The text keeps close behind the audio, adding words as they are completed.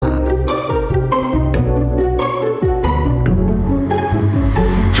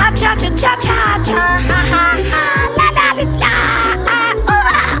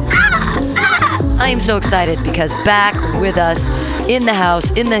so excited because back with us in the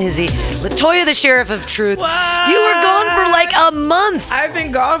house, in the hizzy, Latoya, the Sheriff of Truth. What? You were gone for like a month. I've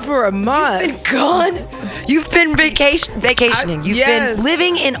been gone for a month. You've been gone? You've been vacationing. You've been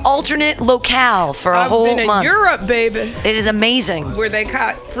living in alternate locale for a whole month. I've been in Europe, baby. It is amazing. Where they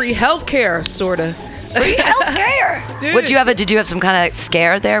got free healthcare, sort of. Free healthcare. Did you have some kind of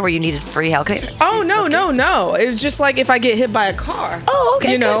scare there where you needed free healthcare? Oh no! It was just like if I get hit by a car. Oh,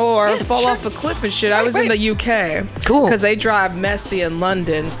 okay. Or fall off a cliff and shit. I was in the UK. Cool. Because they drive messy in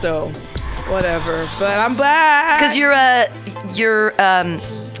London, so whatever. But I'm back. It's because your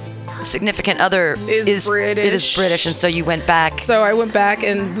significant other is British. It is British, and so you went back. So I went back,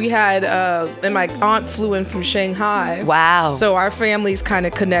 and we had, and my aunt flew in from Shanghai. Wow. So our families kind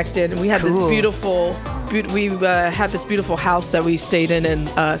of connected, and we had this beautiful. We had this beautiful house that we stayed in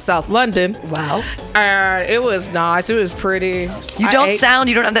South London. Wow. It was nice. It was pretty. You don't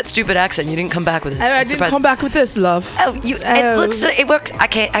have that stupid accent. You didn't come back with it. I didn't come back with this, love. Oh, it works. I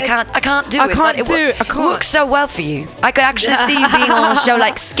can't do it. It works so well for you. I could actually see you being on a show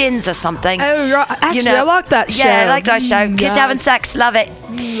like Skins or something. Oh, right. Actually, I like that show. Yeah, I like that show. Kids having sex. Love it.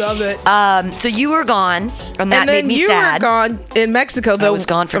 Love it. So you were gone, and that made me sad. And then you were gone in Mexico, though. I was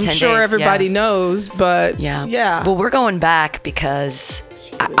gone for 10 days. I'm sure everybody knows, but yeah. Well, we're going back because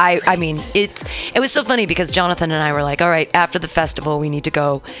I mean, it was so funny because Jonathan and I were like, all right, after the festival, we need to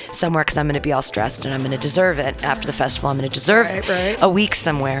go somewhere because I'm going to be all stressed and I'm going to deserve it. After the festival, I'm going to deserve a week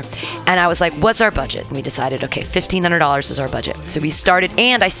somewhere. And I was like, what's our budget? And we decided, okay, $1,500 is our budget. So we started,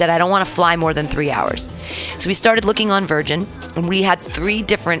 and I said, I don't want to fly more than 3 hours. So we started looking on Virgin, and we had 3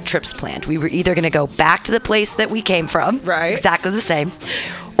 different trips planned. We were either going to go back to the place that we came from, exactly the same,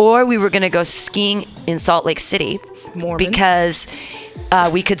 or we were going to go skiing in Salt Lake City. Mormons. Because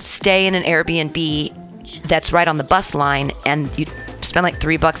we could stay in an Airbnb that's right on the bus line, and you spend like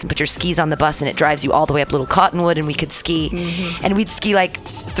 $3 and put your skis on the bus, and it drives you all the way up Little Cottonwood, and we could ski. And we'd ski like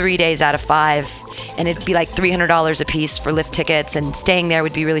 3 days out of 5, and it'd be like $300 a piece for lift tickets, and staying there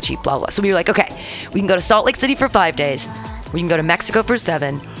would be really cheap, blah, blah. So we were like, okay, we can go to Salt Lake City for 5 days, we can go to Mexico for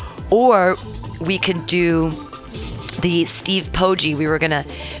 7, or we could do the Steve Poggi. We were gonna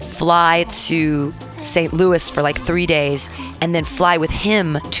fly to St. Louis for like 3 days and then fly with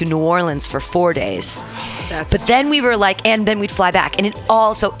him to New Orleans for 4 days. But then we were like, and then we'd fly back. And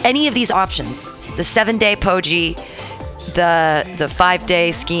so any of these options, the 7-day Poggi, the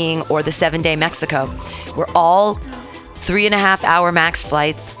 5-day skiing, or the 7-day Mexico, were all 3.5-hour max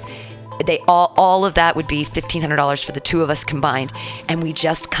flights. All of that would be $1,500 for the 2 of us combined, and we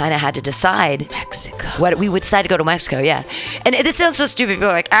just kind of had to decide what we would decide to go to Mexico. Yeah, and this sounds so stupid. People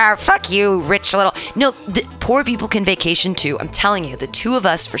are like, fuck you, rich little. No, poor people can vacation too. I'm telling you, the 2 of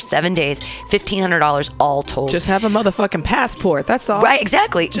us for 7 days, $1,500 all told. Just have a motherfucking passport. That's all. Right,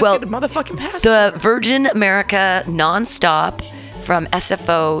 exactly. Just get a motherfucking passport. The Virgin America nonstop from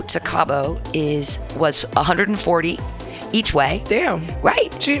SFO to Cabo was $140. Each way. Damn. Right.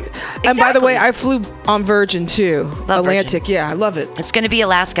 Cheap. Exactly. And by the way, I flew on Virgin too. Love Atlantic. Virgin. Yeah, I love it. It's going to be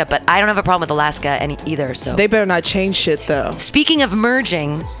Alaska, but I don't have a problem with Alaska either. So they better not change shit though. Speaking of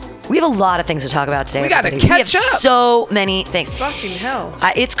merging, we have a lot of things to talk about today. We got to catch up. So many things. Fucking hell.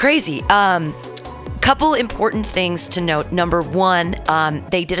 It's crazy. Couple important things to note. Number one,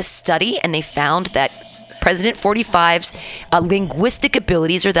 they did a study and they found that President 45's linguistic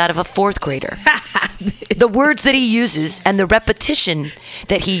abilities are that of a 4th grader. The words that he uses and the repetition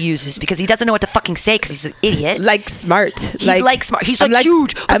that he uses, because he doesn't know what to fucking say because he's an idiot. Like smart. He's like smart. He's like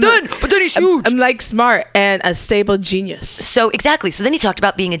huge, but then he's huge. I'm like smart and a stable genius. So exactly. So then he talked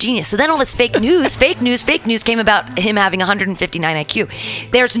about being a genius. So then all this fake news came about him having 159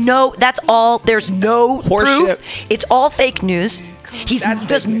 IQ. There's no proof. It's all fake news. He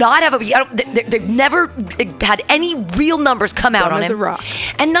does not have they've never had any real numbers come out on him. Dumb as a rock.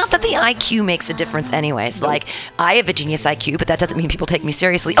 And not that the IQ makes a difference anyways. Like, I have a genius IQ, but that doesn't mean people take me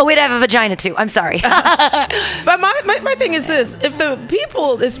seriously. Oh, wait, I have a vagina too. I'm sorry. But my thing is this. If the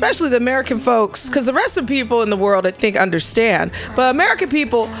people, especially the American folks, because the rest of the people in the world, I think, understand, but American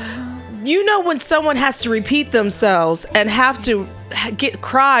people, when someone has to repeat themselves and have to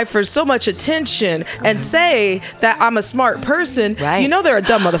cry for so much attention and say that I'm a smart person, they're a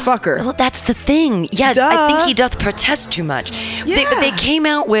dumb motherfucker. Well, that's the thing. Yeah, Duh. I think he doth protest too much. Yeah. But they came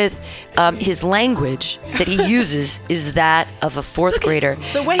out with his language that he uses is that of a 4th grader.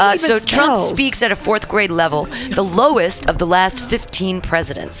 The way he even so Trump spells. speaks at a 4th grade level, the lowest of the last 15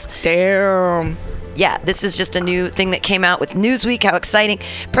 presidents. Damn. Yeah, this is just a new thing that came out with Newsweek. How exciting.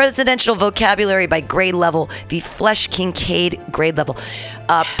 Presidential vocabulary by grade level, the Flesh Kincaid grade level.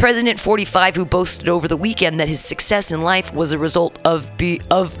 President 45, who boasted over the weekend that his success in life was a result of being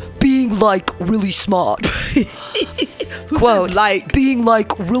like really smart. Quote, like being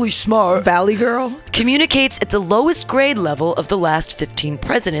like really smart. Valley Girl? Communicates at the lowest grade level of the last 15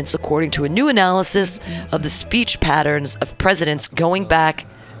 presidents, according to a new analysis of the speech patterns of presidents going back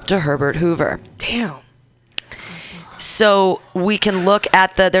to Herbert Hoover. Damn. So we can look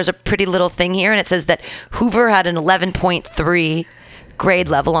at there's a pretty little thing here, and it says that Hoover had an 11.3 grade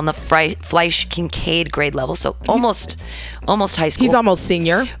level on the Fleisch Kincaid grade level, so almost high school. He's almost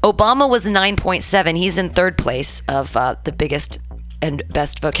senior. Obama was 9.7. He's in third place of the biggest and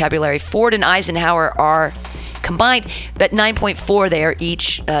best vocabulary. Ford and Eisenhower are combined at 9.4. They are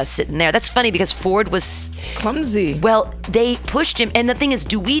each sitting there. That's funny because Ford was clumsy. Well, they pushed him, and the thing is,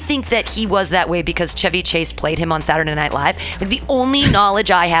 do we think that he was that way because Chevy Chase played him on Saturday Night Live? Like, the only knowledge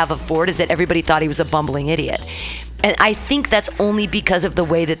I have of Ford is that everybody thought he was a bumbling idiot. And I think that's only because of the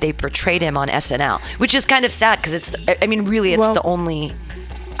way that they portrayed him on SNL, which is kind of sad because it's the only.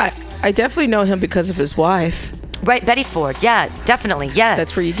 I definitely know him because of his wife. Right, Betty Ford. Yeah, definitely. Yeah.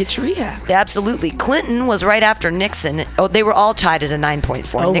 That's where you get your rehab. Absolutely. Clinton was right after Nixon. Oh, they were all tied at a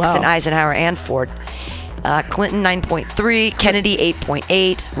 9.4. Oh, Nixon, wow. Eisenhower, and Ford. Clinton 9.3, Kennedy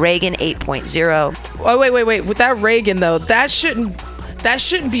 8.8, Reagan 8.0. Oh, wait. With that Reagan, though, that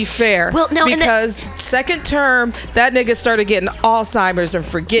shouldn't be fair. Well, no, because second term, that nigga started getting Alzheimer's and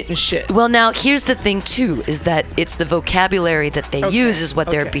forgetting shit. Well, now here's the thing too: is that it's the vocabulary that they use is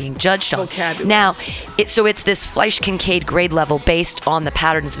what they're being judged on. Vocabulary. Now, it's this Fleisch Kincaid grade level based on the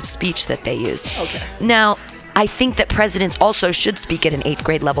patterns of speech that they use. Okay. Now, I think that presidents also should speak at an 8th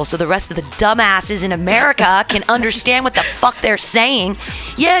grade level so the rest of the dumbasses in America can understand what the fuck they're saying.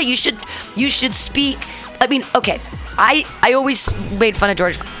 Yeah, you should speak. I mean, okay. I always made fun of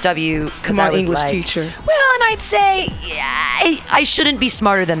George W. Come on, English teacher. Well, and I'd say I shouldn't be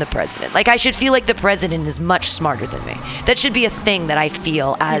smarter than the president. Like, I should feel like the president is much smarter than me. That should be a thing that I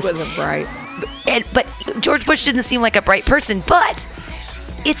feel as. He wasn't bright. But George Bush didn't seem like a bright person. But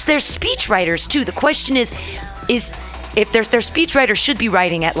it's their speechwriters too. The question is if their speechwriters should be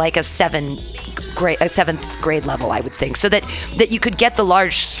writing at like a 7th grade level, I would think, so that you could get the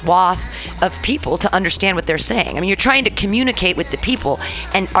large swath of people to understand what they're saying. I mean, you're trying to communicate with the people,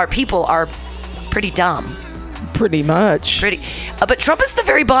 and our people are pretty dumb. Pretty much. But Trump is the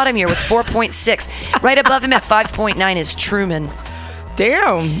very bottom here with 4.6. Right above him at 5.9 is Truman.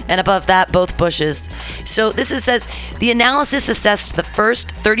 Damn. And above that, both Bushes. So says the analysis assessed the first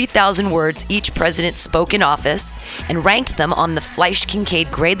 30,000 words each president spoke in office and ranked them on the Fleisch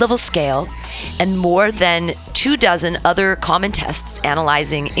Kincaid grade level scale, and more than 24 other common tests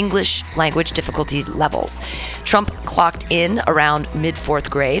analyzing English language difficulty levels. Trump clocked in around mid-4th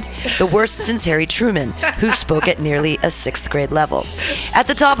grade, the worst since Harry Truman, who spoke at nearly a 6th grade level. At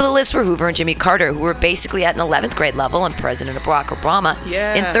the top of the list were Hoover and Jimmy Carter, who were basically at an 11th grade level, and President Barack Obama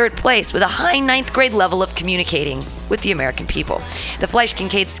in 3rd place with a high 9th grade level of communicating with the American people. The Fleisch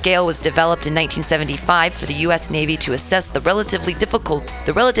Kincaid scale was developed in 1975 for the U.S. Navy to assess the relative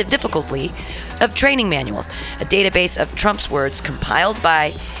difficulty of training manuals, a database of Trump's words compiled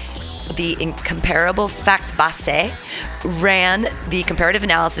by the incomparable Fact Base ran the comparative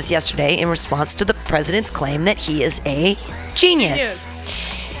analysis yesterday in response to the president's claim that he is a genius.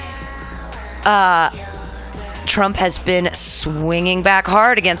 Trump has been swinging back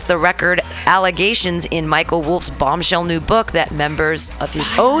hard against the record allegations in Michael Wolff's bombshell new book that members of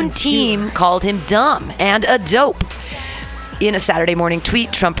his own team called him dumb and a dope. In a Saturday morning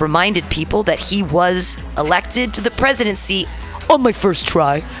tweet, Trump reminded people that he was elected to the presidency on my first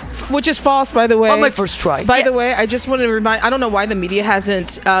try. Which is false, by the way. On my first try. By the way, I just wanted to remind, I don't know why the media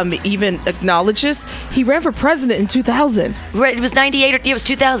hasn't even acknowledged this. He ran for president in 2000. Right, it was 98 or it was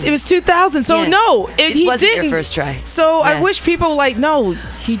 2000. It was 2000. So no, it wasn't your first try. So yeah. I wish people no,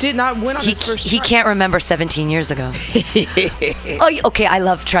 he did not win on his first try. He can't remember 17 years ago. Okay, I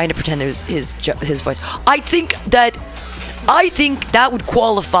love trying to pretend it was his voice. I think that would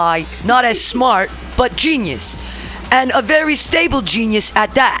qualify not as smart, but genius. And a very stable genius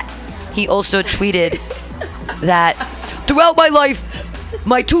at that. He also tweeted that throughout my life,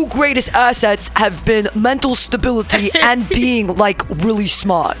 my 2 greatest assets have been mental stability and being really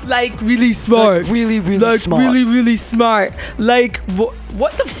smart. Really smart. Really smart. Really smart.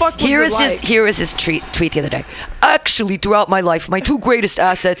 What the fuck was Here is his tweet the other day. Actually, throughout my life, my 2 greatest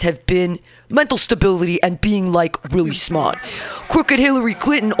assets have been mental stability and being really smart. Crooked Hillary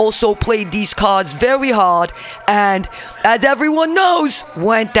Clinton also played these cards very hard and, as everyone knows,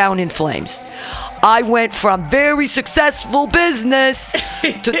 went down in flames. I went from very successful business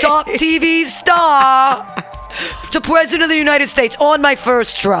to top TV star to President of the United States on my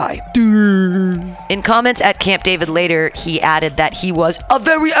first try. In comments at Camp David later, he added that he was a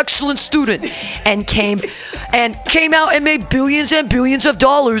very excellent student and came out and made billions and billions of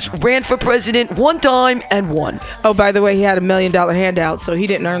dollars, ran for president one time and won. Oh, by the way, he had $1 million handout, so he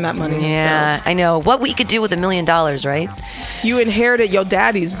didn't earn that money himself. Yeah, I know. What we could do with $1 million, right? You inherited your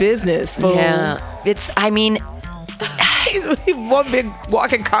daddy's business, fool. Yeah. He's one big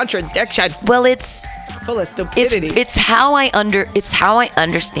walking contradiction. Well, it's full of stupidity. It's how I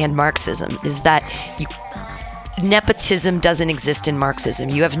understand Marxism is that nepotism doesn't exist in Marxism.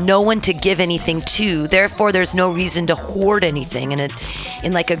 You have no one to give anything to, therefore there's no reason to hoard anything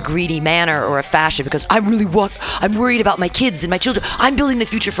in like a greedy manner or a fashion, because I'm worried about my kids and my children. I'm building the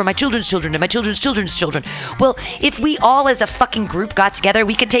future for my children's children and my children's children's children. Well, if we all as a fucking group got together,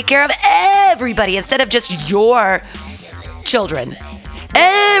 we could take care of everybody instead of just your children.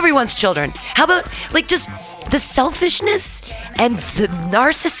 Everyone's children. How about like just the selfishness and the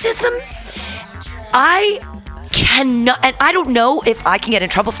narcissism? I cannot, and I don't know if I can get in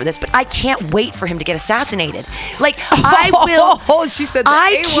trouble for this, but I can't wait for him to get assassinated. Like, I will. Oh, she said that.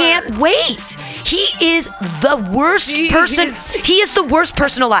 I can't wait. He is the worst person. He is the worst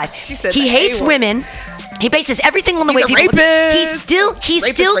person alive. She said he hates women. He bases everything on the way people look. He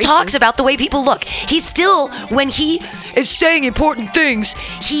still talks about the way people look. He still, when he is saying important things,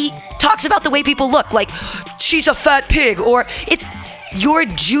 he talks about the way people look. Like, she's a fat pig, or you're a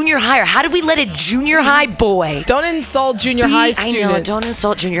junior higher. How did we let a junior high boy? Don't insult junior high students. I know, don't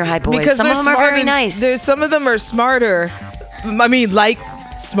insult junior high boys. Because some of them are very nice. Some of them are smarter. I mean, like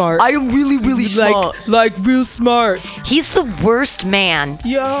smart. I am really, really smart. Like real smart. He's the worst man.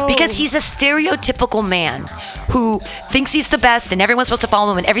 Yo. Because he's a stereotypical man who thinks he's the best and everyone's supposed to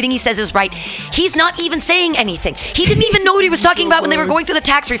follow him and everything he says is right. He's not even saying anything. He didn't even know what he was talking about when they were going through the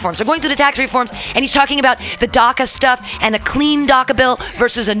tax reforms. They're going through the tax reforms and he's talking about the DACA stuff and a clean DACA bill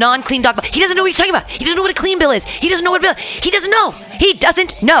versus a non-clean DACA bill. He doesn't know what he's talking about. He doesn't know what a clean bill is. He doesn't know what a bill. He doesn't know. He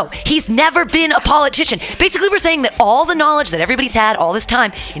doesn't know. He's never been a politician. Basically, we're saying that all the knowledge that everybody's had all this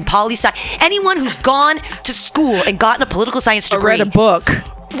time in poli-sci, anyone who's gone to school and gotten a political science degree. Or read a book.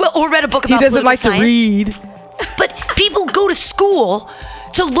 Well, or read a book about He doesn't like science. to read. But people go to school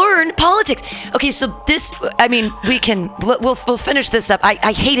to learn politics. Okay, so this, I mean, we'll finish this up.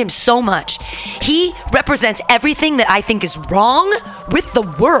 I hate him so much. He represents everything that I think is wrong with the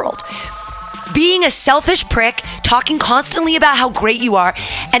world. Being a selfish prick, talking constantly about how great you are,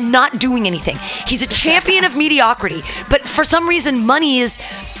 and not doing anything. He's a champion of mediocrity, but for some reason, money is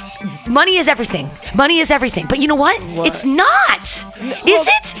everything. Money is everything. But you know what? It's not.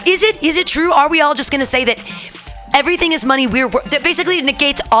 Is it true? Are we all just going to say that everything is money? That basically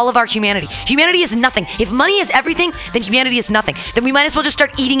negates all of our humanity. Humanity is nothing. If money is everything, then humanity is nothing. Then we might as well just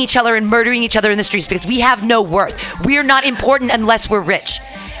start eating each other and murdering each other in the streets because we have no worth. We're not important unless we're rich.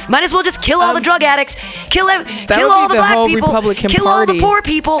 Might as well just kill all the drug addicts, kill all the black people, kill all the poor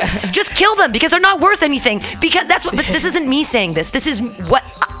people. Just kill them because they're not worth anything. Because that's what. But this isn't me saying this. This is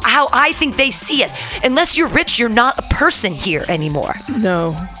how I think they see us. Unless you're rich, you're not a person here anymore.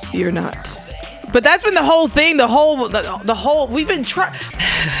 No, you're not. But that's been the whole thing. The whole. We've been trying.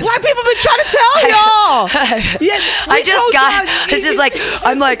 Black people been trying to tell y'all. It's just like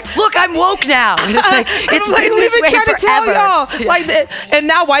I'm like, look, I'm woke now. And it's like it's been this way trying forever. To tell y'all. Yeah. Like, and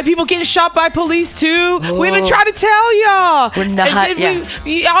now white people getting shot by police too. Whoa. We've been trying to tell y'all. We're not.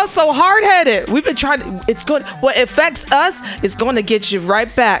 Y'all so hard headed. We've been trying to. It's going. What affects us is going to get you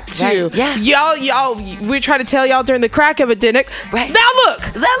right back too. Right. Yeah. Y'all. We're trying to tell y'all during the crack epidemic. Right. Now look.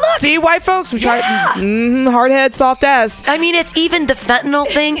 See, white folks. We try. Hard head, soft ass. I mean, it's even the fentanyl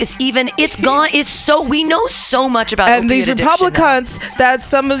thing. It's gone. It's so we know so much about. And these Republicans that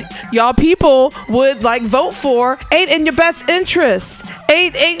some of y'all people would like vote for ain't in your best interest.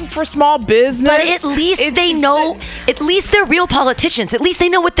 Ain't for small business. But at least they know. At least they're real politicians. At least they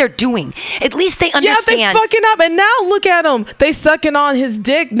know what they're doing. At least they understand. Yeah, they fucking up. And now look at them. They sucking on his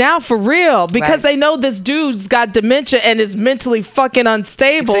dick now for real because they know this dude's got dementia and is mentally fucking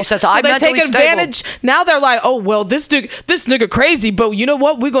unstable. So they take advantage. Now they're like, oh well, this nigga crazy, but you know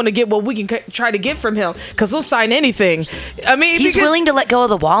what? We're gonna get what we can try to get from him because he'll sign anything. I mean, he's willing to let go of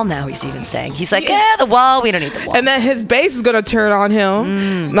the wall now. He's even saying he's like, the wall. We don't need the wall. And then his base is gonna turn on him.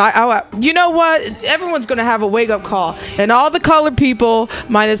 You know what? Everyone's gonna have a wake up call, and all the colored people,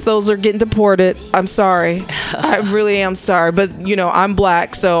 minus those who are getting deported. I'm sorry, I really am sorry, but you know I'm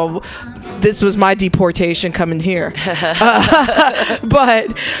black, so this was my deportation coming here.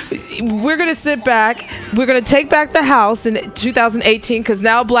 But we're going to sit back. We're going to take back the House in 2018 because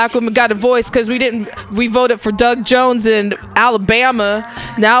now black women got a voice because we voted for Doug Jones in Alabama.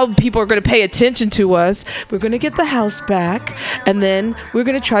 Now people are going to pay attention to us. We're going to get the House back, and then we're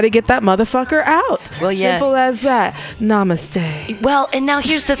going to try to get that motherfucker out. Well, yeah. Simple as that. Namaste. Well, and now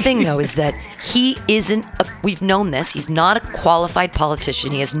here's the thing, though, is that he isn't, we've known this, he's not a qualified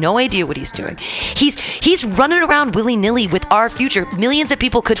politician. He has no idea what he's doing. He's running around willy-nilly with our future. Millions of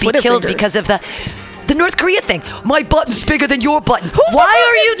people could be killed because of the North Korea thing. My button's bigger than your button. Why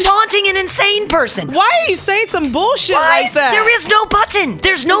are you taunting an insane person? Why are you saying some bullshit like that? There is no button.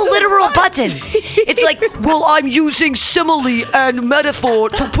 There's no literal button. It's like, well, I'm using simile and metaphor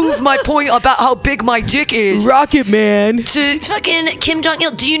to prove my point about how big my dick is. Rocket Man. To fucking Kim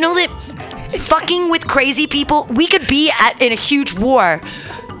Jong-il. Do you know that fucking with crazy people, we could be in a huge war.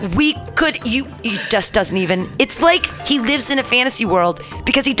 He just doesn't even, it's like he lives in a fantasy world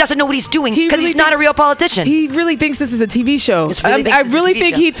because he doesn't know what he's doing because he's not a real politician. He really thinks this is a TV show. I really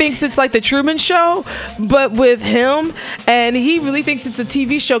think he thinks it's like the Truman Show, but with him, and he really thinks it's a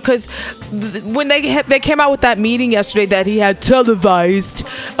TV show because when they came out with that meeting yesterday that he had televised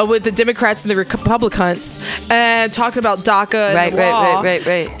with the Democrats and the Republicans and talking about DACA and the law. Right.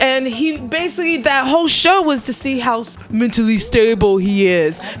 And he basically, that whole show was to see how mentally stable he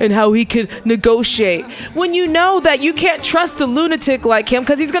is and how he could negotiate. When you know that you can't trust a lunatic like him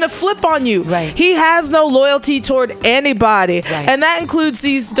because he's going to flip on you. Right. He has no loyalty toward anybody. Right. And that includes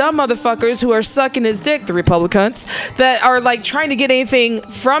these dumb motherfuckers who are sucking his dick, the Republicans, that are like trying to get anything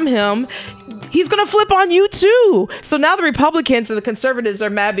from him. He's going to flip on you too. So now the Republicans and the conservatives are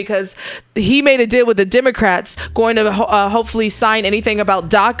mad because he made a deal with the Democrats going to hopefully sign anything about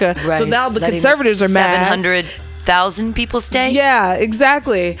DACA. Right. So now the conservatives are mad. 700,000 people stay? Yeah,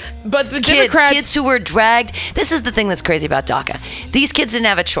 exactly. But the Democrats... Kids who were dragged... This is the thing that's crazy about DACA. These kids didn't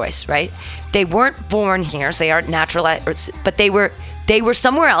have a choice, right? They weren't born here, so they aren't naturalized, but they were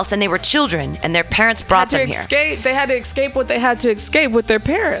somewhere else, and they were children, and their parents brought them here. They had to escape what they had to escape with their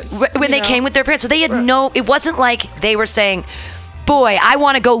parents. When they came with their parents. So they had it wasn't like they were saying, boy, I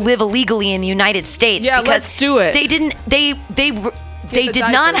want to go live illegally in the United States. Yeah, let's do it. They didn't... They did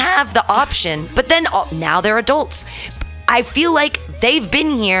not have the option, but then now they're adults. I feel like they've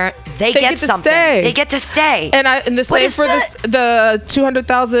been here. They get something. They get to stay. And the same for the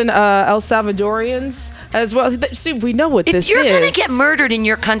 200,000 El Salvadorians as well. See, we know what this is. If you're gonna get murdered in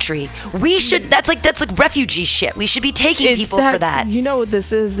your country, we should. That's like refugee shit. We should be taking people for that. You know what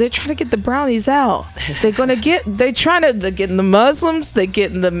this is? They're trying to get the brownies out. They're getting the Muslims. They're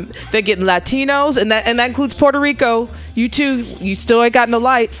getting Latinos, and that includes Puerto Rico. You too. You still ain't got no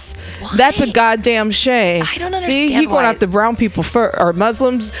lights. Why? That's a goddamn shame. I don't understand. See, you going after brown people or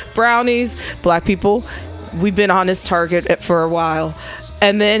Muslims, brownies, black people. We've been on this target for a while.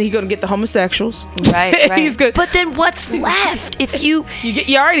 And then he's gonna get the homosexuals. Right. He's good. But then what's left if you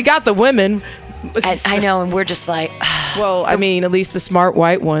already got the women? I know, and we're just like. Well, I mean, at least the smart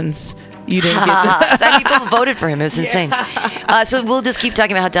white ones. You didn't get that. People voted for him. It was insane. So we'll just keep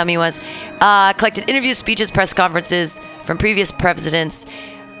talking about how dumb he was. Collected interviews, speeches, press conferences from previous presidents.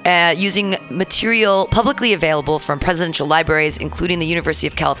 Using material publicly available from presidential libraries, including the University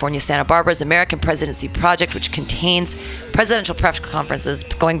of California, Santa Barbara's American Presidency Project, which contains presidential press conferences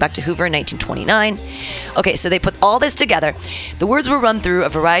going back to Hoover in 1929. Okay, so they put all this together. The words were run through a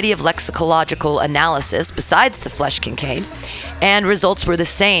variety of lexicological analysis besides the Flesch Kincaid, and results were the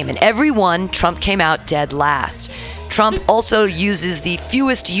same. And every one, Trump came out dead last. Trump also uses the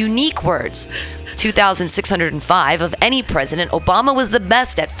fewest unique words, 2,605 of any president. Obama was the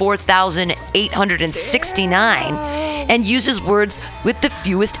best at 4,869 and uses words with the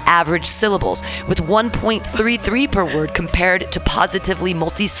fewest average syllables, with 1.33 per word compared to positively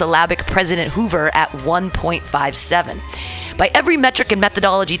multisyllabic President Hoover at 1.57. By every metric and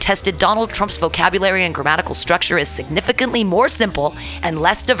methodology tested, Donald Trump's vocabulary and grammatical structure is significantly more simple and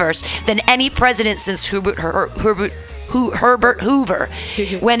less diverse than any president since Herbert Hoover.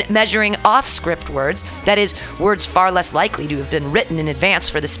 When measuring off-script words, that is, words far less likely to have been written in advance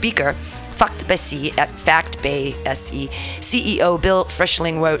for the speaker, FactBSE at FactBSE, CEO Bill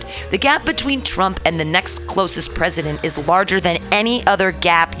Frischling wrote, "The gap between Trump and the next closest president is larger than any other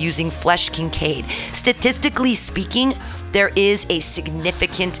gap using Flesch Kincaid. Statistically speaking, there is a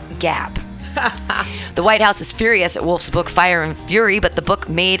significant gap." The White House is furious at Wolf's book Fire and Fury, but the book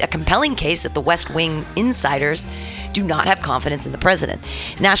made a compelling case that the West Wing insiders do not have confidence in the president.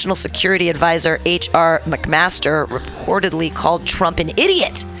 National Security Advisor H.R. McMaster reportedly called Trump an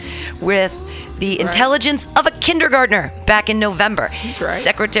idiot, with the intelligence of a kindergartner back in November. That's right.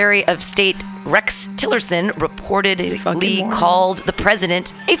 Secretary of State Rex Tillerson reportedly called the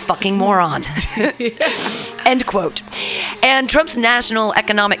president a fucking moron. End quote. And Trump's National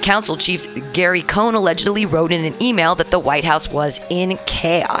Economic Council chief Gary Cohn allegedly wrote in an email that the White House was in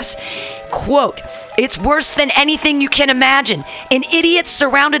chaos. Quote, "It's worse than anything you can imagine. An idiot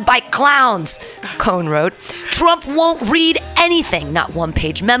surrounded by clowns," Cohn wrote. "Trump won't read anything, not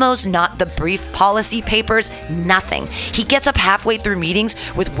one-page memos, not the brief policy papers, nothing. He gets up halfway through meetings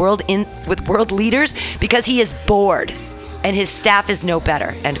with world leaders because he is bored, and his staff is no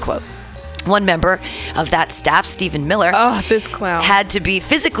better," end quote. One member of that staff, Stephen Miller, this clown, had to be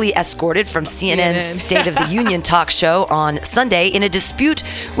physically escorted from CNN's State of the Union talk show on Sunday in a dispute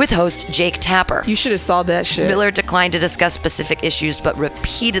with host Jake Tapper. You should have saw that shit. Miller declined to discuss specific issues, but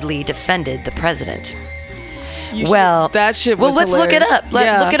repeatedly defended the president. That shit was let's hilarious. look it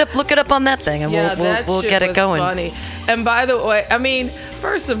up. Look it up on that thing, and we'll get it going. Funny. And by the way, I mean,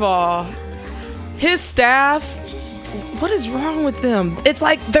 first of all, his staff. What is wrong with them? It's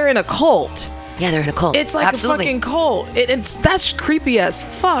like they're in a cult. Yeah, they're in a cult. It's like Absolutely. a fucking cult. That's creepy as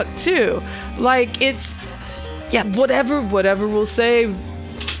fuck too. Like it's whatever we'll say.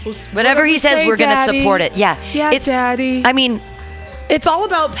 Whatever he says, we're gonna support it. Yeah, it's Daddy. I mean, it's all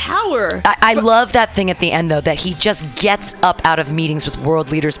about power. I love that thing at the end though, that he just gets up out of meetings with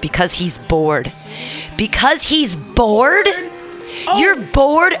world leaders because he's bored. Because he's bored. You're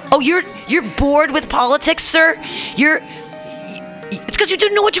bored? Oh, you're bored with politics, sir? It's because you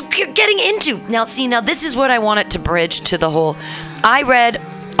didn't know what you're getting into. Now, this is what I wanted to bridge to the whole. I read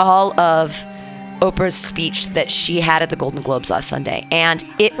all of Oprah's speech that she had at the Golden Globes last Sunday, and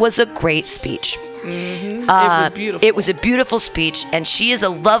it was a great speech. Mm-hmm. It was beautiful. It was a beautiful speech, and she is a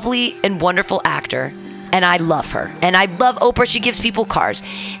lovely and wonderful actor, and I love her. And I love Oprah. She gives people cars,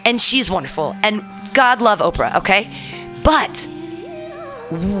 and she's wonderful. And God love Oprah, okay? But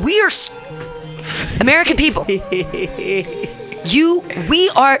we are American people. We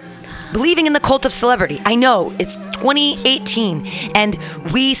are believing in the cult of celebrity. I know it's 2018 and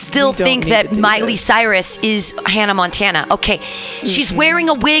we still think that Miley Cyrus is Hannah Montana. Okay, she's wearing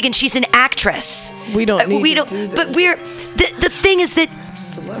a wig and she's an actress. We don't need to do but we're the thing is that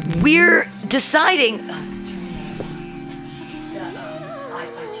we're deciding.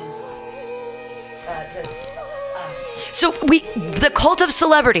 So the cult of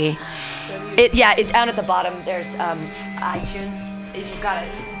celebrity. It's down at the bottom. There's iTunes. You've got to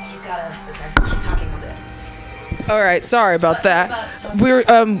keep talking about it. All right, sorry about that. We're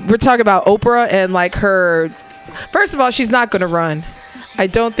talking about Oprah and like her. First of all, she's not going to run. I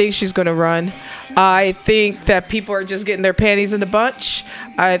don't think she's going to run. I think that people are just getting their panties in a bunch.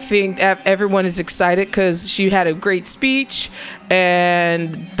 I think everyone is excited because she had a great speech,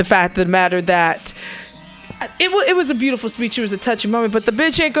 and the fact of the matter that. It was a beautiful speech. It was a touching moment, but the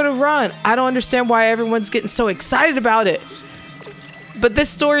bitch ain't gonna run. I don't understand why everyone's getting so excited about it. But this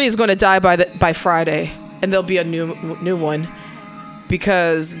story is gonna die by Friday, and there'll be a new one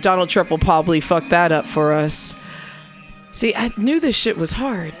because Donald Trump will probably fuck that up for us. See, I knew this shit was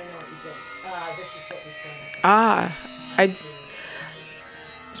hard.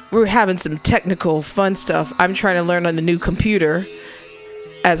 We're having some technical fun stuff. I'm trying to learn on the new computer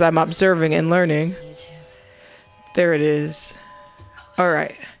as I'm observing and learning. There it is. All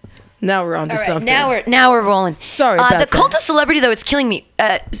right. Now we're on to something. Now we're rolling. Sorry about the cult of celebrity, though, it's killing me.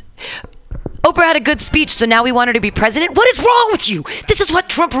 Oprah had a good speech, so now we want her to be president? What is wrong with you? This is what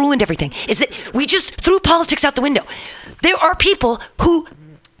Trump ruined everything, is that we just threw politics out the window. There are people who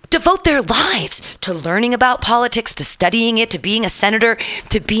devote their lives to learning about politics, to studying it, to being a senator,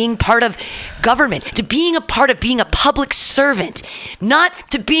 to being part of government, to being a part of being a public servant, not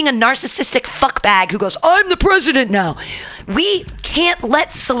to being a narcissistic fuckbag who goes, I'm the president now. We can't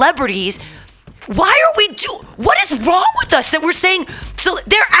let celebrities. What is wrong with us that we're saying, so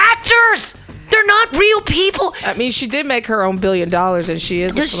they're actors. They're not real people. I mean, she did make her own $1 billion, and she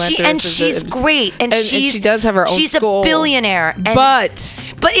is a philanthropist. And she's great. And she does have her own school. She's a billionaire. But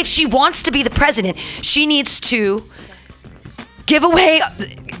if she wants to be the president, she needs to give away,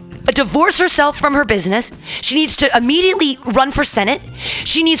 divorce herself from her business. She needs to immediately run for Senate.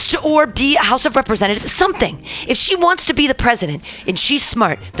 She needs to, or be a House of Representatives, something. If she wants to be the president, and she's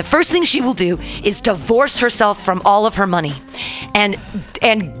smart, the first thing she will do is divorce herself from all of her money. And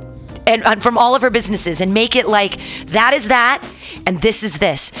from all of her businesses and make it like that is that and this is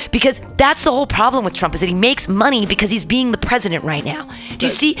this, because that's the whole problem with Trump, is that he makes money because he's being the president right now. Do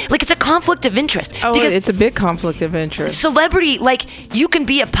you see? Like, it's a conflict of interest. Oh, because it's a big conflict of interest. Celebrity, like, you can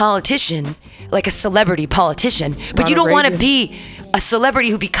be a politician, like a celebrity politician, but you don't want to be a celebrity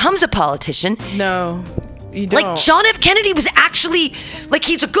who becomes a politician. No. You don't. Like John F. Kennedy was actually, like,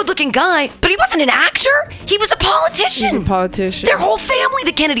 he's a good-looking guy, but he wasn't an actor. He was a politician. He's a politician. Their whole family,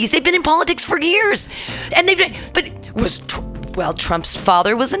 the Kennedys, they've been in politics for years, and Trump's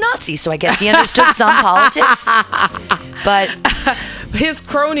father was a Nazi, so I guess he understood some politics. But his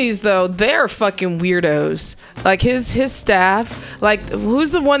cronies, though, they're fucking weirdos. Like his staff. Like,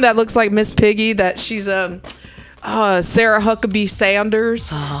 who's the one that looks like Miss Piggy? That she's Sarah Huckabee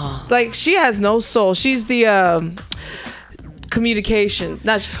Sanders. Like, she has no soul. She's the communication.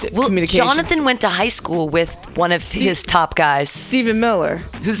 Jonathan went to high school with one of his top guys, Stephen Miller.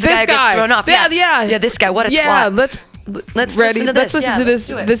 Who's the guy who gets thrown off? Yeah. This guy. What a twat. Yeah, let's listen to this.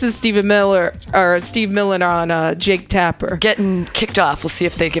 This is Stephen Miller, or Steve Miller on Jake Tapper. Getting kicked off. We'll see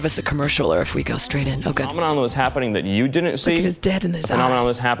if they give us a commercial or if we go straight in. Oh, good. Phenomenon was happening that you didn't see. Look at his dead in his Phenomenon eyes.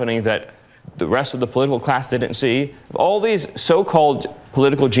 was happening that the rest of the political class didn't see. All these so-called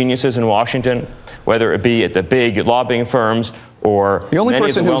political geniuses in Washington, whether it be at the big lobbying firms or the only many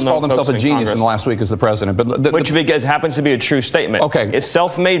person of the who's called himself a genius Congress, in the last week is the president. But which happens to be a true statement. Okay. A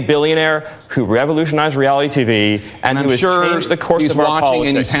self-made billionaire who revolutionized reality TV and who has changed the course of our politics. He's watching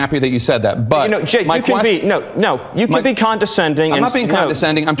and he's happy that you said that. But Jake, you can be condescending. I'm not being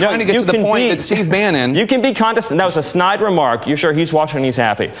condescending. I'm trying to get to the point that Steve Bannon. You can be condescending. That was a snide remark. You're sure he's watching and he's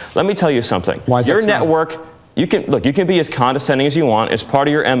happy. Let me tell you something. Why is that Your snide? network. You can be as condescending as you want. It's part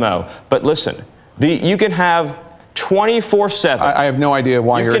of your MO. But listen, you can have 24/7. I have no idea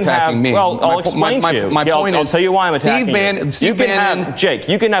why you're attacking me. Well, I'll explain to you. My point I'll is, tell you why I'm attacking you. Steve Bannon, Jake,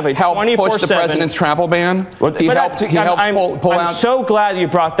 you can have a 24/7. Help push the president's travel ban. He helped pull out. I'm so glad you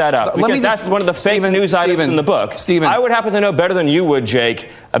brought that up because that's one of the fake news items in the book. Stephen, I would happen to know better than you would, Jake,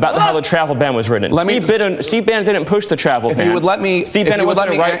 about how the travel ban was written. Steve Bannon didn't push the travel ban. If you would let me, Steve Bannon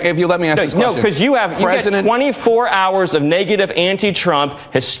wasn't right. If you let me ask this question. No, because you get 24 hours of negative anti-Trump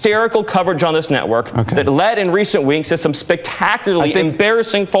hysterical coverage on this network that led in recent weeks to some spectacularly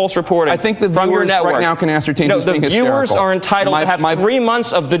embarrassing false reporting. I think the from your viewers network right now can ascertain who's being hysterical. The viewers are entitled to have 3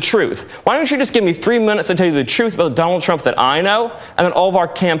 months of the truth. Why don't you just give me 3 minutes to tell you the truth about Donald Trump that I know, and then all of our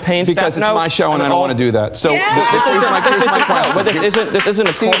campaign staff know? Because it's my show and I don't want to do that. So here's my question. But this isn't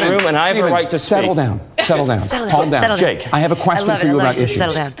a courtroom, and I have a right to speak. Settle down. Calm down. Jake, I have a question for you about issues.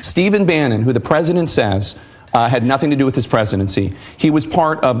 Settle down. Stephen Bannon, who the president says had nothing to do with his presidency. He was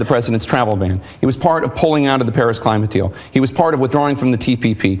part of the president's travel ban. He was part of pulling out of the Paris climate deal. He was part of withdrawing from the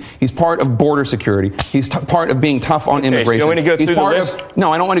TPP. He's part of border security. He's part of being tough on immigration. So you want me to go through the list?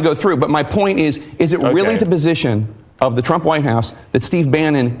 No, I don't want to go through. But my point is it really the position of the Trump White House that Steve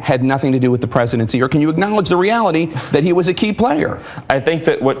Bannon had nothing to do with the presidency? Or can you acknowledge the reality that he was a key player? I think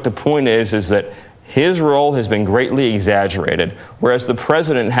that what the point is that his role has been greatly exaggerated, whereas the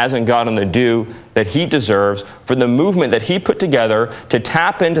president hasn't gotten the due that he deserves for the movement that he put together to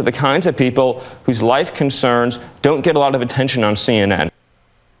tap into the kinds of people whose life concerns don't get a lot of attention on CNN.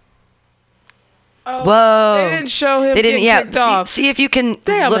 Whoa! They didn't show him. They didn't. Kicked off. See if you can look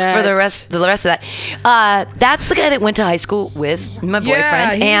for the rest of that. That's the guy that went to high school with my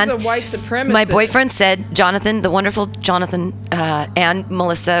boyfriend. Yeah, he's a white supremacist. My boyfriend said Jonathan, the wonderful Jonathan, and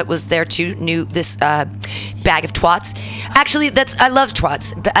Melissa was there too. Knew this bag of twats. Actually, I love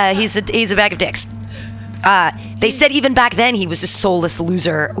twats. He's a bag of dicks. They said even back then he was a soulless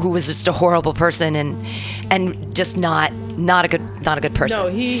loser who was just a horrible person and just not a good person. No,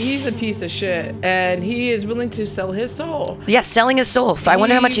 he's a piece of shit, and he is willing to sell his soul. Yes, selling his soul. I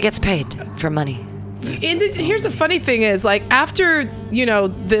wonder how much he gets paid for money. And here's the funny thing is, like, after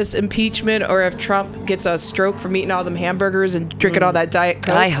this impeachment, or if Trump gets a stroke from eating all them hamburgers and drinking all that Diet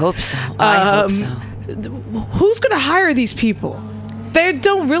Coke, I hope so. Who's gonna hire these people? They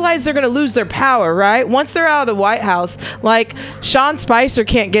don't realize they're going to lose their power, right? Once they're out of the White House, like Sean Spicer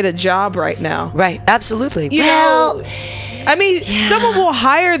can't get a job right now. Right, absolutely. Someone will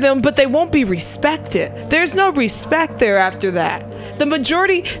hire them, but they won't be respected. There's no respect there after that. The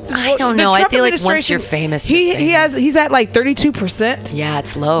majority, I don't know. I feel like once you're famous, he's at like 32%. Yeah,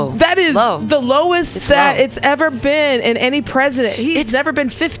 it's low. That is the lowest it's ever been in any president. He's never been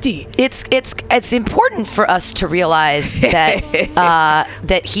 50. It's important for us to realize that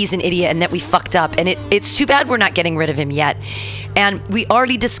that he's an idiot and that we fucked up. And it's too bad we're not getting rid of him yet. And we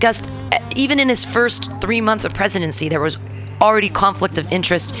already discussed, even in his first 3 months of presidency, there was already conflict of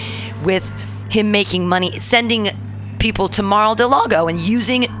interest with him making money, sending people to Mar-a-Lago and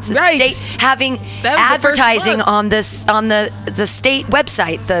using state, having advertising on the state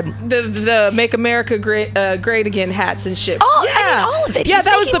website, the Make America Great Again hats and shit. All of it. Yeah,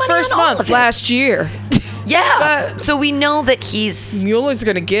 that was the first month last year. Yeah, so we know that he's Mueller's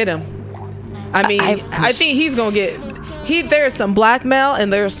gonna get him. I think he's gonna get. There's some blackmail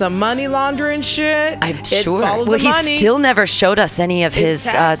and there's some money laundering shit. I'm sure. Well, he still never showed us any of his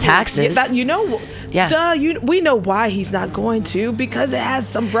taxes. Yeah, we know why he's not going to, because it has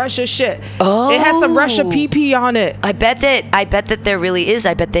some Russia shit. Oh, it has some Russia PP on it. I bet that there really is.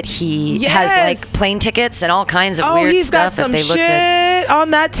 I bet that he has like plane tickets and all kinds of weird he's stuff. Got some that they shit looked at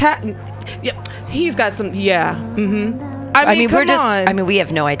on that yeah, he's got some. Yeah. Mm-hmm. I mean, we're just. I mean, we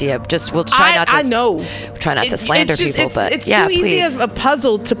have no idea. Just we'll try not to. I know. Try not to slander people, but it's yeah, too easy please. as a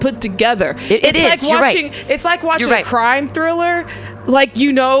puzzle to put together. It is. You're right. It's like watching a crime thriller. Like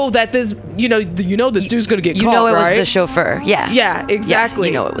that this this dude's gonna get caught. You know it was right? the chauffeur. Yeah. Yeah. Exactly.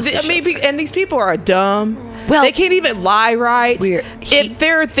 Yeah, you know it was. The chauffeur. And these people are dumb. Well, they can't even lie right. If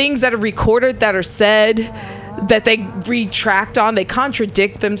there are things that are recorded that are said that they retract on, they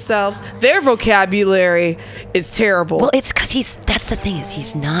contradict themselves. Their vocabulary is terrible. Well, it's because that's the thing, is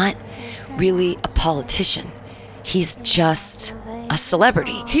he's not really a politician. He's just a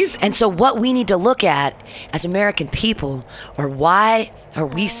celebrity. And so what we need to look at as American people, or why are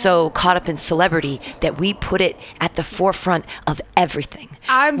we so caught up in celebrity that we put it at the forefront of everything?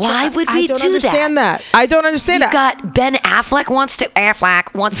 Why would we do that? I don't understand that. I don't understand that. You've got Ben Affleck wants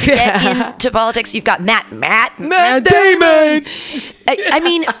to get into politics. You've got Matt Damon. I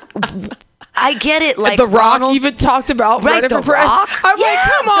mean, I get it. Like The Rock even talked about running for president. I'm like,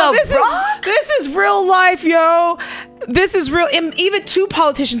 come on, this is real life, yo. This is real. And even two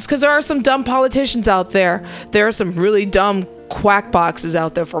politicians, because there are some dumb politicians out there. There are some really dumb quack boxes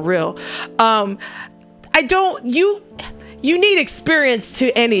out there for real. You need experience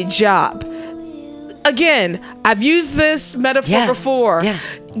to any job. Again, I've used this metaphor before. Yeah.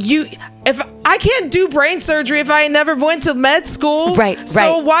 If I can't do brain surgery if I never went to med school,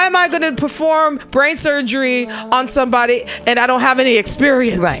 so why am I going to perform brain surgery on somebody and I don't have any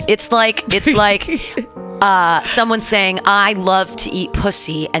experience? Right. It's like someone saying, I love to eat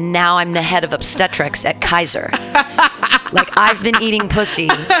pussy, and now I'm the head of obstetrics at Kaiser. Like, I've been eating pussy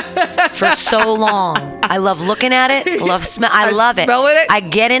for so long. I love looking at it. I love it. I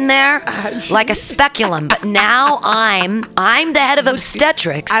get in there like a speculum. But now I'm the head of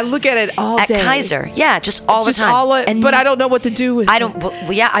obstetrics. I look at it all day at Kaiser. Yeah, just all the time. But I don't know what to do with it.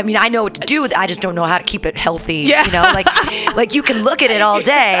 Well, yeah, I mean, I know what to do with it. I just don't know how to keep it healthy. Yeah. You know, like you can look at it all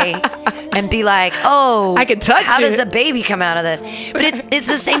day and be like, oh, I can touch it. How does a baby come out of this? But it's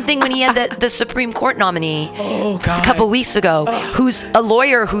the same thing when he had the Supreme Court nominee a couple weeks ago, who's a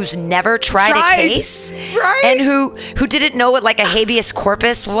lawyer who's never tried a case, and who didn't know what like a habeas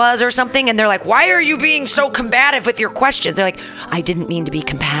corpus was or something, and they're like, why are you being so combative with your questions? They're like, I didn't mean to be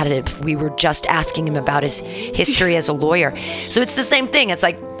combative. We were just asking him about his history as a lawyer. So it's the same thing. It's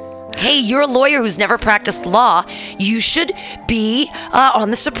like, hey, you're a lawyer who's never practiced law. You should be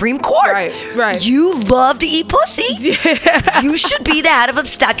on the Supreme Court. Right. You love to eat pussy. Yeah. You should be the head of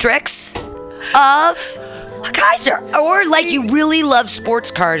obstetrics of Kaiser. Or like you really love sports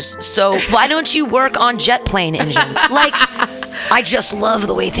cars, so why don't you work on jet plane engines? Like, I just love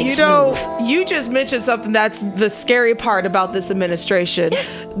the way things move. You just mentioned something that's the scary part about this administration.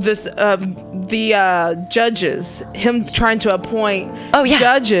 This the judges, him trying to appoint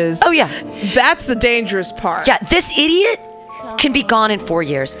judges. Oh yeah. That's the dangerous part. Yeah, this idiot can be gone in 4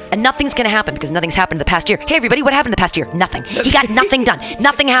 years and nothing's going to happen because nothing's happened in the past year. Hey everybody, what happened in the past year? Nothing. He got nothing done.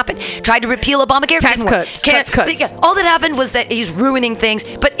 Nothing happened. Tried to repeal Obamacare. Tax cuts. All that happened was that he's ruining things,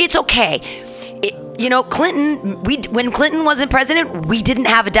 but it's okay. Clinton, when Clinton wasn't president, we didn't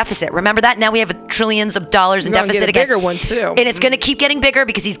have a deficit. Remember that? Now we have trillions of dollars in deficit again. Bigger one too. And it's going to keep getting bigger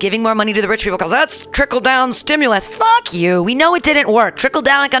because he's giving more money to the rich people because that's trickle-down stimulus. Fuck you. We know it didn't work.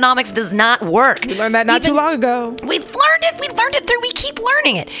 Trickle-down economics does not work. We learned that not too long ago. We've learned it. We keep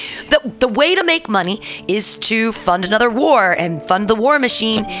learning it. The way to make money is to fund another war and fund the war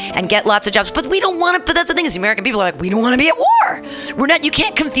machine and get lots of jobs. But we don't want to. But that's the thing is, the American people are like, we don't want to be at war. We're not. You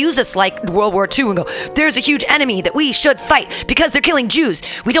can't confuse us like World War II and go, there's a huge enemy that we should fight because they're killing Jews.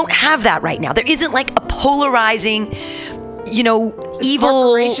 We don't have that right now. There isn't like a polarizing, evil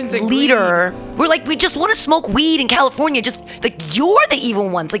leader. We're like, we just want to smoke weed in California. Just like, you're the evil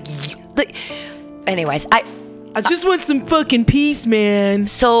ones. Anyways, I just want some fucking peace, man.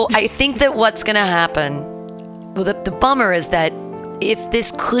 So I think that what's going to happen, well, the bummer is that if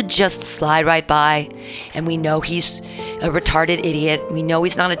this could just slide right by, and we know he's a retarded idiot, we know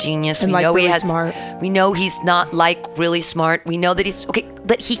he's not a genius, we know really smart. We know he's not like really smart, we know that he's okay,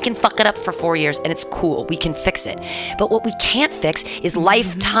 but he can fuck it up for 4 years and it's cool, we can fix it. But what we can't fix is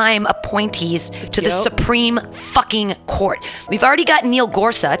lifetime appointees to the Supreme fucking Court. We've already got Neil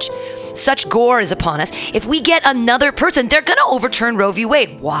Gorsuch. Such gore is upon us. If we get another person, they're gonna overturn Roe v.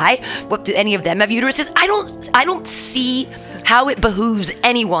 Wade. Why? What, do any of them have uteruses? I don't see how it behooves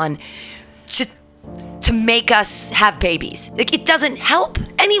anyone to make us have babies. Like, it doesn't help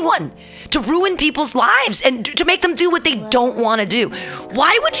anyone to ruin people's lives and to make them do what they don't want to do.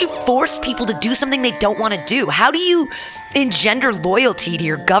 Why would you force people to do something they don't want to do? How do you engender loyalty to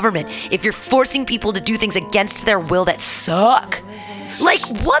your government if you're forcing people to do things against their will that suck? Like,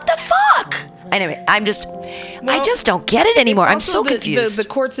 what the fuck? Anyway, I just don't get it anymore. I'm so confused. The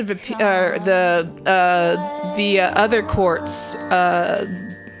courts of the other courts.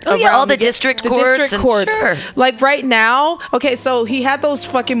 All the district courts. District courts. Sure. Like right now, okay, so he had those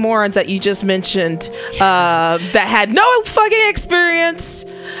fucking morons that you just mentioned that had no fucking experience.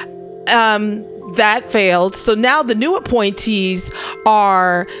 That failed. So now the new appointees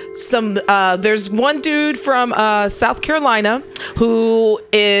are there's one dude from South Carolina who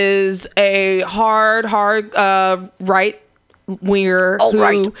is a hard right winger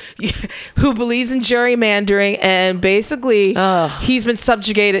who believes in gerrymandering, and basically he's been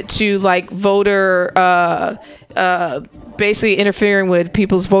subjugated to like voter basically interfering with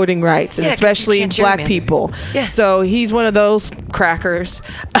people's voting rights, and especially black people. Yeah. So he's one of those crackers.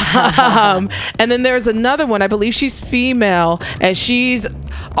 And then there's another one, I believe she's female, and she's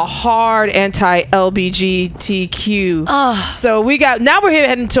a hard anti-LGBTQ. So we're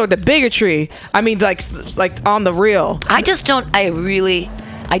heading toward the bigotry. I mean, like on the real. I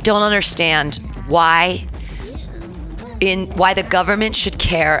don't understand why the government should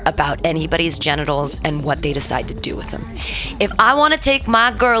care about anybody's genitals and what they decide to do with them. If I want to take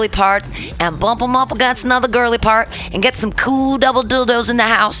my girly parts and bump them up against another girly part and get some cool double dildos in the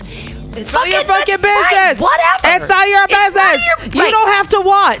house, it's not your fucking business. Right, whatever. It's not your business. You don't have to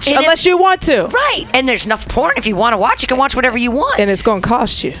watch unless you want to. Right. And there's enough porn. If you want to watch, you can watch whatever you want. And it's going to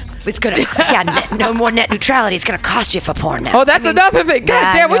cost you. It's going to, no more net neutrality. It's going to cost you for porn now. Oh, that's another thing.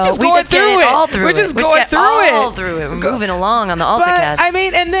 God damn, we're just going through it. We're just going through it. We're moving along on the Alta-Cast. I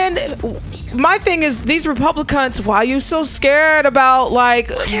mean, and then my thing is, these Republicans, why are you so scared about like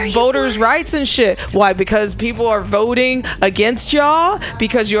voters' rights and shit? Why? Because people are voting against y'all?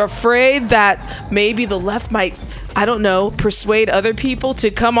 Because you're afraid that maybe the left might, I don't know, persuade other people to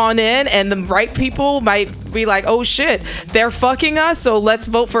come on in, and the right people might be like, oh shit, they're fucking us, so let's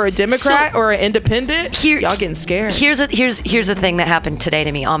vote for a Democrat or an independent. Y'all getting scared. Here's a thing that happened today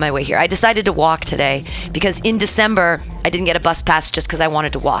to me on my way here. I decided to walk today because in December I didn't get a bus pass just because I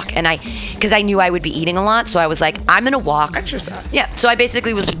wanted to walk, and because I knew I would be eating a lot, so I was like, I'm gonna walk. Exercise. Yeah. So I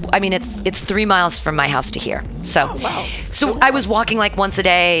basically was. I mean, it's 3 miles from my house to here. So, So I was walking like once a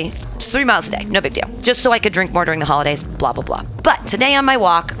day. It's 3 miles a day, no big deal. Just so I could drink more during the holidays, blah, blah, blah. But today on my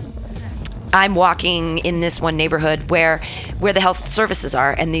walk, I'm walking in this one neighborhood where the health services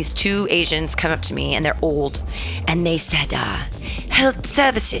are, and these two Asians come up to me, and they're old, and they said, health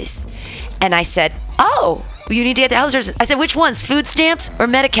services. And I said, oh, you need to get the health services. I said, which ones, food stamps or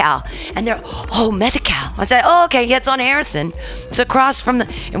Medi-Cal? And they're, oh, Medi-Cal. I said, oh, okay, yeah, it's on Harrison. It's across from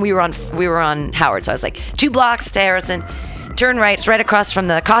and we were on Howard, so I was like, 2 blocks to Harrison. Turn right, it's right across from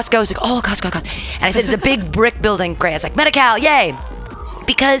the Costco. I was like, oh, Costco. And I said, it's a big brick building. Great. I was like, Medi-Cal, yay.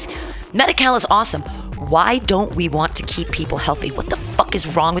 Because Medi-Cal is awesome. Why don't we want to keep people healthy? What the fuck is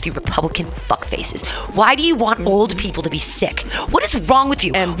wrong with you Republican fuckfaces? Why do you want old people to be sick? What is wrong with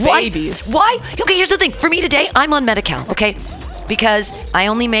you? And babies. Why? Okay, here's the thing. For me today, I'm on Medi-Cal, okay? Because I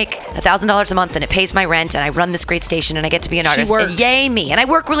only make $1,000 a month, and it pays my rent, and I run this great station, and I get to be an artist. And yay me. And I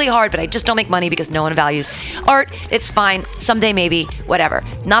work really hard, but I just don't make money because no one values art. It's fine. Someday maybe. Whatever.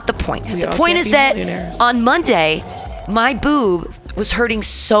 Not the point. The point is that on Monday, my boob was hurting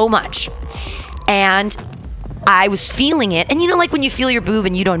so much, and I was feeling it. And you know, like when you feel your boob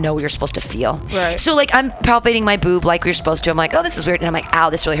and you don't know what you're supposed to feel. Right. So like I'm palpating my boob like you're supposed to. I'm like, oh, this is weird. And I'm like, ow,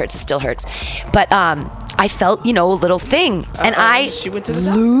 this really hurts. It still hurts. But I felt, a little thing. And I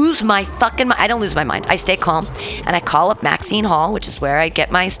lose my fucking mind. I don't lose my mind. I stay calm. And I call up Maxine Hall, which is where I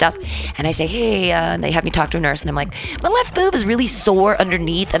get my stuff. And I say, hey, and they have me talk to a nurse. And I'm like, my left boob is really sore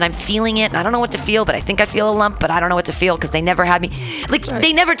underneath. And I'm feeling it. And I don't know what to feel, but I think I feel a lump. But I don't know what to feel because they never had me. Like,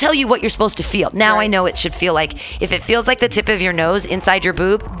 they never tell you what you're supposed to feel. Now I know it should feel like, if it feels like the tip of your nose inside your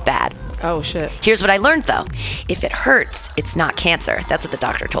boob, bad. Oh, shit. Here's what I learned, though. If it hurts, it's not cancer. That's what the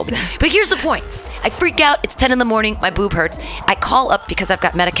doctor told me. But here's the point. I freak out. It's 10 in the morning. My boob hurts. I call up because I've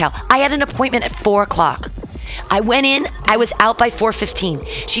got Medi-Cal. I had an appointment at 4 o'clock. I went in. I was out by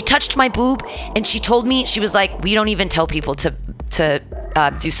 4:15. She touched my boob, and she told me, she was like, we don't even tell people to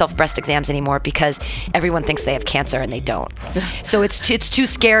do self-breast exams anymore because everyone thinks they have cancer and they don't. So it's too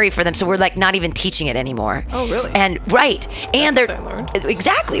scary for them. So we're like not even teaching it anymore. Oh, really? And right. And That's what I learned.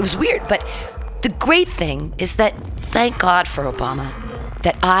 Exactly. It was weird. But the great thing is that, thank God for Obama,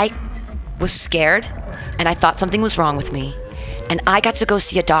 that I was scared and I thought something was wrong with me, and I got to go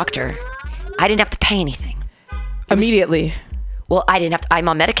see a doctor. I didn't have to pay anything. Immediately. Well, I didn't have to. I'm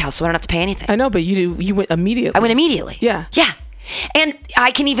on Medi-Cal, so I don't have to pay anything. I know, but you went immediately. I went immediately. Yeah. Yeah. And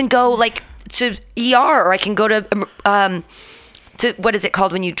I can even go like to ER, or I can go to what is it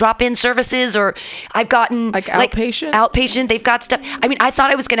called when you drop in services, or I've gotten like outpatient. Outpatient. They've got stuff. I mean, I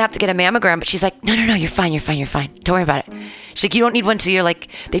thought I was gonna have to get a mammogram, but she's like, no, you're fine. Don't worry about it. She's like, you don't need one till you're like,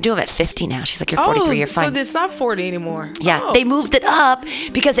 they do them at 50 now. She's like, you're 43, you're fine. So it's not 40 anymore. Yeah, They moved it up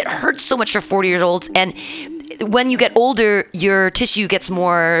because it hurts so much for 40-year-olds, and when you get older, your tissue gets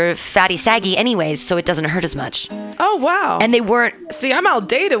more fatty, saggy anyways, so it doesn't hurt as much. Oh, wow. And they weren't... See, I'm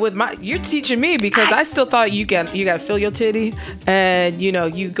outdated with you're teaching me, because I still thought you got to fill your titty, and,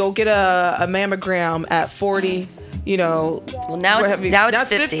 you go get a mammogram at 40, Well, now it's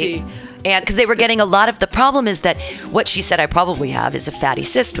 50. And because they were getting a lot of, the problem is that what she said I probably have is a fatty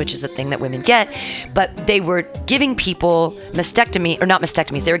cyst, which is a thing that women get, but they were giving people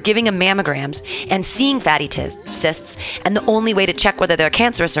mastectomies, they were giving them mammograms and seeing fatty cysts, and the only way to check whether they're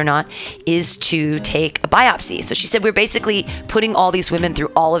cancerous or not is to take a biopsy. So she said we're basically putting all these women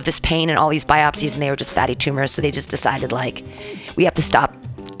through all of this pain and all these biopsies, and they were just fatty tumors, so they just decided, like, we have to stop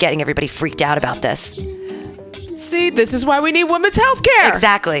getting everybody freaked out about this. See, this is why we need women's health care.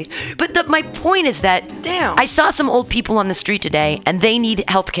 Exactly. But my point is that I saw some old people on the street today, and they need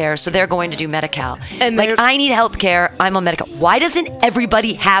health care, so they're going to do Medi-Cal. And I need health care. I'm on Medi-Cal. Why doesn't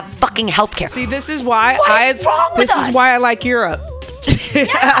everybody have fucking health care? See, this is why is why I like Europe.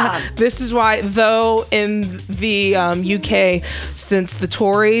 Yeah. This is why, though, in the UK, since the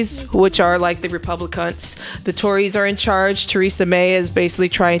Tories, which are like the Republicans, the Tories are in charge. Theresa May is basically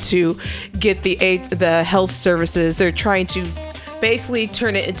trying to get the health services. They're trying to basically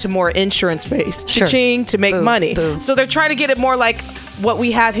turn it into more insurance-based, cha-ching, to make money. Boo. So they're trying to get it more like what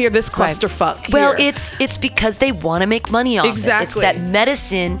we have here, this clusterfuck. Well, it's because they want to make money off it. It's that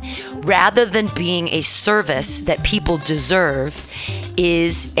medicine, rather than being a service that people deserve,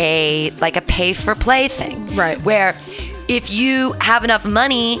 is a pay-for-play thing. Right. Where if you have enough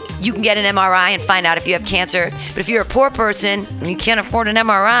money, you can get an MRI and find out if you have cancer. But if you're a poor person and you can't afford an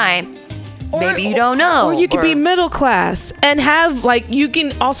MRI, maybe you don't know. Or you could be middle class and have, you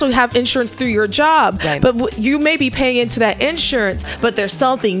can also have insurance through your job. Right. But you may be paying into that insurance, but there's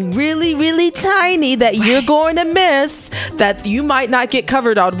something really, really tiny that you're going to miss that you might not get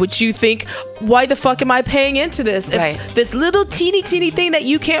covered on, which you think, why the fuck am I paying into this? If this little teeny thing that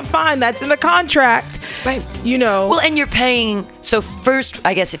you can't find that's in the contract. Right. Well, and you're paying. So first,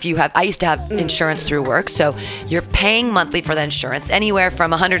 I guess I used to have insurance through work. So you're paying monthly for the insurance, anywhere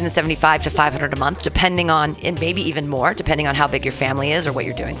from $175 to $500 a month, depending on, and maybe even more, depending on how big your family is or what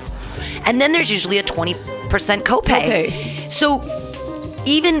you're doing. And then there's usually a 20% copay. So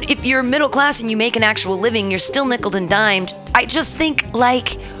even if you're middle class and you make an actual living, you're still nickeled and dimed. I just think,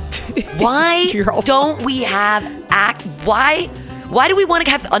 why don't we have why do we want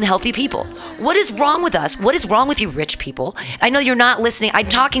to have unhealthy people? What is wrong with us? What is wrong with you rich people? I know you're not listening. I'm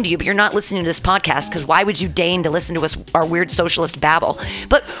talking to you, but you're not listening to this podcast, because why would you deign to listen to us, our weird socialist babble?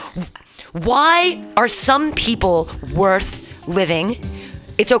 But why are some people worth living?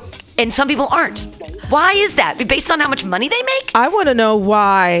 And some people aren't. Why is that? Based on how much money they make? I want to know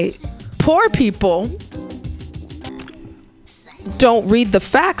why poor people don't read the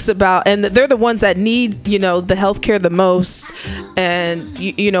facts about, and they're the ones that need, the healthcare the most, and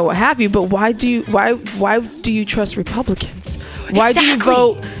what have you. But why do you trust Republicans? Why do you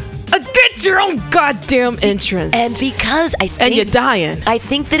vote against your own goddamn entrance? And because and you're dying. I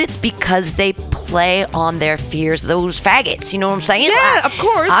think that it's because they play on their fears, those faggots. You know what I'm saying? Yeah, of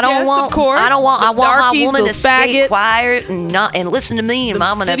course. I want my woman to stay faggots. Quiet and listen to me, and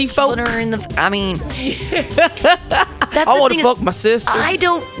I'm gonna put her in the. I mean, that's I want to fuck my sister. I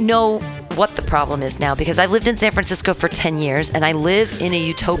don't know what the problem is now, because I've lived in San Francisco for 10 years, and I live in a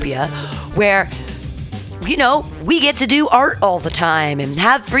utopia where, we get to do art all the time and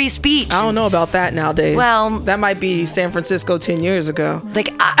have free speech. I don't know about that nowadays. Well, that might be San Francisco 10 years ago.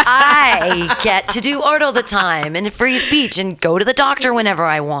 I get to do art all the time and free speech and go to the doctor whenever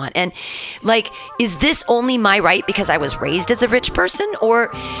I want. And is this only my right because I was raised as a rich person?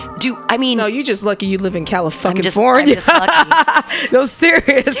 Or no, you're just lucky you live in California. I'm just lucky. No,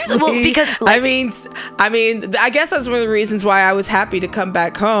 seriously. Well, because I mean, I guess that's one of the reasons why I was happy to come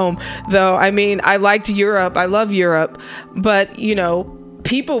back home, though. I mean, I liked Europe. I love Europe, but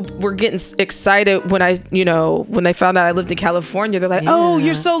people were getting excited when when they found out I lived in California. They're like, "Oh,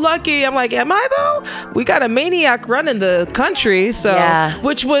 you're so lucky." I'm like, "Am I though? We got a maniac running the country." So,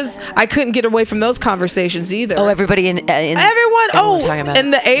 which was, I couldn't get away from those conversations either. Oh, everybody in everyone. talking about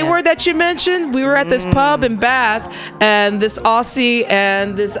and the A word that you mentioned. We were at this pub in Bath, and this Aussie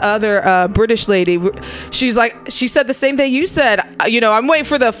and this other British lady. She said the same thing you said. I'm waiting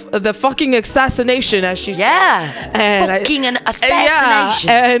for the fucking assassination, as she said. Yeah, and an assassination.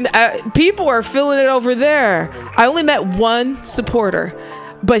 And people are feeling it over there. I only met one supporter,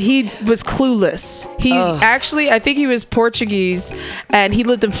 but he was clueless. He actually, I think he was Portuguese, and he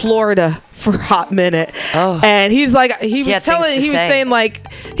lived in Florida for a hot minute. And he was saying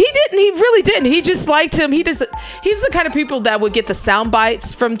like, he really didn't. He just liked him. He's the kind of people that would get the sound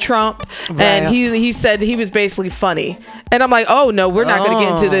bites from Trump. Right. And he said he was basically funny. And I'm like, oh no, we're not going to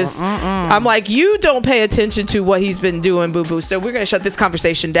get into this. I'm like, you don't pay attention to what he's been doing, boo boo. So we're going to shut this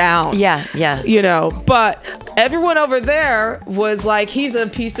conversation down. Yeah. But everyone over there was like, he's a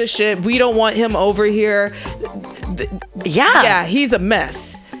piece of shit. We don't want him over here. Yeah, he's a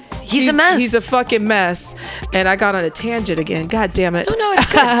mess. He's a mess. He's a fucking mess. And I got on a tangent again. God damn it. No, it's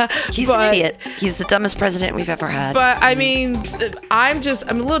good. He's an idiot. He's the dumbest president we've ever had. But I mean, I'm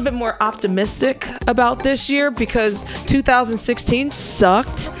a little bit more optimistic about this year because 2016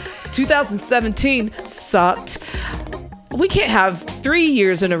 sucked. 2017 sucked. We can't have 3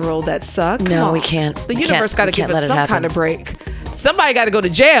 years in a row that suck. No, we can't. The universe got to give us some kind of break. Somebody got to go to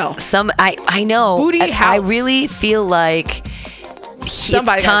jail. I know. Booty house. I really feel like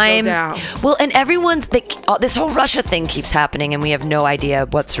somebody it's time. Has to go down. Well, and everyone's this whole Russia thing keeps happening, and we have no idea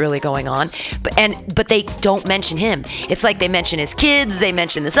what's really going on. But they don't mention him. It's like they mention his kids, they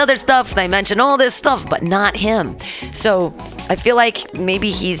mention this other stuff, they mention all this stuff, but not him. So I feel like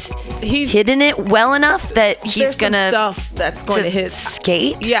maybe he's hidden it well enough that he's gonna stuff that's going to hit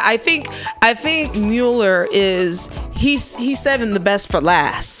skate. Yeah, I think Mueller he's saving the best for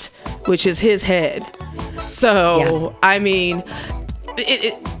last, which is his head. So I mean.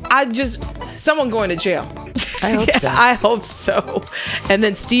 Someone going to jail. I hope so. I hope so. And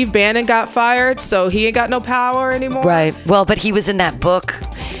then Steve Bannon got fired, so he ain't got no power anymore. Right. Well, but he was in that book.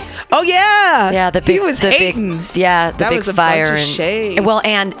 Oh yeah. Yeah, he was hating. The big was a fire bunch of shade. Well,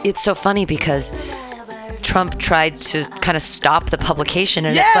 and it's so funny because Trump tried to kind of stop the publication,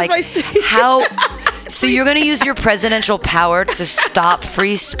 and it's like, how? So you're going to use your presidential power to stop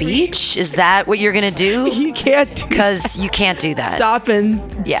free speech? Is that what you're going to do? You can't, because you can't do that. Stop and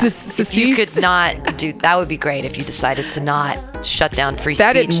if you could not do that, would be great if you decided to not shut down free speech.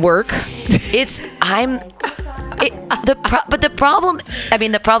 That didn't work. But the problem, I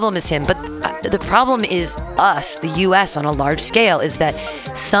mean, the problem is him, but the problem is us, the U.S. on a large scale, is that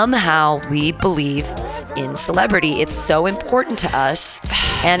somehow we believe in celebrity. It's so important to us.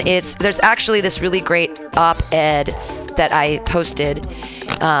 And there's actually this really great op-ed that I posted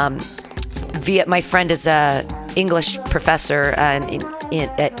via, my friend is a English professor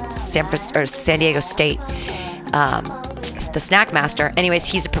at San Diego State, the Snack Master. Anyways,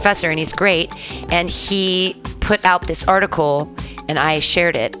 he's a professor and he's great. And he put out this article and I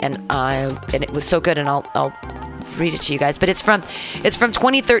shared it, and it was so good, and I'll read it to you guys. But it's from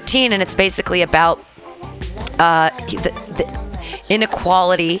 2013, and it's basically about the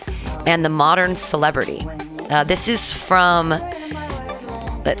inequality and the modern celebrity. This is from,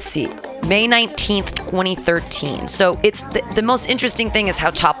 let's see, May 19th, 2013. So it's the most interesting thing is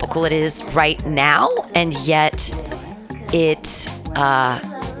how topical it is right now, and yet it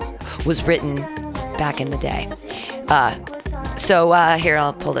was written back in the day. So here,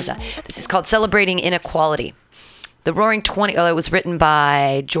 I'll pull this out. This is called Celebrating Inequality. The Roaring 20, it was written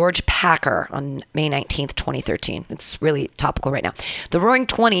by George Packer on May 19th, 2013. It's really topical right now. The Roaring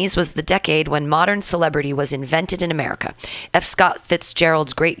 20s was the decade when modern celebrity was invented in America. F. Scott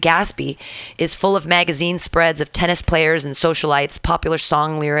Fitzgerald's Great Gatsby is full of magazine spreads of tennis players and socialites, popular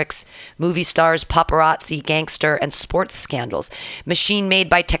song lyrics, movie stars, paparazzi, gangster, and sports scandals. Machine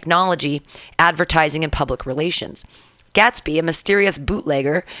made by technology, advertising, and public relations. Gatsby, a mysterious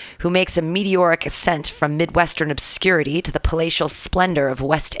bootlegger who makes a meteoric ascent from Midwestern obscurity to the palatial splendor of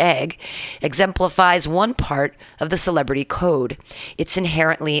West Egg, exemplifies one part of the celebrity code. It's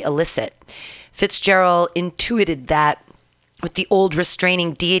inherently illicit. Fitzgerald intuited that with the old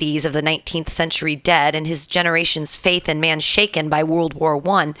restraining deities of the 19th century dead and his generation's faith in man shaken by World War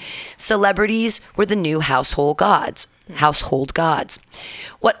I, celebrities were the new household gods. household gods.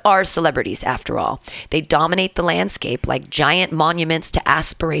 What are celebrities, after all? They dominate the landscape like giant monuments to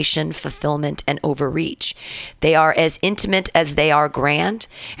aspiration, fulfillment, and overreach. They are as intimate as they are grand,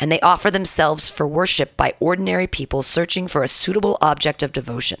 and they offer themselves for worship by ordinary people searching for a suitable object of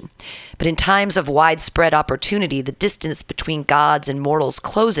devotion. But in times of widespread opportunity, the distance between gods and mortals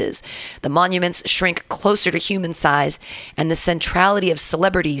closes. The monuments shrink closer to human size, and the centrality of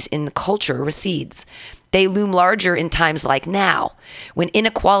celebrities in the culture recedes. They loom larger in times like now, when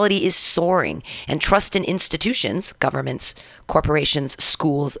inequality is soaring and trust in institutions, governments, corporations,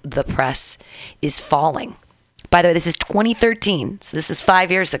 schools, the press, is falling. By the way, this is 2013, so this is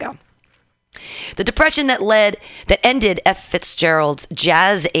 5 years ago. The depression that ended F. Fitzgerald's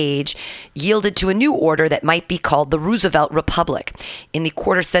jazz age yielded to a new order that might be called the Roosevelt Republic. In the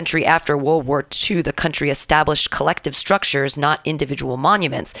quarter century after World War II, the country established collective structures, not individual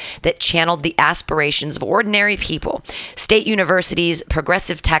monuments, that channeled the aspirations of ordinary people. State universities,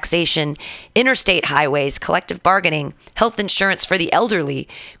 progressive taxation, interstate highways, collective bargaining, health insurance for the elderly,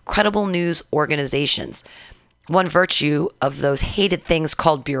 credible news organizations. One virtue of those hated things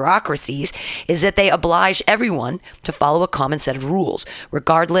called bureaucracies is that they oblige everyone to follow a common set of rules.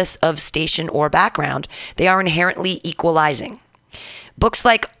 Regardless of station or background, they are inherently equalizing. Books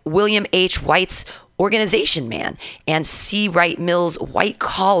like William H. White's Organization Man and C. Wright Mill's White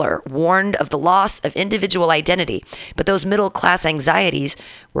Collar warned of the loss of individual identity, but those middle-class anxieties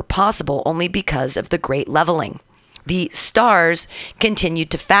were possible only because of the Great Leveling. The stars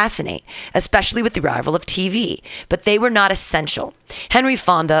continued to fascinate, especially with the arrival of TV, but they were not essential. Henry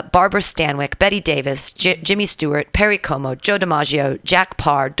Fonda, Barbara Stanwyck, Betty Davis, Jimmy Stewart, Perry Como, Joe DiMaggio, Jack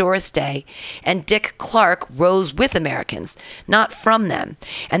Parr, Doris Day, and Dick Clark rose with Americans, not from them,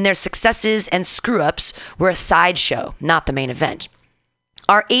 and their successes and screw-ups were a sideshow, not the main event.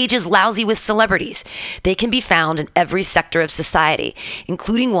 Our age is lousy with celebrities. They can be found in every sector of society,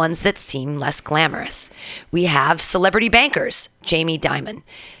 including ones that seem less glamorous. We have celebrity bankers, Jamie Dimon,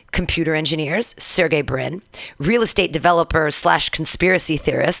 computer engineers, Sergey Brin, real estate developers / conspiracy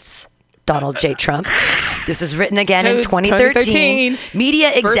theorists, Donald J. Trump. This is written again in 2013.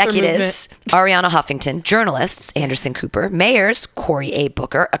 Media executives, Ariana Huffington. Journalists, Anderson Cooper. Mayors, Cory A.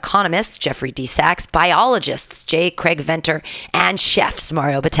 Booker. Economists, Jeffrey D. Sachs. Biologists, J. Craig Venter. And chefs,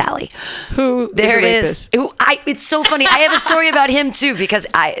 Mario Batali. Who there is a rapist? It's so funny. I have a story about him too because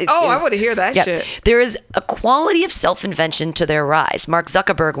I want to hear that shit. There is a quality of self-invention to their rise. Mark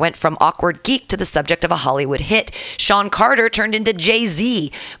Zuckerberg went from awkward geek to the subject of a Hollywood hit. Sean Carter turned into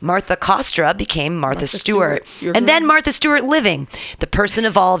Jay-Z. Martha Kostra became Martha Stewart. And then Martha Stewart living. The person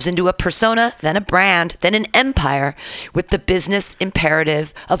evolves into a persona, then a brand, then an empire with the business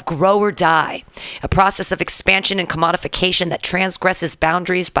imperative of grow or die. A process of expansion and commodification that transgresses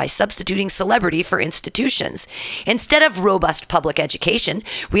boundaries by substituting celebrity for institutions. Instead of robust public education,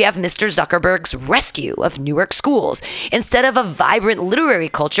 we have Mr. Zuckerberg's rescue of Newark schools. Instead of a vibrant literary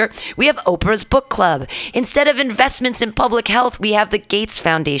culture, we have Oprah's book club. Instead of investments in public health, we have the Gates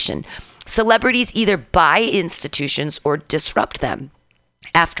Foundation. Celebrities either buy institutions or disrupt them.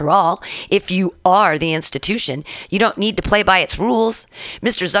 After all, if you are the institution, you don't need to play by its rules.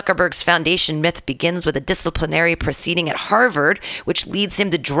 Mr. Zuckerberg's foundation myth begins with a disciplinary proceeding at Harvard, which leads him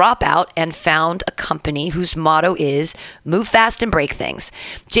to drop out and found a company whose motto is move fast and break things.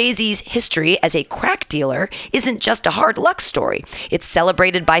 Jay-Z's history as a crack dealer isn't just a hard luck story. It's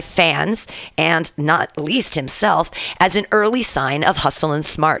celebrated by fans, and not least himself, as an early sign of hustle and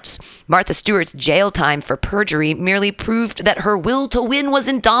smarts. Martha Stewart's jail time for perjury merely proved that her will to win was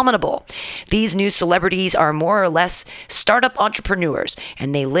indomitable. These new celebrities are more or less startup entrepreneurs,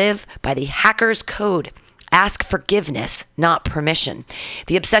 and they live by the hacker's code. Ask forgiveness, not permission.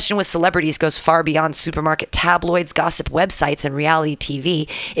 The obsession with celebrities goes far beyond supermarket tabloids, gossip websites, and reality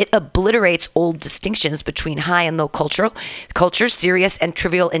TV. It obliterates old distinctions between high and low culture, serious and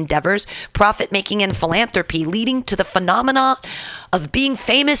trivial endeavors, profit-making and philanthropy, leading to the phenomenon of being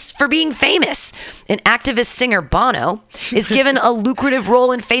famous for being famous. An activist singer, Bono, is given a lucrative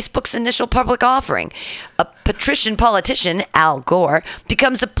role in Facebook's initial public offering. A patrician politician, Al Gore,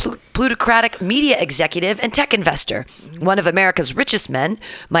 becomes a plutocratic media executive and tech investor. One of America's richest men,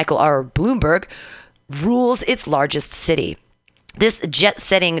 Michael R. Bloomberg, rules its largest city. This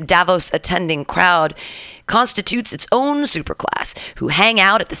jet-setting, Davos-attending crowd constitutes its own superclass who hang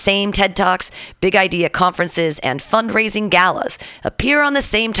out at the same TED Talks, big idea conferences, and fundraising galas, appear on the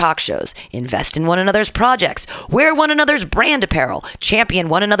same talk shows, invest in one another's projects, wear one another's brand apparel, champion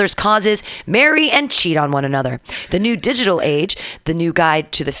one another's causes, marry and cheat on one another. The New Digital Age, The New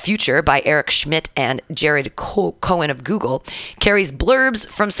Guide to the Future by Eric Schmidt and Jared Cohen of Google, carries blurbs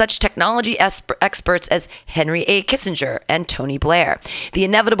from such technology experts as Henry A. Kissinger and Tony Blair. The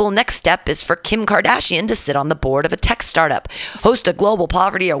inevitable next step is for Kim Kardashian to sit on the board of a tech startup, host a global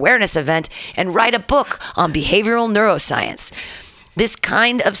poverty awareness event, and write a book on behavioral neuroscience. This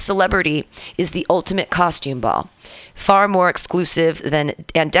kind of celebrity is the ultimate costume ball, far more exclusive and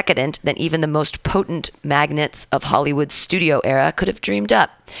decadent than even the most potent magnets of Hollywood's studio era could have dreamed up.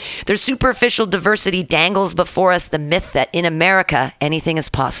 Their superficial diversity dangles before us the myth that in America, anything is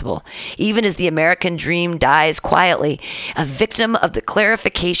possible, even as the American dream dies quietly, a victim of the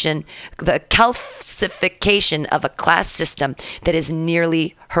calcification of a class system that is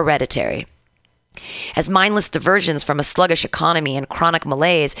nearly hereditary. As mindless diversions from a sluggish economy and chronic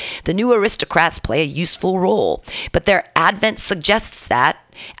malaise, the new aristocrats play a useful role. But their advent suggests that,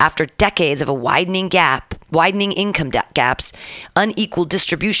 after decades of a widening income gaps, unequal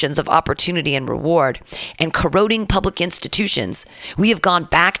distributions of opportunity and reward, and corroding public institutions, we have gone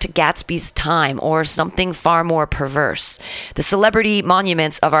back to Gatsby's time or something far more perverse. The celebrity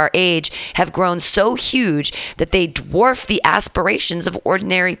monuments of our age have grown so huge that they dwarf the aspirations of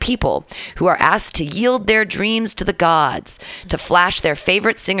ordinary people who are asked to yield their dreams to the gods, to flash their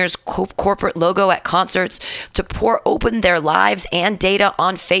favorite singer's corporate logo at concerts, to pour open their lives and data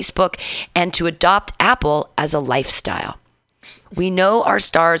on Facebook, and to adopt Apple as a lifestyle. We know our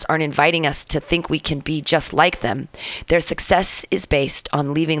stars aren't inviting us to think we can be just like them. Their success is based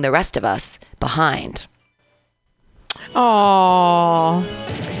on leaving the rest of us behind. Aww.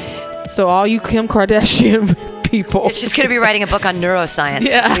 So all you Kim Kardashian people. She's going to be writing a book on neuroscience.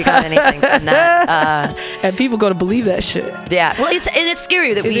 Yeah. If we got anything from that. And people going to believe that shit. Yeah. Well, it's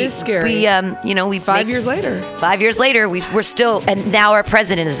scary that it is scary. We 5 years later. 5 years later, we're still, and now our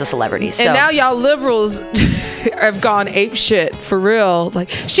president is a celebrity. So. And now y'all liberals have gone ape shit for real. Like,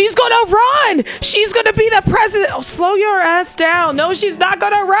 she's going to run. She's going to be the president. Oh, slow your ass down. No, she's not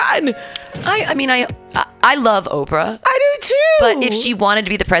going to run. I love Oprah. I do too. But if she wanted to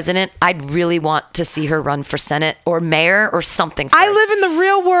be the president, I'd really want to see her run for Senate or mayor or something first. I live in the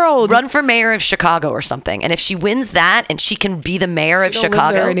real world. Run for mayor of Chicago or something. And if she wins that and she can be the mayor of Chicago.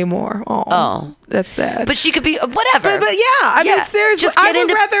 Live there anymore. Oh, that's sad. But she could be whatever. But yeah, I mean, seriously, I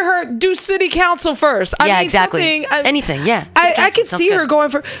would rather her do city council first. Exactly. Anything, yeah. I could see her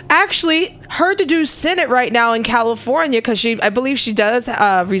going for, actually, her to do Senate right now in California, because I believe she does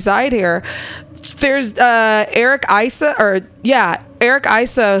reside here. There's Eric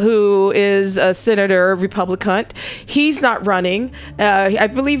Issa, who is a senator, Republican. He's not running. I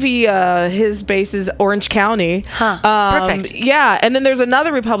believe his base is Orange County. Perfect. Yeah, and then there's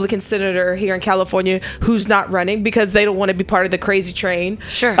another Republican senator here in California who's not running because they don't want to be part of the crazy train.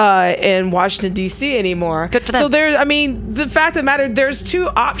 Sure. In Washington D.C. anymore. Good for them. So the fact of the matter, there's two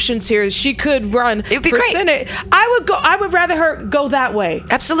options here. She could run it would be for great. Senate. I would rather her go that way.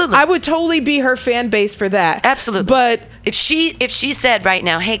 Absolutely. I would totally be her fan base for that. Absolutely. But if she said right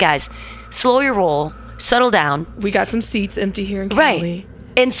now, hey guys, slow your roll, settle down. We got some seats empty here in Cali. Right.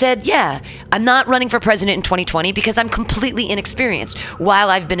 And said, yeah, I'm not running for president in 2020 because I'm completely inexperienced. While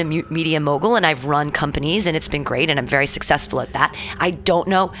I've been a media mogul and I've run companies and it's been great and I'm very successful at that, I don't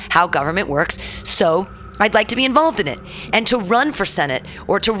know how government works. So I'd like to be involved in it. And to run for Senate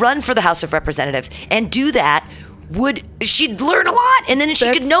or to run for the House of Representatives and do that, she'd learn a lot, and then she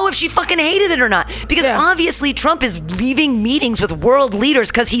could know if she fucking hated it or not. Because obviously Trump is leaving meetings with world leaders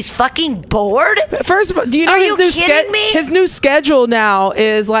because he's fucking bored. First of all, do you know his new schedule now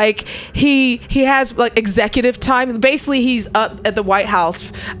is like he has like executive time. Basically, he's up at the White House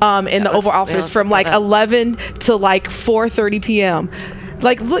in the Oval Office from like 11 to like 4:30 p.m.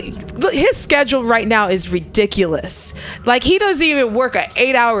 Like, look, his schedule right now is ridiculous. Like, he doesn't even work an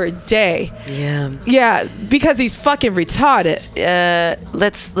 8-hour day. Yeah. Yeah, because he's fucking retarded.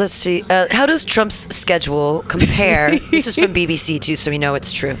 Let's see. How does Trump's schedule compare? This is from BBC too, so we know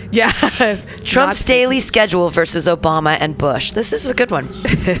it's true. Yeah. Trump's daily schedule versus Obama and Bush. This is a good one.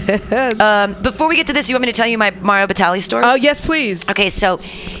 Before we get to this, you want me to tell you my Mario Batali story? Oh, yes, please. Okay, so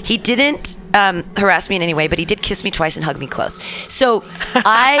he didn't harass me in any way, but he did kiss me twice and hug me close. So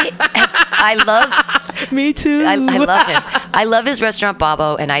I Me too. I love him. I love his restaurant,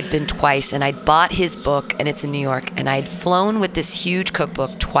 Babbo, and I'd been twice, and I'd bought his book, and it's in New York, and I'd flown with this huge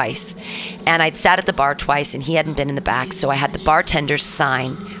cookbook twice, and I'd sat at the bar twice, and he hadn't been in the back, so I had the bartender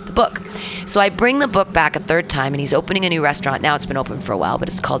sign the book. So I bring the book back a third time, and he's opening a new restaurant. Now it's been open for a while, but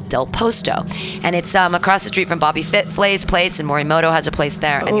it's called Del Posto, and it's across the street from Bobby Flay's place, and Morimoto has a place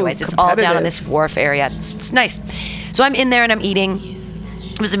there. Anyways, it's all down on this wharf area. It's nice. So I'm in there, and I'm eating.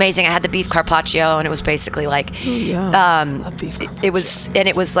 It was amazing. I had the beef carpaccio, and it was basically like, it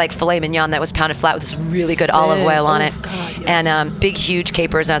was like filet mignon that was pounded flat with this really good olive oil on it, and big, huge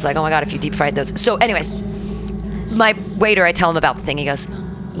capers. And I was like, oh my God, if you deep fried those. So anyways, my waiter, I tell him about the thing. He goes,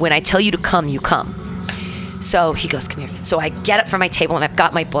 when I tell you to come, you come. So he goes, come here. So I get up from my table, and I've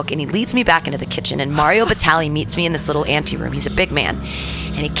got my book, and he leads me back into the kitchen, and Mario Batali meets me in this little anteroom. He's a big man,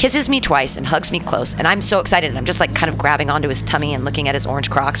 and he kisses me twice and hugs me close, and I'm so excited, and I'm just like kind of grabbing onto his tummy and looking at his orange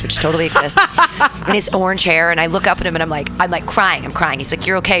Crocs, which totally exist, and his orange hair, and I look up at him, and I'm like crying. I'm crying. He's like,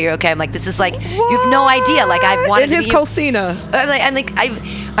 you're okay. I'm like, this is like, what? You have no idea. Like, I've wanted in his to be cocina.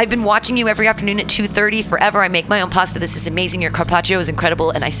 I've been watching you every afternoon at 2:30 forever. I make my own pasta. This is amazing. Your carpaccio is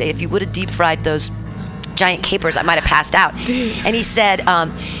incredible. And I say, if you would have deep fried those giant capers, I might have passed out. And he said,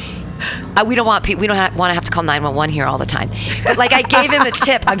 we don't want to have to call 911 here all the time. But like, I gave him a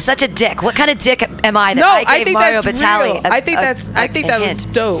tip. I'm such a dick. What kind of dick am I that I gave Mario Batali? I think that was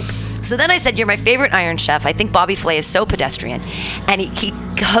dope. So then I said, you're my favorite Iron Chef. I think Bobby Flay is so pedestrian. And he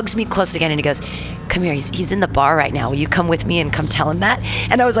hugs me close again, and he goes, come here. He's in the bar right now. Will you come with me and come tell him that?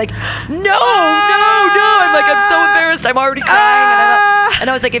 And I was like, no. I'm like, I'm so embarrassed. I'm already crying. And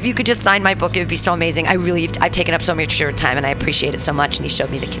I was like, if you could just sign my book, it would be so amazing. I've taken up so much of your time, and I appreciate it so much. And he showed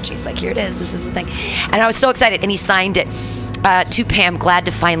me the kitchen. He's like, here it is. This is the thing. And I was so excited. And he signed it. To Pam, glad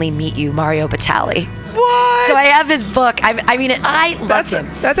to finally meet you, Mario Batali. What? So I have his book. I love him.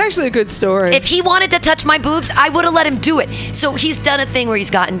 That's actually a good story. If he wanted to touch my boobs, I would have let him do it. So he's done a thing where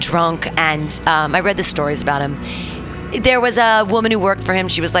he's gotten drunk, and I read the stories about him. There was a woman who worked for him.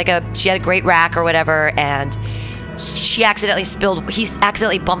 She was she had a great rack or whatever, and he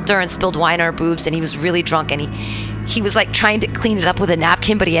accidentally bumped her and spilled wine on her boobs, and he was really drunk, and he was like trying to clean it up with a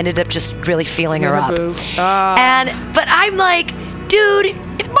napkin, but he ended up just really feeling her up. But I'm like, dude,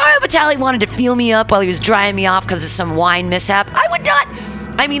 if Mario Batali wanted to feel me up while he was drying me off because of some wine mishap, I would not.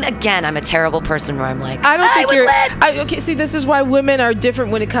 I mean, again, I'm a terrible person where I'm like, okay, see, this is why women are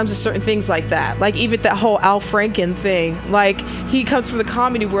different when it comes to certain things like that. Like even that whole Al Franken thing. Like, he comes from the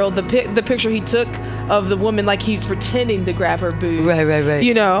comedy world. The picture he took of the woman, like he's pretending to grab her boobs. Right.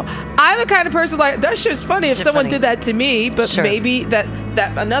 You know, I'm the kind of person like, that shit's funny if someone did that to me, but maybe that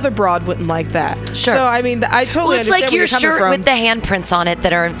another broad wouldn't like that. Sure. So I mean, I totally understand like where you're coming your shirt from. with the handprints on it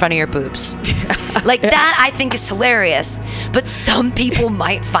that are in front of your boobs. Like that, I think is hilarious. But some people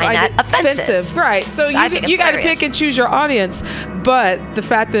might find that offensive. Right. So you got to pick and choose your audience. But the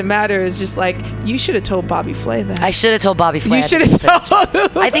fact of the matter is just like, you should have told Bobby Flay that. I should have told Bobby Flay. You should have told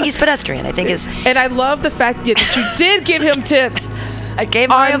him. I think he's pedestrian. And I love the fact that you did give him tips. I gave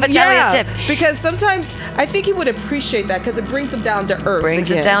Mario Batali a tip. Because sometimes I think he would appreciate that because it brings him down to earth.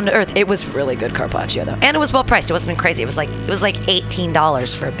 Him down to earth. It was really good carpaccio though, and it was well priced. It wasn't crazy. It was like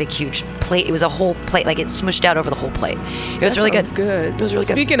 $18 for a big huge plate. It was a whole plate, like it smushed out over the whole plate. It was really good. Good. It was really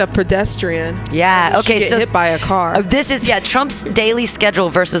good. Speaking of pedestrian, so hit by a car. This is Trump's daily schedule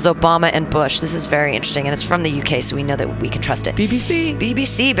versus Obama and Bush. This is very interesting, and it's from the UK, so we know that we can trust it.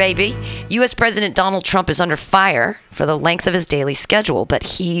 BBC, baby. U.S. President Donald Trump is under fire for the length of his daily schedule, but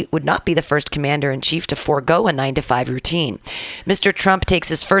he would not be the first commander-in-chief to forego a 9-to-5 routine. Mr. Trump takes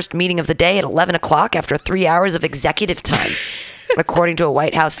his first meeting of the day at 11 o'clock after 3 hours of executive time, according to a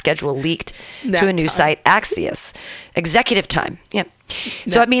White House schedule leaked to a news site, Axios. Executive time, yeah.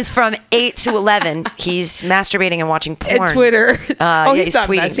 So it means from 8 to 11, he's masturbating and watching porn. And Twitter. He's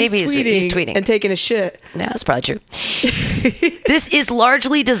tweeting. Nice. Maybe he's tweeting. And taking a shit. No, that's probably true. This is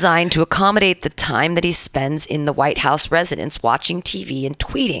largely designed to accommodate the time that he spends in the White House residence watching TV and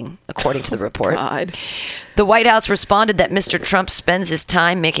tweeting, according to the report. God. The White House responded that Mr. Trump spends his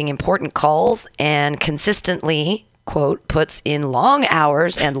time making important calls and consistently, quote, puts in long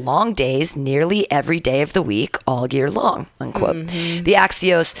hours and long days nearly every day of the week all year long, unquote. Mm-hmm. The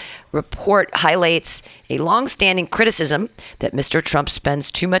Axios report highlights a long-standing criticism that Mr. Trump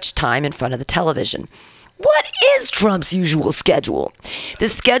spends too much time in front of the television. What is Trump's usual schedule? The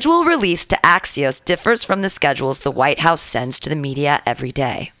schedule released to Axios differs from the schedules the White House sends to the media every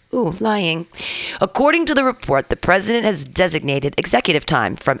day. Ooh, lying. According to the report, the president has designated executive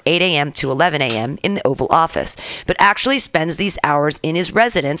time from 8 a.m. to 11 a.m. in the Oval Office, but actually spends these hours in his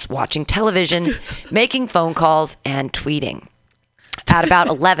residence watching television, making phone calls, and tweeting. At about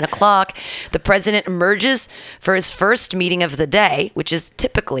 11 o'clock, the president emerges for his first meeting of the day, which is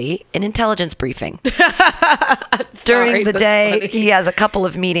typically an intelligence briefing. During the day, funny. He has a couple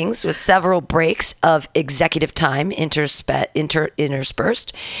of meetings with several breaks of executive time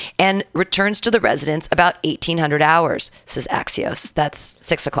interspersed, and returns to the residence about 1800 hours, says Axios. That's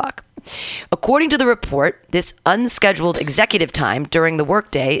 6 o'clock. According to the report, this unscheduled executive time during the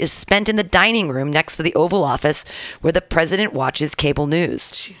workday is spent in the dining room next to the Oval Office where the president watches cable news.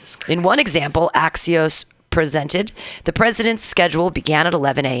 Jesus Christ. In one example, Axios presented, the president's schedule began at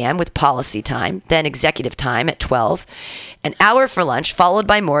 11 a.m. with policy time, then executive time at 12, an hour for lunch, followed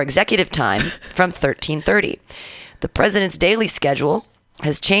by more executive time from 13:30. The president's daily schedule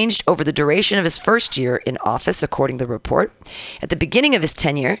has changed over the duration of his first year in office, according to the report. At the beginning of his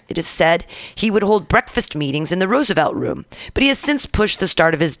tenure, it is said he would hold breakfast meetings in the Roosevelt Room, but he has since pushed the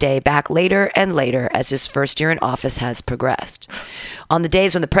start of his day back later and later as his first year in office has progressed. On the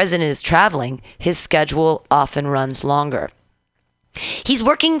days when the president is traveling, his schedule often runs longer. He's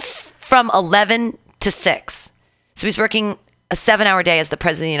working from 11 to 6. So he's working a 7-hour day as the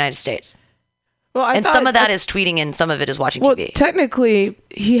president of the United States. Well, some of that is tweeting and some of it is watching TV. Technically,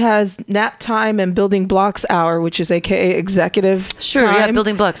 he has nap time and building blocks hour, which is AKA executive time. Yeah,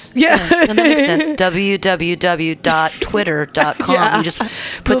 building blocks. Yeah. That makes sense. www.twitter.com. Yeah. He just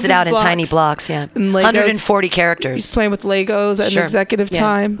puts it out in tiny blocks. Yeah. 140 characters. He's playing with Legos at executive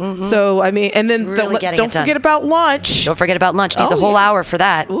time. Mm-hmm. So, I mean, and then really don't forget about lunch. Don't forget about lunch. Needs a whole hour for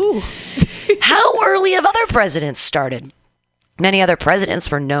that. Ooh. How early have other presidents started? Many other presidents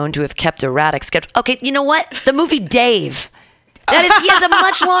were known to have kept erratic schedule. Okay, you know what? The movie Dave. He has a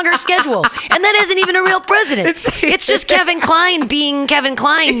much longer schedule. And that isn't even a real president. It's just Kevin Kline being Kevin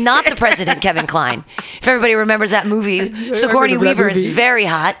Kline, not the president Kevin Kline. If everybody remembers that movie, Sigourney Weaver is very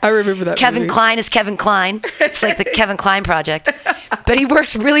hot. I remember that Kevin movie. Kline is Kevin Kline. It's like the Kevin Kline Project. But he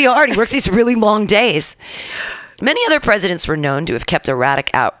works really hard. He works these really long days. Many other presidents were known to have kept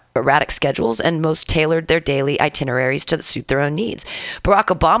erratic schedules, and most tailored their daily itineraries to suit their own needs. Barack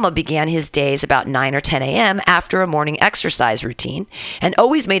Obama began his days about 9 or 10 a.m. after a morning exercise routine and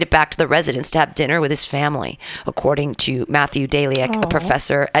always made it back to the residence to have dinner with his family, according to Matthew Daliak, a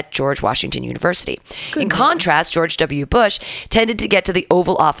professor at George Washington University. In contrast, George W. Bush tended to get to the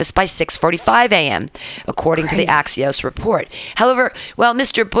Oval Office by 6:45 a.m., according to the Axios report. However, while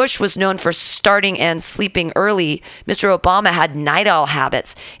Mr. Bush was known for starting and sleeping early, Mr. Obama had night owl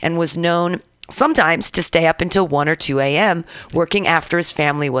habits and was known sometimes to stay up until 1 or 2 a.m. working after his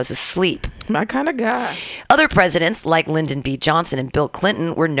family was asleep. My kind of guy. Other presidents like Lyndon B. Johnson and Bill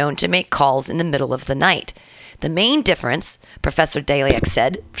Clinton were known to make calls in the middle of the night. The main difference, Professor Daliak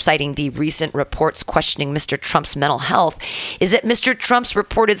said, citing the recent reports questioning Mr. Trump's mental health, is that Mr. Trump's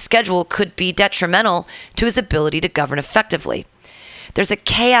reported schedule could be detrimental to his ability to govern effectively. There's a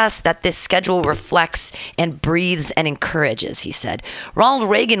chaos that this schedule reflects and breathes and encourages, he said. Ronald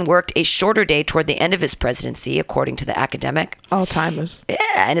Reagan worked a shorter day toward the end of his presidency, according to the academic. All-timers.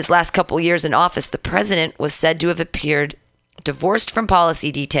 Yeah, in his last couple years in office, the president was said to have appeared divorced from policy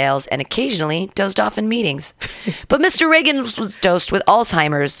details and occasionally dozed off in meetings. But Mr. Reagan was dosed with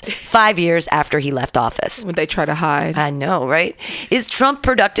Alzheimer's 5 years after he left office. When they try to hide. I know, right? Is Trump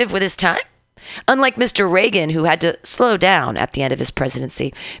productive with his time? Unlike Mr. Reagan, who had to slow down at the end of his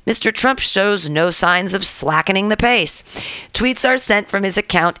presidency, Mr. Trump shows no signs of slackening the pace. Tweets are sent from his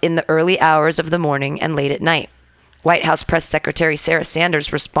account in the early hours of the morning and late at night. White House Press Secretary Sarah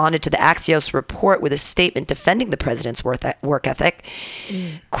Sanders responded to the Axios report with a statement defending the president's work ethic.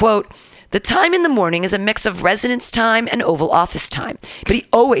 Quote, "The time in the morning is a mix of residence time and Oval Office time, but he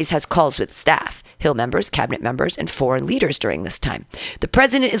always has calls with staff, Hill members, cabinet members, and foreign leaders during this time. The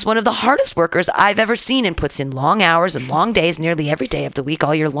president is one of the hardest workers I've ever seen and puts in long hours and long days nearly every day of the week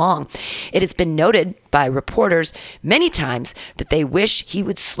all year long. It has been noted by reporters many times that they wish he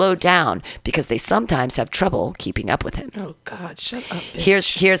would slow down because they sometimes have trouble keeping up with him." Oh God, shut up,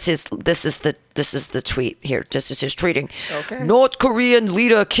 bitch. Here's his this is the tweet here. This is his tweeting. Okay. North Korean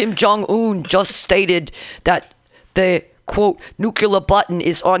leader Kim Jong-un just stated that the quote, nuclear button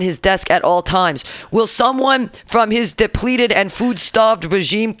is on his desk at all times. Will someone from his depleted and food-starved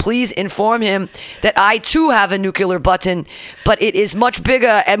regime please inform him that I too have a nuclear button, but it is much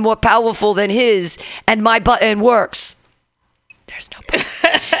bigger and more powerful than his, and my button works? There's no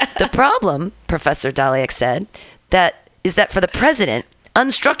problem. The problem, Professor Daliak said, is that for the president,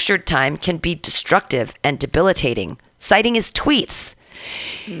 unstructured time can be destructive and debilitating, citing his tweets.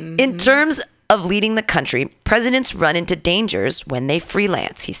 In terms of leading the country, presidents run into dangers when they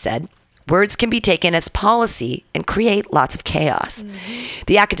freelance, he said. Words can be taken as policy and create lots of chaos.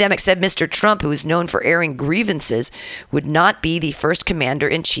 The academic said Mr. Trump, who is known for airing grievances, would not be the first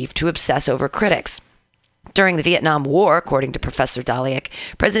commander-in-chief to obsess over critics. During the Vietnam War, according to Professor Daliak,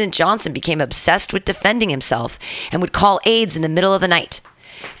 President Johnson became obsessed with defending himself and would call aides in the middle of the night.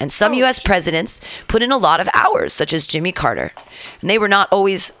 And some U.S. presidents put in a lot of hours, such as Jimmy Carter, and they were not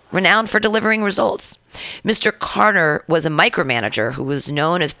always renowned for delivering results. Mr. Carter was a micromanager who was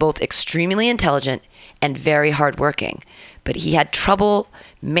known as both extremely intelligent and very hardworking, but he had trouble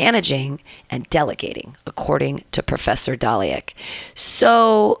managing and delegating, according to Professor Daliak.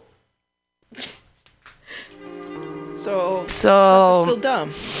 So still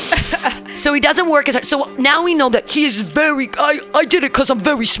dumb. So he doesn't work as hard. So now we know that he is I did it because I'm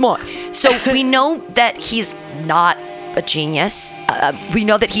very smart. So we know that he's not a genius. We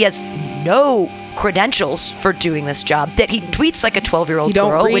know that he has no credentials for doing this job, that he tweets like a 12-year-old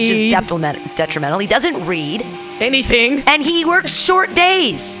girl, which is detrimental. He doesn't read anything. And he works short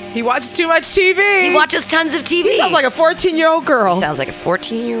days. He watches too much TV. He watches tons of TV. He sounds like a 14-year-old girl. Sounds like a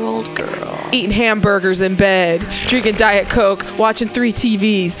 14-year-old girl. Eating hamburgers in bed, drinking Diet Coke, watching 3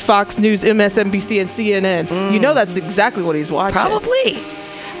 TVs, Fox News, MSNBC, and CNN. You know that's exactly what he's watching. Probably.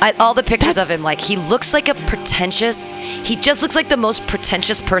 All the pictures of him, like, he looks like he just looks like the most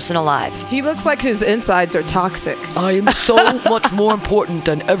pretentious person alive. He looks like his insides are toxic. I am so much more important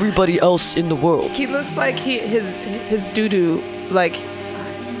than everybody else in the world. He looks like his doo-doo, like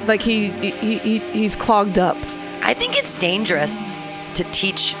he's clogged up. I think it's dangerous to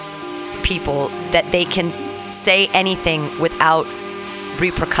teach people that they can say anything without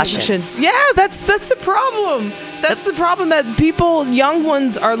repercussions. Yeah, that's the problem. That's the problem, that people, young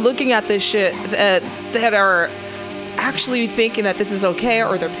ones, are looking at this shit that are actually thinking that this is okay,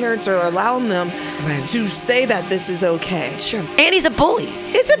 or their parents are allowing them to say that this is okay. Sure. And he's a bully.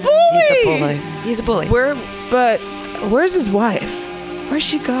 It's a bully. He's a bully. Where's his wife? Where'd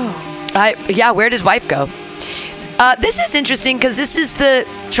she go? Where did his wife go? This is interesting because this is the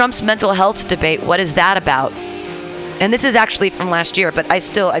Trump's mental health debate. What is that about? And this is actually from last year, but I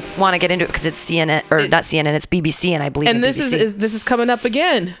want to get into it because it's CNN, or not CNN, it's BBC, and I believe and this is coming up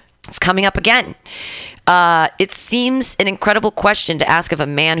again. It's coming up again. It seems an incredible question to ask of a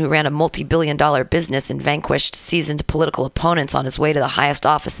man who ran a multi-billion-dollar business and vanquished seasoned political opponents on his way to the highest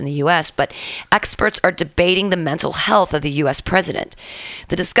office in the U.S., but experts are debating the mental health of the U.S. president.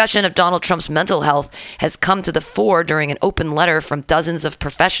 The discussion of Donald Trump's mental health has come to the fore during an open letter from dozens of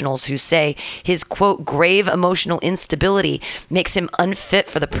professionals who say his, quote, grave emotional instability makes him unfit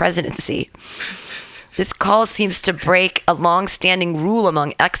for the presidency. This call seems to break a long-standing rule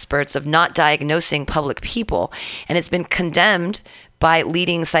among experts of not diagnosing public people, and has been condemned by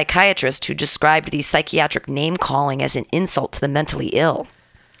leading psychiatrists who described the psychiatric name-calling as an insult to the mentally ill.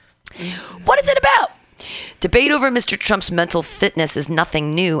 What is it about? Debate over Mr. Trump's mental fitness is nothing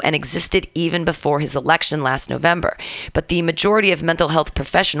new and existed even before his election last November. But the majority of mental health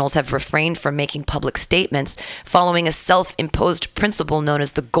professionals have refrained from making public statements following a self-imposed principle known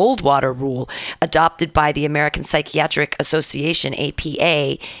as the Goldwater Rule, adopted by the American Psychiatric Association,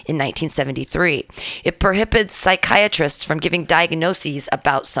 APA, in 1973. It prohibits psychiatrists from giving diagnoses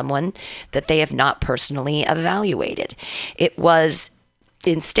about someone that they have not personally evaluated. It was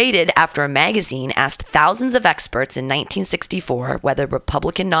instated after a magazine asked thousands of experts in 1964 whether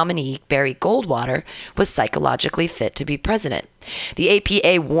Republican nominee Barry Goldwater was psychologically fit to be president. The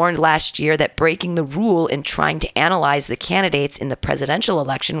APA warned last year that breaking the rule in trying to analyze the candidates in the presidential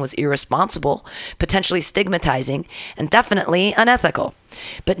election was irresponsible, potentially stigmatizing, and definitely unethical.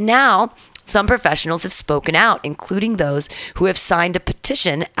 But now, some professionals have spoken out, including those who have signed a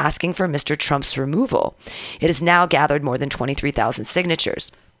petition asking for Mr. Trump's removal. It has now gathered more than 23,000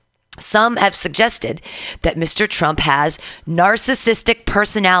 signatures. Some have suggested that Mr. Trump has narcissistic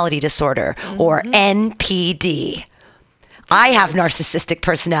personality disorder, or NPD. I have narcissistic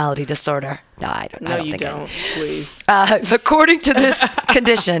personality disorder. No, I don't. No, you don't. Please. According to this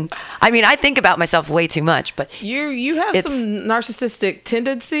condition, I mean, I think about myself way too much, but you have some narcissistic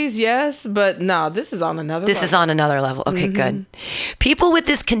tendencies, yes, but no, this is on another level. This is on another level. Okay, good. People with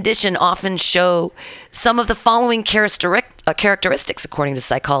this condition often show some of the following characteristics, according to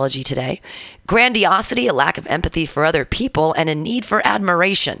Psychology Today: grandiosity, a lack of empathy for other people, and a need for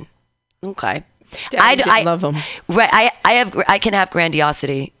admiration. Okay. I love them. Right. I can have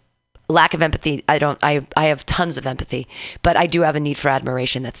grandiosity, lack of empathy. I have tons of empathy, but I do have a need for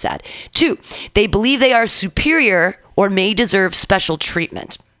admiration. That's sad. 2, they believe they are superior or may deserve special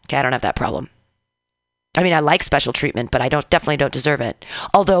treatment. Okay, I don't have that problem. I mean, I like special treatment, but I definitely don't deserve it.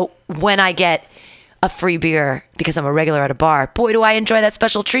 Although when I get a free beer because I'm a regular at a bar, boy, do I enjoy that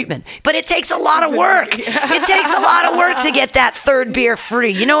special treatment. But it takes a lot of work. It takes a lot of work to get that third beer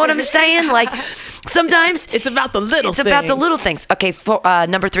free. You know what I'm saying? Like, sometimes it's about the little things. It's about the little things. Okay,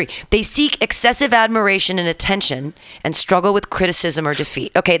 number 3. They seek excessive admiration and attention and struggle with criticism or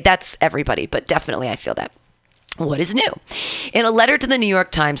defeat. Okay, that's everybody, but definitely I feel that. What is new? In a letter to the New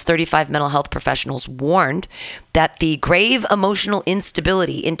York Times, 35 mental health professionals warned that the grave emotional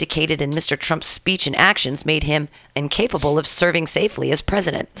instability indicated in Mr. Trump's speech and actions made him incapable of serving safely as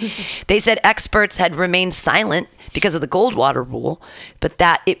president. They said experts had remained silent because of the Goldwater rule, but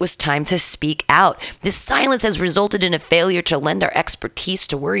that it was time to speak out. This silence has resulted in a failure to lend our expertise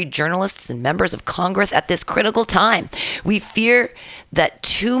to worried journalists and members of Congress at this critical time. We fear that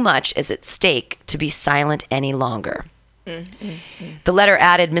too much is at stake to be silent any longer. The letter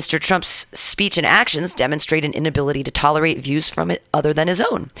added, Mr. Trump's speech and actions demonstrate an inability to tolerate views from it other than his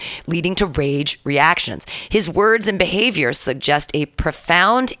own, leading to rage reactions. His words and behavior suggest a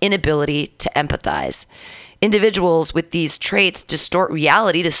profound inability to empathize. Individuals with these traits distort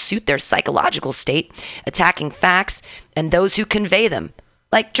reality to suit their psychological state, attacking facts and those who convey them,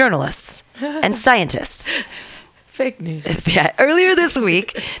 like journalists and scientists. Fake news. Yeah. Earlier this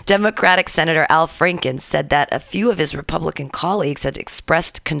week, Democratic Senator Al Franken said that a few of his Republican colleagues had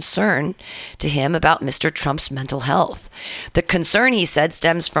expressed concern to him about Mr. Trump's mental health. The concern, he said,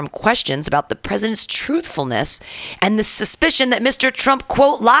 stems from questions about the president's truthfulness and the suspicion that Mr. Trump,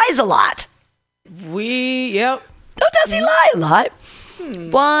 quote, lies a lot. Yep. Oh, does he lie a lot?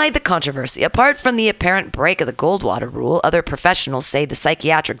 Why the controversy? Apart from the apparent break of the Goldwater rule, other professionals say the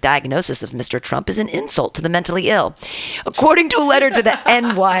psychiatric diagnosis of Mr. Trump is an insult to the mentally ill. According to a letter to the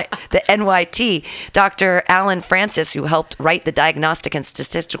NYT, Dr. Alan Francis, who helped write the Diagnostic and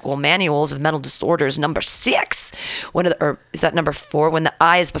Statistical Manuals of Mental Disorders, number 6, or is that number 4? When the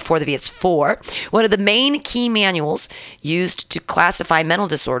I is before the V, it's 4. One of the main key manuals used to classify mental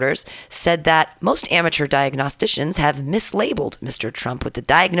disorders said that most amateur diagnosticians have mislabeled Mr. Trump with the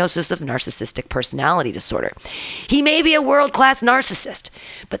diagnosis of narcissistic personality disorder. He may be a world-class narcissist,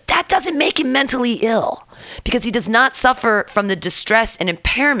 but that doesn't make him mentally ill because he does not suffer from the distress and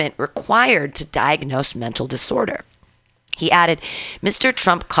impairment required to diagnose mental disorder. He added, Mr.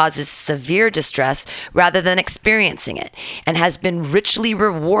 Trump causes severe distress rather than experiencing it and has been richly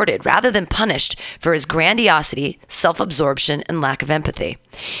rewarded rather than punished for his grandiosity, self-absorption, and lack of empathy.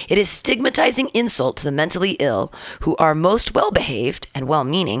 It is stigmatizing insult to the mentally ill who are most well-behaved and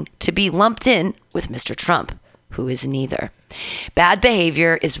well-meaning to be lumped in with Mr. Trump, who is neither. Bad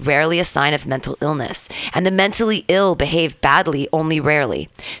behavior is rarely a sign of mental illness, and the mentally ill behave badly only rarely.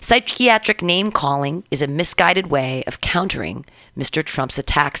 Psychiatric name-calling is a misguided way of countering Mr. Trump's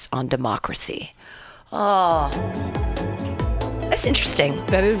attacks on democracy. Oh, that's interesting.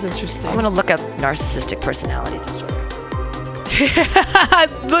 That is interesting. I'm going to look up narcissistic personality disorder.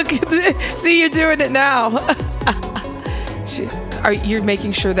 Look, see, you're doing it now. You're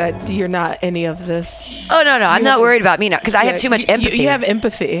making sure that you're not any of this. Oh, no. I'm not worried about me now because I have too much empathy. You have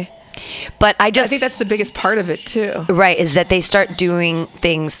empathy. But I think that's the biggest part of it, too. Right, is that they start doing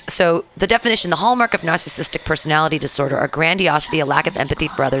things. So the definition, the hallmark of narcissistic personality disorder are grandiosity, a lack of empathy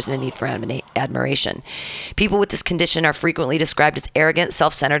for others, and a need for admiration. People with this condition are frequently described as arrogant,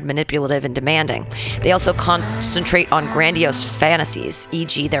 self-centered, manipulative, and demanding. They also concentrate on grandiose fantasies,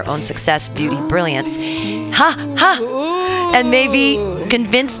 e.g. their own success, beauty, brilliance. And may be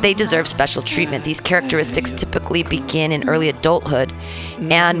convinced they deserve special treatment. These characteristics typically begin in early adulthood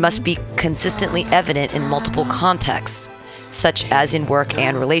and must be consistently evident in multiple contexts, such as in work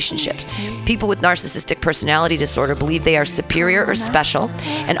and relationships. People with narcissistic personality disorder believe they are superior or special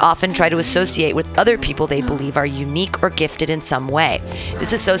and often try to associate with other people they believe are unique or gifted in some way.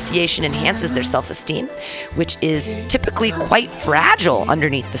 This association enhances their self-esteem, which is typically quite fragile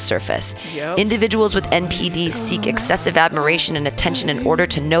underneath the surface. Yep. Individuals with NPD seek excessive admiration and attention in order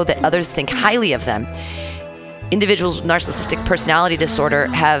to know that others think highly of them. Individuals with narcissistic personality disorder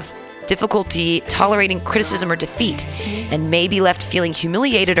have difficulty tolerating criticism or defeat and may be left feeling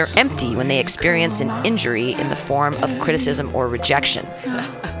humiliated or empty when they experience an injury in the form of criticism or rejection.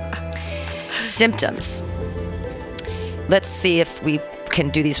 Symptoms. Let's see if we can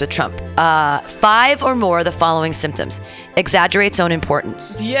do these with Trump. 5 or more of the following symptoms. Exaggerates own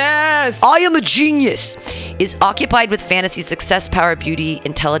importance. Yes. I am a genius. Is occupied with fantasy, success, power, beauty,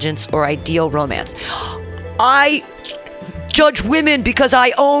 intelligence, or ideal romance. I judge women because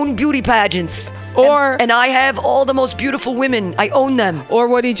I own beauty pageants. Or and I have all the most beautiful women. I own them. Or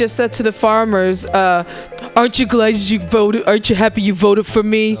what he just said to the farmers, aren't you glad you voted? Aren't you happy you voted for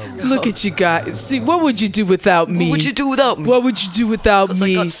me? Look at you guys. See, what would you do without me? What would you do without me? What would you do without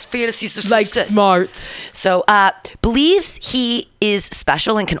me? I got fantasies of like success. smart. So, believes he is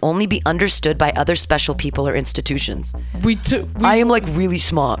special and can only be understood by other special people or institutions. I am like really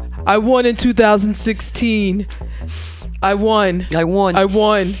smart. I won in 2016. I won.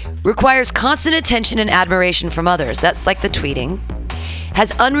 Requires constant attention and admiration from others. That's like the tweeting.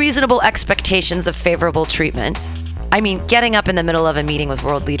 Has unreasonable expectations of favorable treatment. I mean, getting up in the middle of a meeting with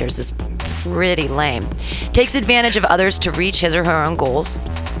world leaders is pretty lame. Takes advantage of others to reach his or her own goals.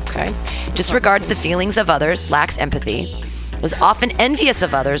 Okay. Disregards the feelings of others, lacks empathy. Was often envious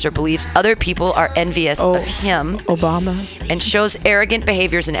of others or believes other people are envious of him. Obama. And shows arrogant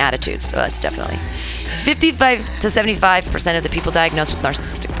behaviors and attitudes. Oh, that's definitely. 55 to 75% of the people diagnosed with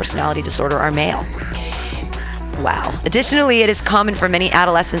narcissistic personality disorder are male. Wow. Additionally, it is common for many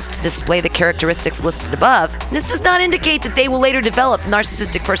adolescents to display the characteristics listed above. This does not indicate that they will later develop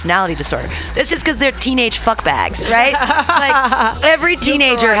narcissistic personality disorder. That's just because they're teenage fuckbags, right? Like, every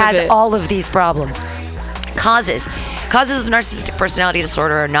teenager has all of these problems. Causes of narcissistic personality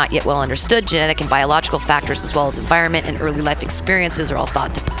disorder are not yet well understood. Genetic and biological factors, as well as environment and early life experiences, are all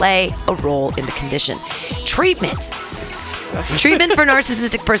thought to play a role in the condition. Treatment for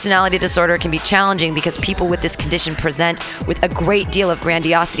narcissistic personality disorder can be challenging because people with this condition present with a great deal of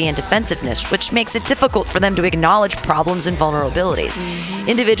grandiosity and defensiveness, which makes it difficult for them to acknowledge problems and vulnerabilities.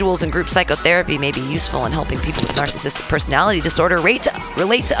 Individuals and group psychotherapy may be useful in helping people with narcissistic personality disorder relate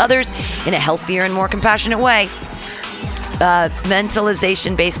to others in a healthier and more compassionate way.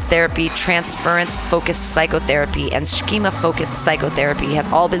 Mentalization-based therapy, transference-focused psychotherapy, and schema-focused psychotherapy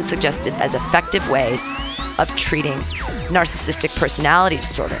have all been suggested as effective ways of treating narcissistic personality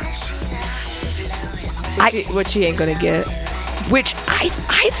disorder. Which he ain't gonna get. Which I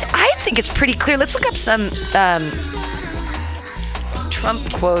think it's pretty clear. Let's look up some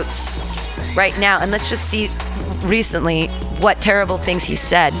Trump quotes right now, and let's just see recently what terrible things he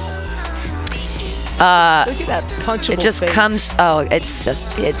said. Look at that punchable It just face. comes. Oh, it's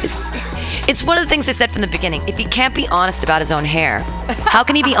just it's one of the things I said from the beginning. If he can't be honest about his own hair, how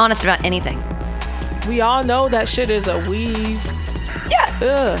can he be honest about anything? We all know that shit is a weave. Yeah.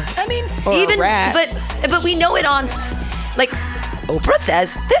 Ugh. I mean, Or even a rat. but we know it on, like, Oprah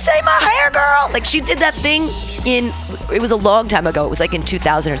says, "This ain't my hair, girl." Like, she did that thing it was a long time ago. It was like in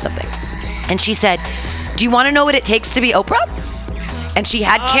 2000 or something, and she said, "Do you want to know what it takes to be Oprah?" And she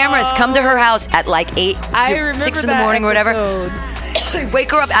had cameras come to her house at like 6 in the morning or whatever.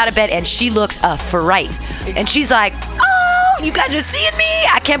 Wake her up out of bed, and she looks a fright. And she's like, "Oh, you guys are seeing me?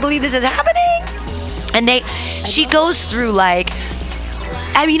 I can't believe this is happening." And she goes through like,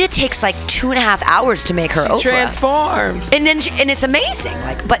 I mean, it takes like 2.5 hours to make her Oprah. Transforms. And then and it's amazing.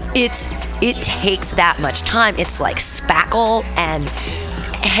 Like, but it takes that much time. It's like spackle and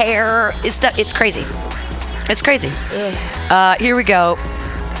hair. It's crazy. It's crazy. Here we go.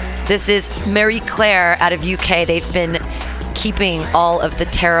 This is Mary Claire out of UK. They've been keeping all of the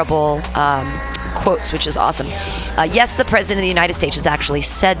terrible quotes, which is awesome. Yes, the President of the United States has actually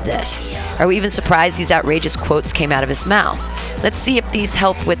said this. Are we even surprised these outrageous quotes came out of his mouth? Let's see if these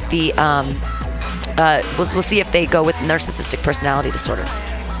help with the, we'll see if they go with narcissistic personality disorder.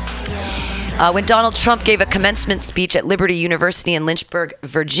 When Donald Trump gave a commencement speech at Liberty University in Lynchburg,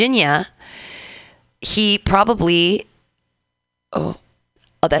 Virginia, he probably,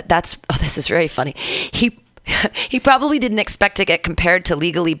 this is very funny. He probably didn't expect to get compared to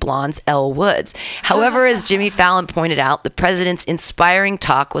Legally Blonde's Elle Woods. However, as Jimmy Fallon pointed out, the president's inspiring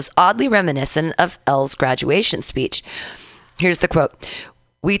talk was oddly reminiscent of Elle's graduation speech. Here's the quote.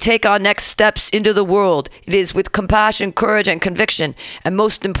 "We take our next steps into the world. It is with compassion, courage, and conviction. And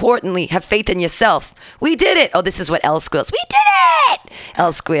most importantly, have faith in yourself. We did it." Oh, this is what Elle squeals. "We did it!"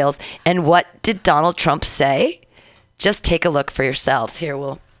 Elle squeals. And what did Donald Trump say? Just take a look for yourselves. Here,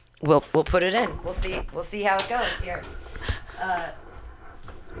 we'll put it in. We'll see how it goes here.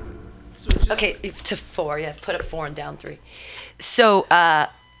 Okay, to 4. Yeah, put up 4 and down 3. So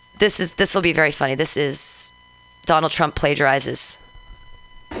this will be very funny. This is Donald Trump plagiarizes.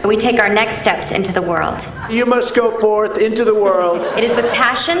 "We take our next steps into the world. You must go forth into the world. It is with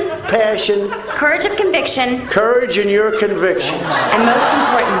passion, courage of conviction, courage in your convictions, and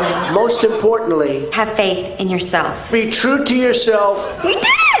most importantly, have faith in yourself." be true to yourself. We did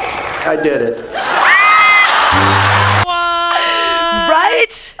it! I did it.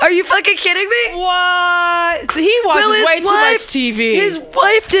 Right? Are you fucking kidding me? What? He watches way too much TV. His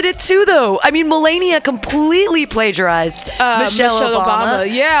wife did it too, though. I mean, Melania completely plagiarized Michelle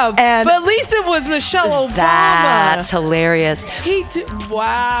Obama. Yeah, And but at least it was Michelle Obama. that's hilarious.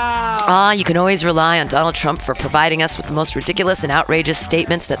 Wow. You can always rely on Donald Trump for providing us with the most ridiculous and outrageous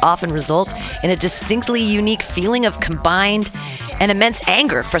statements that often result in a distinctly unique feeling of combined and immense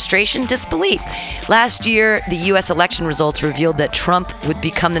anger, frustration, disbelief. Last year, the U.S. election results revealed that Trump would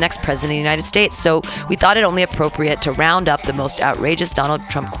become the next president of the United States, so we thought it only appropriate to round up the most outrageous Donald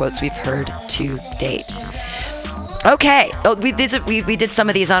Trump quotes we've heard to date. Okay, we did some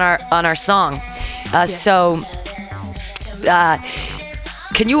of these on our song.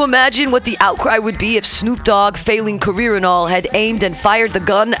 Can you imagine what the outcry would be if Snoop Dogg, failing career and all, had aimed and fired the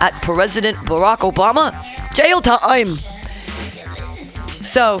gun at President Barack Obama? Jail time.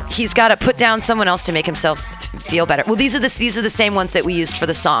 So he's got to put down someone else to make himself feel better. Well, these are the same ones that we used for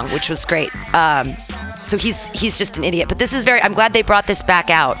the song, which was great. So he's just an idiot. But this is I'm glad they brought this back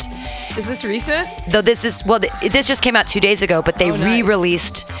out. Is this recent? Though this just came out 2 days ago, but they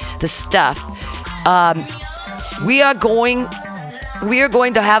re-released the stuff. We are going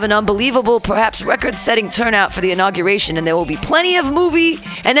to have an unbelievable, perhaps record-setting turnout for the inauguration, and there will be plenty of movie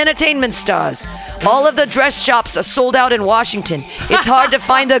and entertainment stars. All of the dress shops are sold out in Washington. It's hard to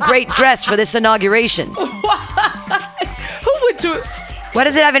find a great dress for this inauguration. Who went to? What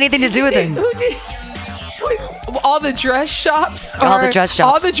does it have anything to do with it? All the dress shops? All the dress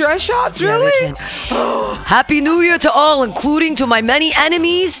shops. All the dress shops, Yeah, really? Happy New Year to all, including to my many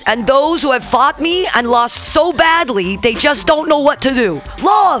enemies and those who have fought me and lost so badly they just don't know what to do.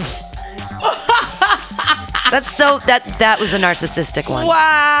 Love! That was a narcissistic one.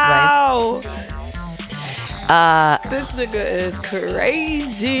 Wow. Right? This nigga is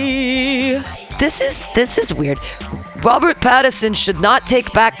crazy. This is weird. Robert Pattinson should not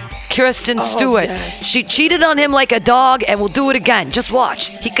take back Kirsten Stewart. Yes. She cheated on him like a dog and will do it again. Just watch.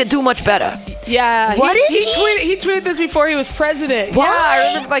 He could do much better. Yeah. He tweeted this before he was president. Why? Yeah, I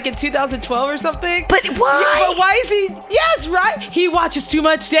remember like in 2012 or something. But why? Yeah, but why is he? Yes, right. He watches too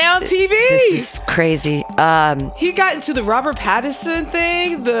much damn TV. This is crazy. He got into the Robert Pattinson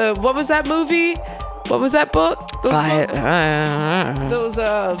thing. What was that movie? What was that book? Those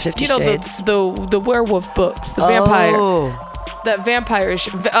 50 Shades. The werewolf books, the vampire. That vampire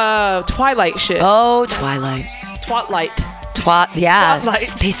Twilight shit. Oh, Twilight. Yeah.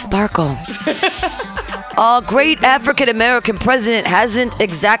 Twilight. They sparkle. A great African American president hasn't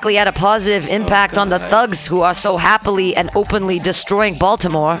exactly had a positive impact on the thugs who are so happily and openly destroying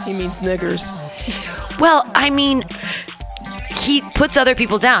Baltimore. He means niggers. Well, I mean, he puts other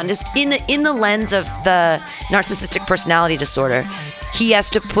people down. Just in the lens of the narcissistic personality disorder, he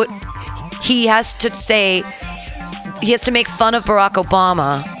has to make fun of Barack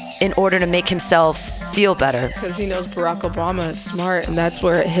Obama in order to make himself feel better. Because he knows Barack Obama is smart, and that's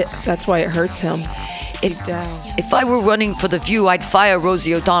why it hurts him. If I were running for The View, I'd fire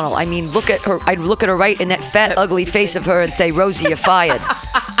Rosie O'Donnell. I mean, look at her. I'd look at her right in that fat, ugly face of her and say, Rosie, you're fired.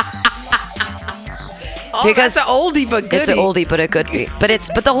 Because that's an oldie but goodie. It's an oldie but a goodie. But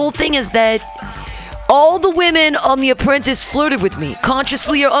the whole thing is that all the women on The Apprentice flirted with me,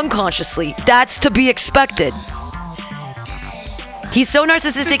 consciously or unconsciously. That's to be expected. He's so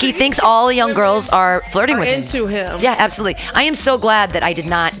narcissistic, he thinks all the young girls are flirting with him. Into him. Yeah, absolutely. I am so glad that I did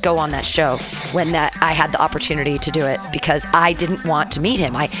not go on that show when I had the opportunity to do it, because I didn't want to meet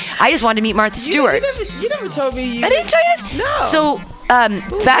him. I just wanted to meet Martha Stewart. You never told me. I didn't tell you this? No. So,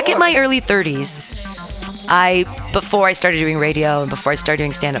 back in my early 30s, before I started doing radio and before I started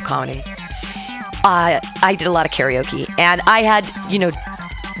doing stand-up comedy, I did a lot of karaoke, and I had,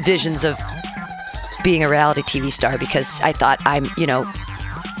 visions of being a reality TV star because I thought I'm,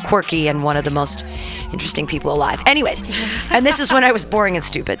 quirky and one of the most interesting people alive. Anyways, and this is when I was boring and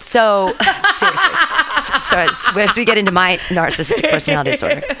stupid. So, seriously. So as we get into my narcissistic personality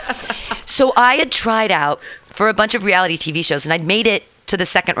disorder. So I had tried out for a bunch of reality TV shows, and I'd made it to the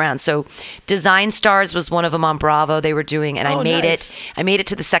second round. So Design Stars was one of them on Bravo they were doing, and I made it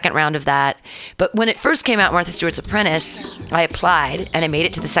to the second round of that. But when it first came out, Martha Stewart's Apprentice, I applied and I made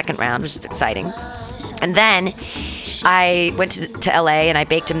it to the second round, which is exciting. And then I went to LA and I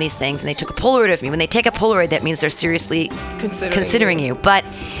baked them these things, and they took a Polaroid of me. When they take a Polaroid, that means they're seriously considering you. But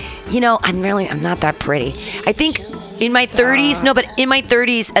I'm not that pretty. I think in my 30s, in my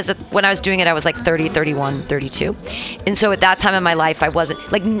 30s, when I was doing it, I was like 30, 31, 32. And so at that time in my life, I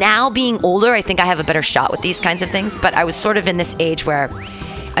wasn't, like, now being older, I think I have a better shot with these kinds of things. But I was sort of in this age where,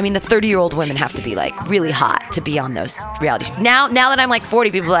 the 30-year-old women have to be like really hot to be on those reality shows. Now that I'm like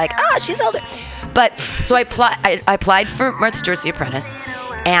 40, people are like, she's older. But so I applied for Martha Stewart's The Apprentice,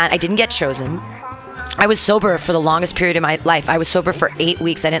 and I didn't get chosen. I was sober for the longest period of my life. I was sober for 8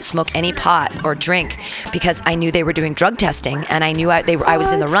 weeks. I didn't smoke any pot or drink because I knew they were doing drug testing, and I knew I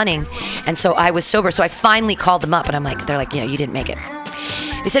was in the running, and so I was sober. So I finally called them up, and they're like, you didn't make it.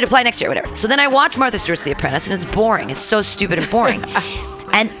 They said apply next year, whatever. So then I watched Martha Stewart's The Apprentice, and it's boring. It's so stupid and boring.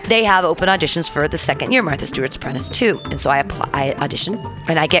 And they have open auditions for the second year, Martha Stewart's Apprentice 2. And so I audition,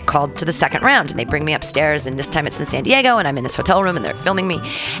 and I get called to the second round, and they bring me upstairs, and this time it's in San Diego, and I'm in this hotel room, and they're filming me.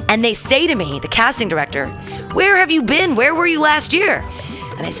 And they say to me, the casting director, "Where have you been? Where were you last year?"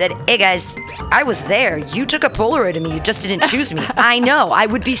 And I said, "Hey guys, I was there. You took a Polaroid of me. You just didn't choose me. I know. I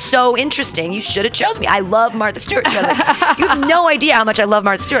would be so interesting. You should have chose me. I love Martha Stewart." She was like, "You have no idea how much I love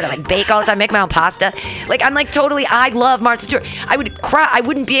Martha Stewart. I bake all the time, make my own pasta. I love Martha Stewart. I would cry. I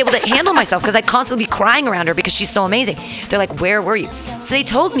wouldn't be able to handle myself because I'd constantly be crying around her because she's so amazing." They're like, "Where were you?" So they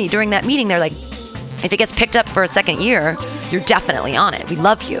told me during that meeting, they're like, "If it gets picked up for a second year, you're definitely on it. We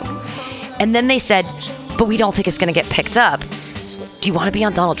love you." And then they said, "But we don't think it's going to get picked up. Do you want to be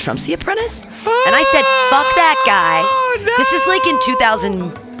on Donald Trump's The Apprentice?" And I said, "Fuck that guy." No. This is like in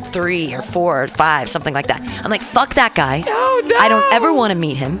 2003 or 4 or 5, something like that. I'm like, "Fuck that guy. Oh, no. I don't ever want to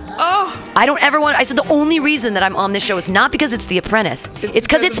meet him. Oh. I said, "The only reason that I'm on this show is not because it's The Apprentice. It's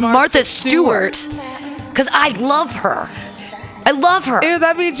because it's Martha Stewart. Because I love her. I love her." Ew,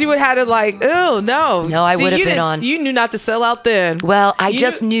 that means you would have had no. No, I would have been on. You knew not to sell out then. Well, I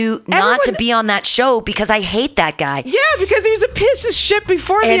just knew not to be on that show because I hate that guy. Yeah, because he was a piece of shit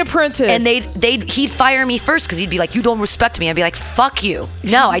before The Apprentice. And he'd fire me first because he'd be like, "You don't respect me." I'd be like, "Fuck you.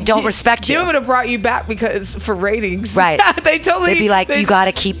 No, I don't respect you." They would have brought you back for ratings. Right. Yeah, they'd be like, "You got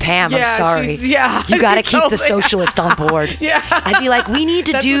to keep Pam. I'm sorry. Yeah. You got to keep the totally. socialist on board." Yeah. I'd be like, "We need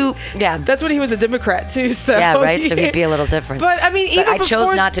to That's when he was a Democrat too. So yeah, right. So he'd be a little different. But I mean, I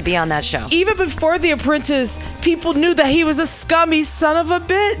chose not to be on that show. Even before The Apprentice, people knew that he was a scummy son of a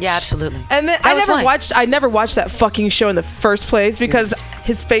bitch. Yeah, absolutely. And then I never watched that fucking show in the first place because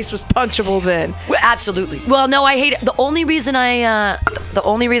his face was punchable then. Well, absolutely. Well, no, I hate it. The only reason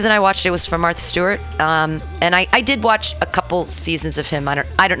I watched it was for Martha Stewart. And I did watch a couple seasons of him.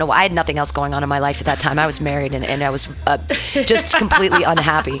 I don't know. I had nothing else going on in my life at that time. I was married and I was just completely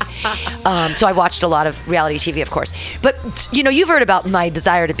unhappy. So I watched a lot of reality TV, of course. But you've heard about my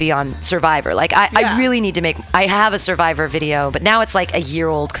desire to be on Survivor. I really need to I have a Survivor video, but now it's like a year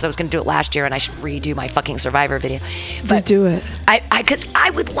old because I was going to do it last year and I should redo my fucking Survivor video. But do it. I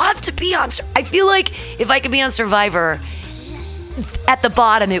would love to be on. I feel like if I could be on Survivor, at the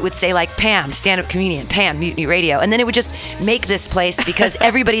bottom it would say Pam, stand-up comedian, Pam, Mutiny Radio, and then it would just make this place because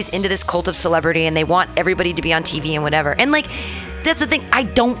everybody's into this cult of celebrity and they want everybody to be on TV and whatever. And that's the thing. I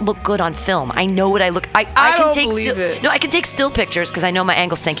don't look good on film. I know what I look. I can take still. No, I can take still pictures because I know my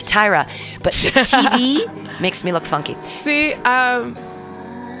angles. Thank you, Tyra. But TV makes me look funky. See,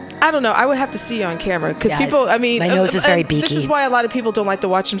 I don't know. I would have to see you on camera because people. I mean, my nose is very beaky. This is why a lot of people don't like to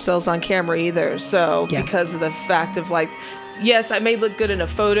watch themselves on camera either. So because of the fact of yes, I may look good in a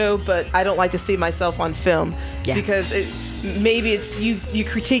photo, but I don't like to see myself on film because maybe it's you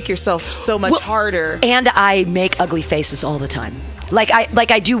critique yourself so much harder. And I make ugly faces all the time.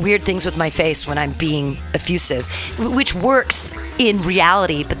 I do weird things with my face when I'm being effusive, which works in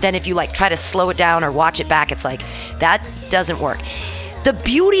reality. But then if you try to slow it down or watch it back, it's that doesn't work. The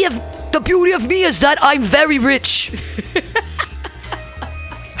beauty of me is that I'm very rich.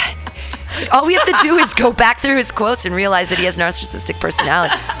 All we have to do is go back through his quotes and realize that he has narcissistic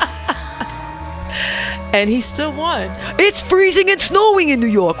personality. And he still won. It's freezing and snowing in New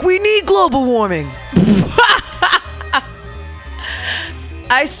York. We need global warming.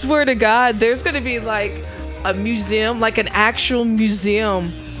 I swear to God, there's going to be a museum, an actual museum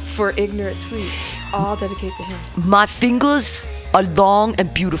for ignorant tweets, all dedicated to him. My fingers are long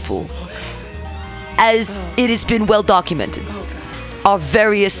and beautiful, as it has been well documented. Are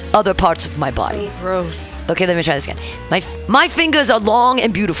various other parts of my body. Gross. Okay, let me try this again. My fingers are long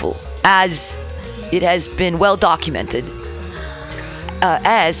and beautiful, as it has been well documented.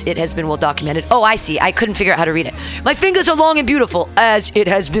 Oh, I see. I couldn't figure out how to read it. My fingers are long and beautiful, as it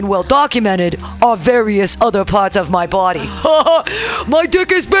has been well documented, are various other parts of my body. My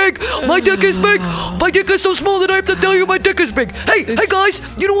dick is big. My dick is big. My dick is so small that I have to tell you my dick is big. Hey guys,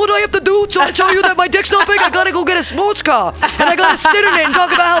 you know what I have to do to tell you that my dick's not big? I gotta go get a sports car, and I gotta sit in it and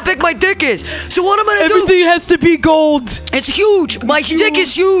talk about how big my dick is. So what I'm gonna do? Everything has to be gold. It's huge. My dick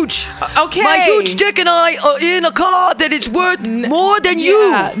is huge. Okay. My huge dick and I are in a car that is worth more than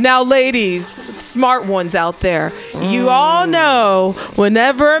than you. Now, ladies, smart ones out there, you all know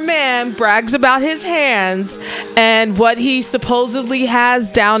whenever a man brags about his hands and what he supposedly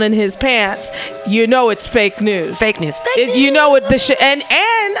has down in his pants, you know it's fake news. Fake news. You know what this shit.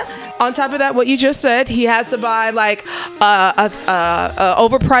 And on top of that, what you just said, he has to buy like a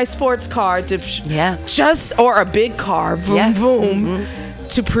overpriced sports car or a big car, boom,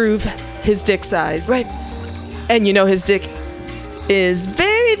 to prove his dick size. Right. And you know his dick is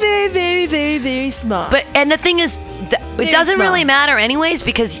very, very, very, very, very small. And the thing is, it doesn't really matter anyways,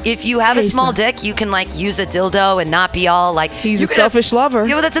 because if you have a small dick, you can like use a dildo and not be all like he's a selfish lover.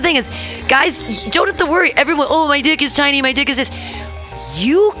 Yeah, well, that's the thing is, guys, you don't have to worry. Everyone, oh, my dick is tiny, my dick is this.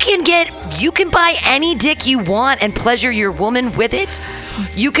 You can buy any dick you want and pleasure your woman with it.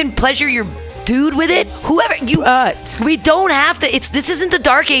 You can pleasure your dude with it. Whoever you. We don't have to. This isn't the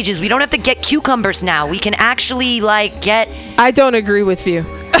dark ages. We don't have to get cucumbers now. We can actually like get. I don't agree with you.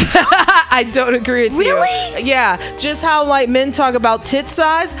 I don't agree with you. Really? Yeah. Just how like men talk about tit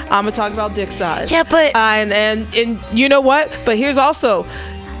size, I'm gonna talk about dick size. Yeah, but and you know what? But here's also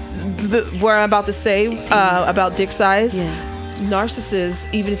where I'm about to say about dick size. Yeah.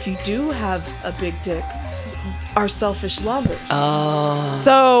 Narcissists, even if you do have a big dick, are selfish lovers. Oh.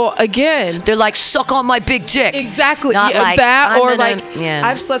 So again, they're like, suck on my big dick. Exactly. Not like, that I'm or gonna, like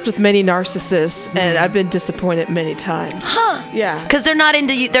I've slept with many narcissists and I've been disappointed many times. Huh. Yeah. Because they're not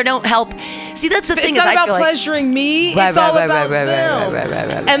into you. They don't help. See, that's the thing. It's not I about feel pleasuring me. Right, it's all right, about right, them.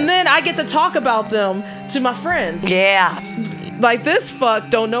 right. And then I get to talk about them to my friends. Yeah. Like, this fuck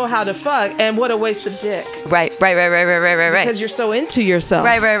don't know how to fuck, and what a waste of dick. Right. Because you're so into yourself.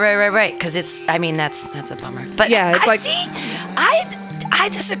 Right. Because it's, I mean, that's a bummer. But yeah, it's I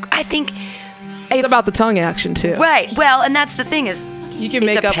disagree. I think it's about the tongue action too. Right. Well, and that's the thing is, you can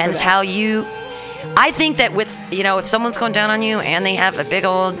make up for that. It depends how you. I think that with if someone's going down on you and they have a big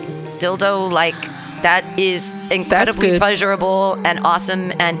old dildo, like that is incredibly pleasurable and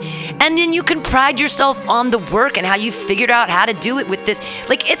awesome, and then you can pride yourself on the work and how you figured out how to do it with this.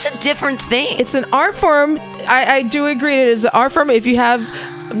 Like, it's a different thing. It's an art form. I do agree it is an art form. If you have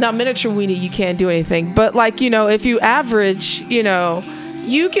not miniature weenie, you can't do anything. But like, if you average,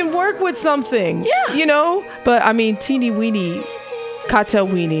 you can work with something. Yeah. But I mean, teeny weenie, cocktail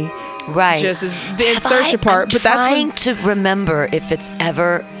weenie. Right. Just is the insertion part. I'm trying to remember if it's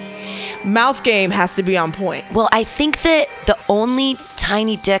ever. Mouth game has to be on point. Well, I think that the only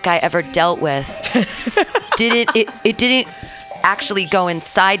tiny dick I ever dealt with didn't actually go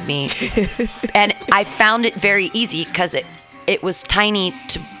inside me, and I found it very easy because it was tiny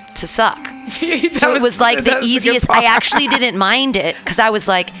to suck. So it was like the easiest. I actually didn't mind it because I was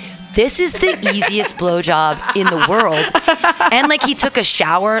like, this is the easiest blowjob in the world. And like, he took a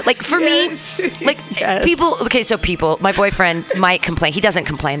shower. Like, for me, like people, my boyfriend might complain. He doesn't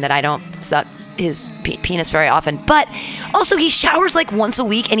complain that I don't suck his penis very often, but also he showers like once a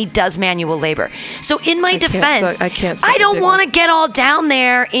week and he does manual labor. So in my defense, I don't want to get all down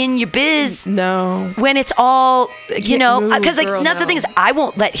there in your biz. No. When it's all, because like, that's the thing is, I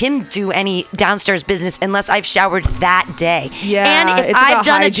won't let him do any downstairs business unless I've showered that day. Yeah. And if I've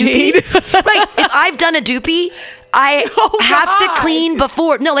done hygiene. A doopy, right? If I've done a doopy, I have to clean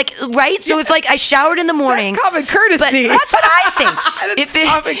before. No, like, right? So if like I showered in the morning. That's common courtesy. But that's what I think.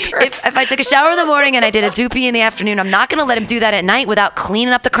 If I took a shower in the morning and I did a doopy in the afternoon, I'm not going to let him do that at night without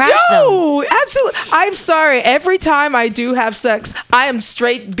cleaning up the crash zone. No, absolutely. I'm sorry. Every time I do have sex, I am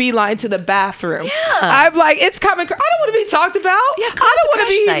straight beeline to the bathroom. Yeah. I'm like, it's common. I don't want to be talked about. Yeah, I don't want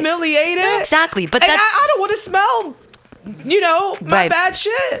to be humiliated. No, exactly. But and I don't want to smell my bad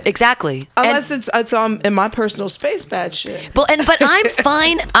shit. Exactly. Unless it's in my personal space bad shit. But I'm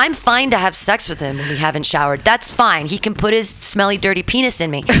fine. I'm fine to have sex with him when we haven't showered. That's fine. He can put his smelly, dirty penis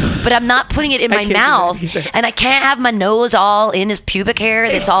in me, but I'm not putting it in my mouth, and I can't have my nose all in his pubic hair.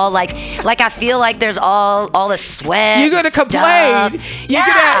 It's all like I feel like there's all the sweat. You're gonna complain. You're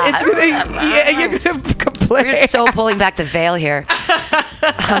gonna complain. We're so pulling back the veil here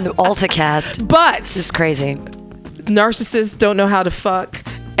on the Alta-Cast. But this is crazy. Narcissists don't know how to fuck,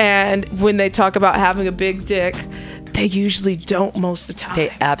 and when they talk about having a big dick, they usually don't most of the time.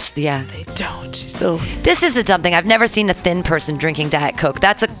 They don't. So this is a dumb thing. I've never seen a thin person drinking Diet Coke.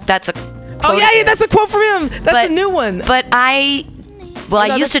 That's a oh yeah, that's a quote from him. That's a new one. But I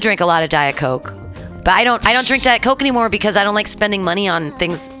used to drink a lot of Diet Coke, but I don't drink Diet Coke anymore because I don't like spending money on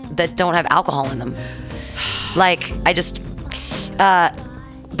things that don't have alcohol in them. Like, I just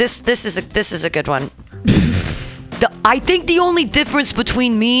this is a good one. I think the only difference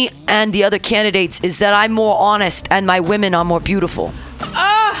between me and the other candidates is that I'm more honest and my women are more beautiful.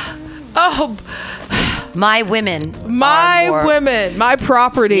 My women. My are more, women, my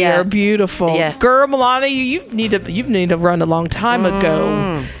property Yeah. are beautiful. Yeah. Girl, Melania, you need to run a long time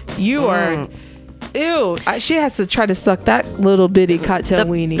ago. You are. Ew. She has to try to suck that little bitty cocktail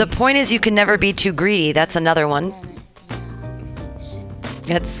weenie. The point is, you can never be too greedy. That's another one.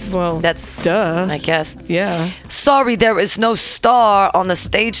 That's duh. I guess. Yeah. Sorry, there is no star on the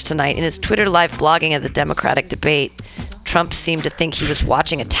stage tonight. In his Twitter live blogging at the Democratic debate, Trump seemed to think he was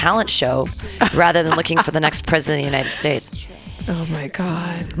watching a talent show rather than looking for the next president of the United States. Oh my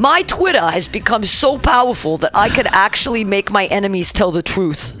God. My Twitter has become so powerful that I could actually make my enemies tell the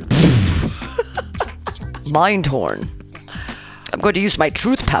truth. Mind horn. I'm going to use my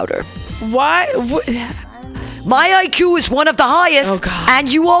truth powder. Why? My IQ is one of the highest, Oh, God. and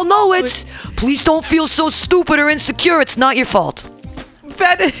you all know it. Please don't feel so stupid or insecure. It's not your fault.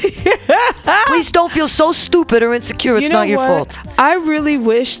 Please don't feel so stupid or insecure. It's not your fault. I really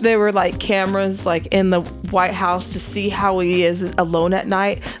wish there were like cameras like in the White House to see how he is alone at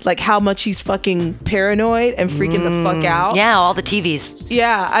night, like how much he's fucking paranoid and freaking the fuck out. Yeah, all the TVs.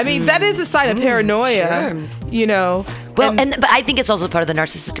 Yeah, I mean that is a sign of paranoia. Sure. You know. Well, but I think it's also part of the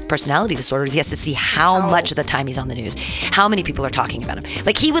narcissistic personality disorders. He has to see how much of the time he's on the news, how many people are talking about him.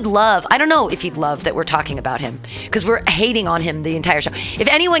 Like he would love, I don't know if he'd love that we're talking about him because we're hating on him the entire show. If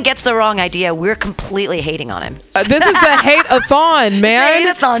anyone gets the wrong idea, we're completely hating on him. This is the hate-a-thon, man. It's a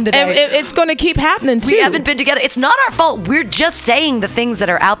hate-a-thon today. And it's going to keep happening too. We haven't been together. It's not our fault. We're just saying the things that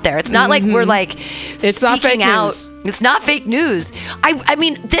are out there. It's not like we're like It's seeking not fake out. news. It's not fake news. I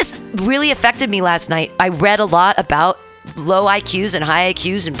mean, this really affected me last night. I read a lot about low IQs and high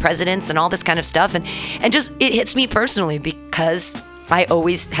IQs and presidents and all this kind of stuff. And just, it hits me personally because I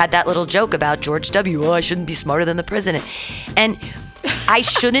always had that little joke about George W. Oh, I shouldn't be smarter than the president. And I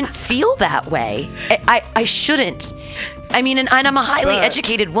shouldn't feel that way. I shouldn't. I mean, and I'm a highly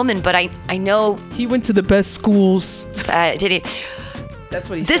educated woman, but I know. He went to the best schools. Did he? That's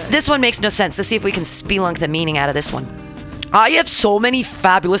what he said. This one makes no sense. Let's see if we can spelunk the meaning out of this one. I have so many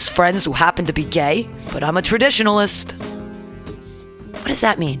fabulous friends who happen to be gay, but I'm a traditionalist. What does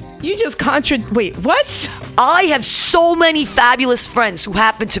that mean? You just wait, what? I have so many fabulous friends who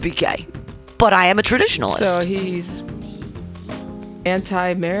happen to be gay, but I am a traditionalist. So he's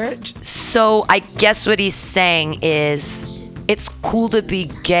anti-marriage? So I guess what he's saying is it's cool to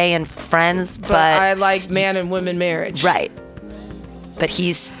be gay and friends, but I like man and women marriage. Right. But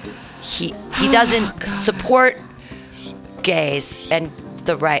he doesn't support gays and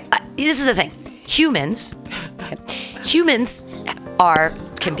the right. This is the thing. Humans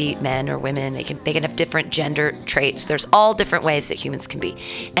can be men or women. They can have different gender traits. There's all different ways that humans can be.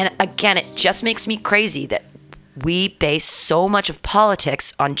 And again, it just makes me crazy that we base so much of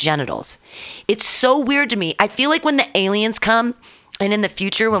politics on genitals. It's so weird to me. I feel like when the aliens come, and in the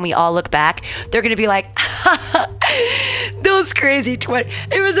future, when we all look back, they're going to be like, those crazy it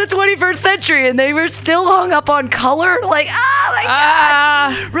was the 21st century and they were still hung up on color. Like, oh my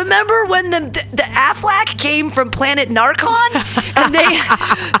God. Remember when the Aflac came from planet Narcon? And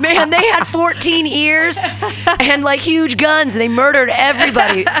they had 14 ears and like huge guns and they murdered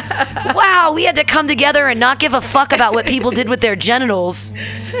everybody. Wow, we had to come together and not give a fuck about what people did with their genitals.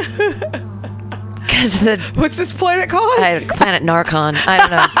 What's this planet called? Planet Narcon. I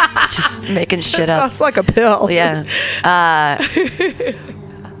don't know. Just making shit up. Sounds like a pill. Yeah.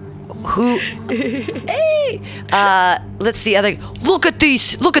 Let's see. Look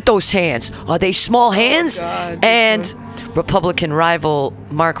at those hands. Are they small hands? God, and Republican rival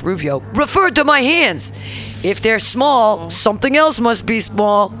Mark Rubio referred to my hands. If they're small, something else must be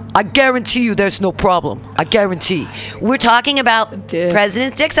small. I guarantee you there's no problem. I guarantee. We're talking about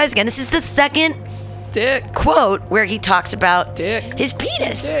President dick size again. This is the second quote where he talks about his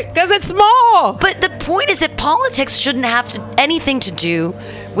penis. Because it's small. But the point is that politics shouldn't have anything to do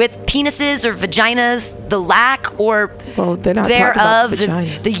with penises or vaginas, the lack or they're not thereof,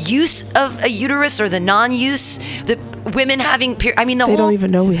 vaginas. the use of a uterus or the non-use, the women having they don't even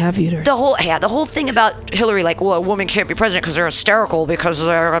know we have uterus. The whole thing about Hillary, like, well, a woman can't be president because they're hysterical because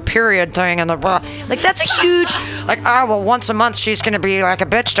they're a period thing and like that's a huge once a month she's going to be like a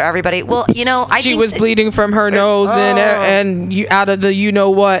bitch to everybody. Well, I she think was bleeding from her nose and you out of the you know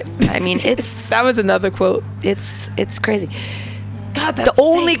what. I mean, it's that was another quote. It's crazy. God, the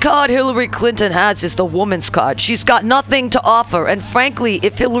only card Hillary Clinton has is the woman's card. She's got nothing to offer. And frankly,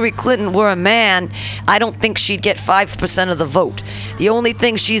 if Hillary Clinton were a man, I don't think she'd get 5% of the vote. The only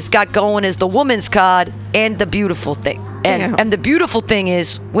thing she's got going is the woman's card and the beautiful thing. And the beautiful thing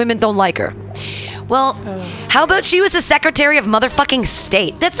is women don't like her. Well, how about she was the Secretary of motherfucking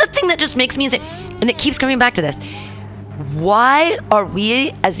State? That's the thing that just makes me insane. And it keeps coming back to this. Why are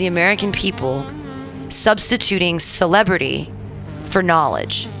we, as the American people, substituting celebrity for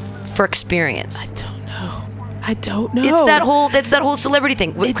knowledge, for experience? I don't know. It's that whole celebrity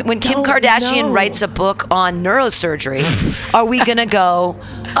thing. When Kim Kardashian writes a book on neurosurgery, are we gonna go,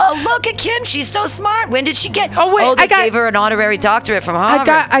 oh, look at Kim, she's so smart. When did she get? Oh wait, they gave her an honorary doctorate from Harvard.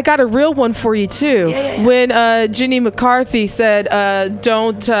 I got a real one for you too. Yeah. When Jenny McCarthy said,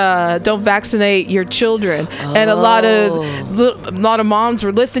 "Don't vaccinate your children," and a lot of moms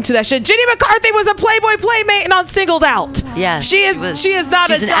were listening to that shit. Jenny McCarthy was a Playboy playmate and singled out. Yeah, she is not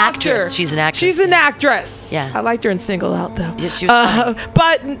a doctor. Actress. She's an actress. She's an actress. Yeah, I liked her in Singled Out though. Yeah, she was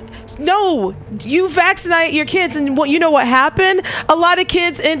but no, you vaccinate your kids, and you know what happened? A lot of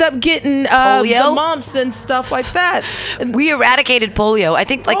kids end up getting polio? The mumps and stuff like that. We eradicated polio. I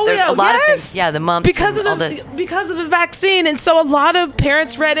think polio, there's a lot of things. Yeah, the mumps because of the vaccine, and so a lot of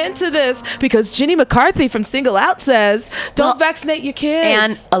parents read into this because Jenny McCarthy from Single Out says, "Don't vaccinate your kids."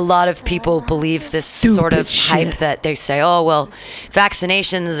 And a lot of people believe this sort of hype that they say, "Oh well,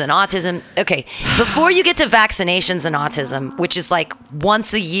 vaccinations and autism." Okay, before you get to vaccinations and autism, which is like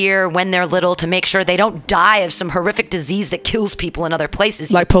once a year when they're little to make sure they don't die of some horrific disease that kills people in other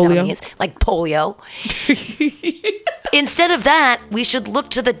places, like polio. Instead of that, we should look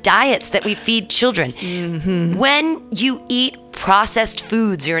to the diets that we feed children. Mm-hmm. When you eat processed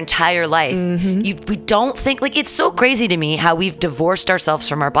foods your entire life, we don't think, like, it's so crazy to me how we've divorced ourselves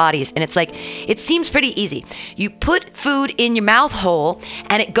from our bodies, and it's like, it seems pretty easy. You put food in your mouth hole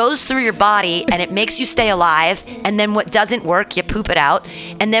and it goes through your body and it makes you stay alive, and then what doesn't work, you poop it out,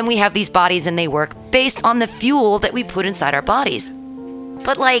 and then we have these bodies and they work based on the fuel that we put inside our bodies.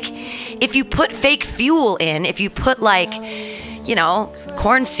 But like, if you put fake fuel in, if you put like,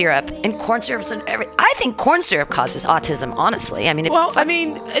 corn syrup, and corn syrup's in I think corn syrup causes autism, honestly. I mean,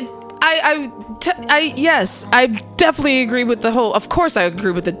 yes, I definitely agree with the whole, of course I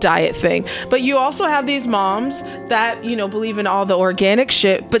agree with the diet thing, but you also have these moms that, believe in all the organic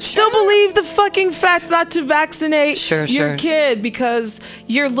shit, but still believe the fucking fact not to vaccinate your kid because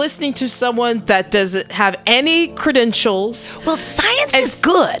you're listening to someone that doesn't have any credentials. Well, science is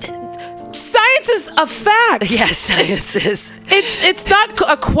good. Science is a fact. Yes, science is. It's not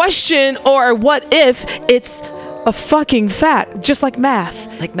a question or a what if, it's a fucking fact, just like math.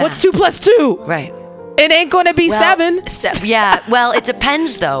 What's 2 + 2? Right. It ain't going to be 7. Yeah. Well, it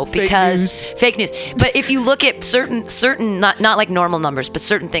depends though, because fake news. But if you look at certain not like normal numbers, but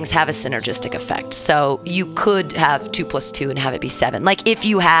certain things have a synergistic effect. So you could have 2 + 2 and have it be 7. Like if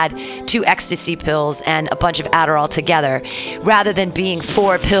you had 2 ecstasy pills and a bunch of Adderall together, rather than being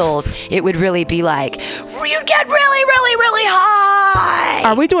 4 pills, it would really be like, you'd get really, really, really high.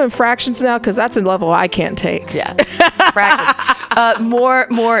 Are we doing fractions now? Because that's a level I can't take. Yeah. Fractions.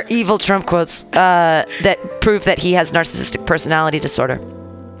 More evil Trump quotes that prove that he has narcissistic personality disorder.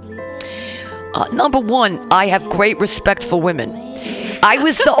 Number 1, I have great respect for women. I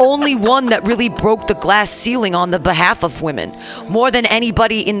was the only one that really broke the glass ceiling on the behalf of women, more than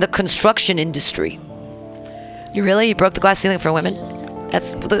anybody in the construction industry. You broke the glass ceiling for women?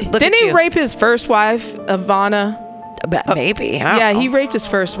 Didn't he rape his first wife, Ivana? Maybe. He raped his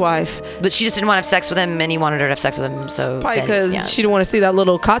first wife, but she just didn't want to have sex with him, and he wanted her to have sex with him. So probably because she didn't want to see that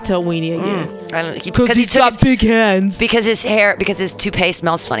little cocktail weenie again. Because he's got big hands. Because his toupee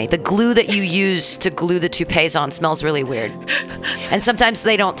smells funny. The glue that you use to glue the toupees on smells really weird, and sometimes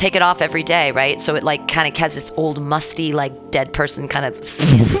they don't take it off every day, right? So it like kind of has this old musty, like dead person kind of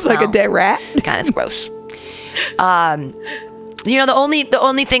skin smell. Like a dead rat. Kind of gross. The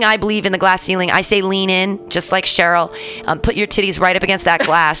only thing I believe in the glass ceiling, I say lean in, just like Cheryl. Put your titties right up against that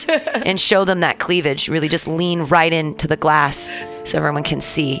glass and show them that cleavage. Really just lean right into the glass so everyone can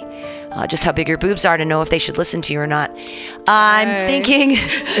see just how big your boobs are to know if they should listen to you or not. I'm thinking,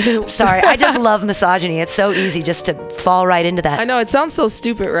 sorry, I just love misogyny. It's so easy just to fall right into that. I know, it sounds so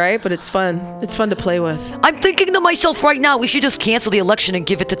stupid, right? But it's fun. It's fun to play with. I'm thinking to myself right now, we should just cancel the election and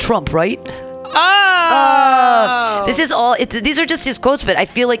give it to Trump, right? These are just his quotes, but I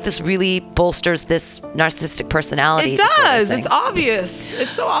feel like this really bolsters this narcissistic personality. It does. It's obvious.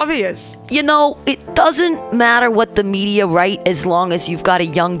 It's so obvious. It doesn't matter what the media write as long as you've got a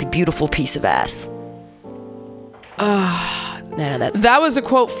young, beautiful piece of ass. That was a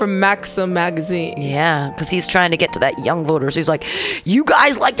quote from Maxim magazine. Yeah, because he's trying to get to that young voters. He's like, you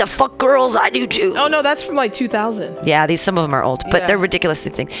guys like to fuck girls, I do too. Oh no, that's from like 2000. Yeah, some of them are old, but they're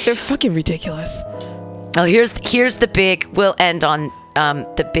ridiculously things. They're fucking ridiculous. Oh, here's the big. We'll end on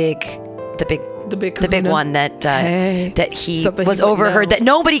the big one that he was overheard, that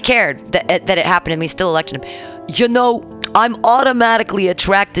nobody cared that it happened, and we still elected him. I'm automatically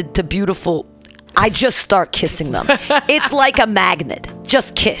attracted to beautiful. I just start kissing them. It's like a magnet.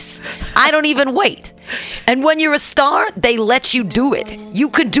 just kiss. I don't even wait. And when you're a star, they let you do it. You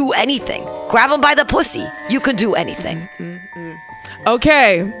could do anything. Grab them by the pussy. You could do anything.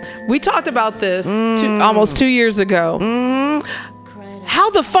 Okay, we talked about this almost 2 years ago. How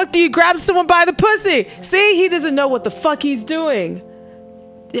the fuck do you grab someone by the pussy? See, he doesn't know what the fuck he's doing.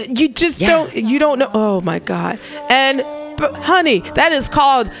 You just don't know. Oh my God. And honey, that is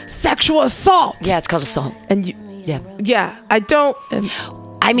called sexual assault. Yeah, it's called assault. And I don't.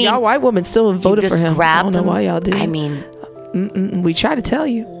 I mean, y'all white women still voted for him. I don't know why y'all did. I mean, we try to tell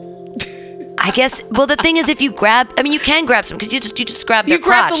you. I guess. Well, the thing is, if you grab, I mean, you can grab some because you just grab their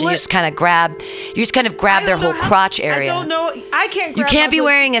crotch and you just kind of grab their whole crotch area. I don't know. I can't. You can't be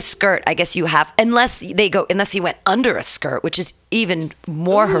wearing a skirt. I guess you have, unless he went under a skirt, which is even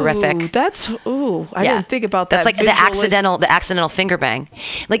more horrific. I didn't think about that. That's like the accidental finger bang.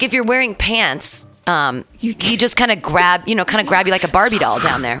 Like if you're wearing pants. He just kind of grab you like a Barbie doll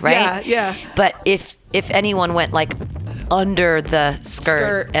down there, right? Yeah. But if anyone went like under the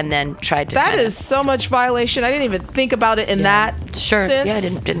skirt and then tried to, that is so much violation. I didn't even think about it in that sense. Yeah, I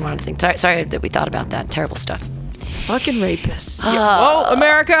didn't want to think. Sorry that we thought about that. Terrible stuff. Fucking rapists. Oh,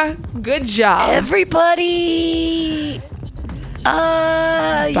 America, good job. Everybody,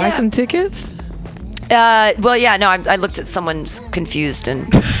 buy some tickets. I looked at someone's confused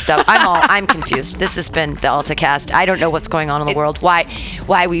and stuff. I'm confused. This has been the Alta-Cast. I don't know what's going on in the world. Why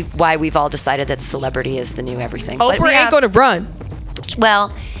we've all decided that celebrity is the new everything. Oprah ain't going to run.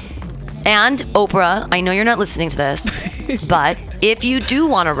 Well, and Oprah, I know you're not listening to this, but if you do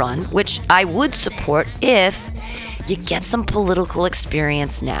want to run, which I would support if you get some political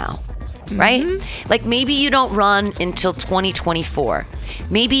experience now. Right? Like maybe you don't run until 2024.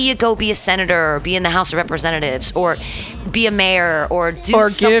 Maybe you go be a senator or be in the House of Representatives or be a mayor or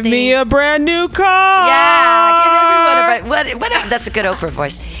something. Give me a brand new car. Yeah, give everyone whatever. That's a good Oprah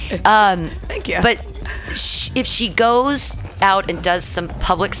voice. Thank you. But if she goes out and does some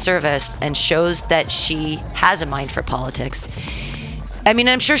public service and shows that she has a mind for politics, I mean,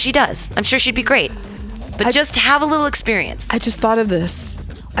 I'm sure she does. I'm sure she'd be great. But just have a little experience. I just thought of this.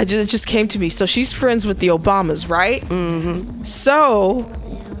 It just came to me. So she's friends with the Obamas, right? Mm-hmm. So,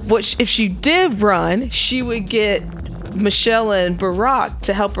 if she did run, she would get Michelle and Barack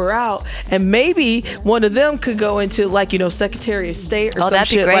to help her out, and maybe one of them could go into Secretary of State or some that'd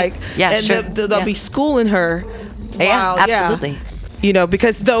shit. Be great. And sure. They'll be schooling her. Yeah, absolutely.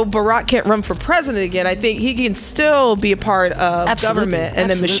 Because though Barack can't run for president again, I think he can still be a part of government. And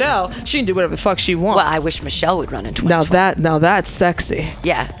then Michelle, she can do whatever the fuck she wants. Well, I wish Michelle would run in 2020. Now that's sexy.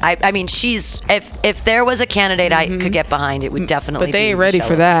 Yeah, I mean, she's if there was a candidate I could get behind, it would definitely. But they ain't be ready Michelle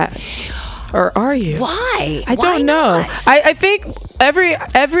for that. Or are you? Why? I don't know. I think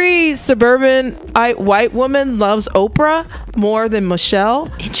every suburban white woman loves Oprah more than Michelle.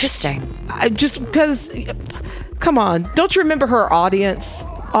 Interesting. Just because. Come on, don't you remember her audience?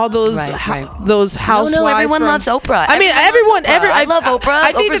 All those those housewives. No, everyone loves Oprah. I mean, everyone. I love Oprah.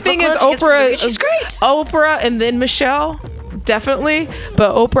 I think the thing is, Oprah. She's great. Oprah and then Michelle, definitely.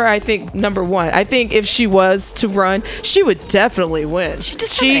 But Oprah, I think number one. I think if she was to run, she would definitely win. She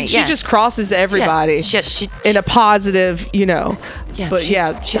just crosses everybody in a positive, Yeah, but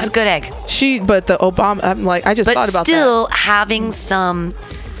she's a good egg. But the Obama. I'm like, I just thought about that. But still having some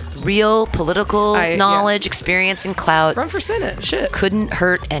real political knowledge, experience, and clout. Run for Senate. Shit. Couldn't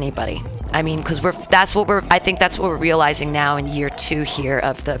hurt anybody. I mean, because I think that's what we're realizing now in year 2 here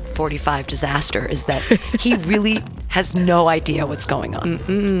of the 45 disaster is that he really has no idea what's going on.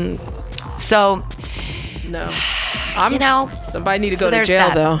 So, no. Somebody need to go to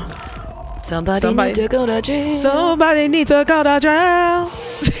jail, though. Somebody need to go to jail. Somebody need to go to jail.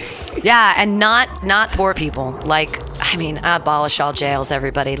 Yeah, and not poor people. Abolish all jails,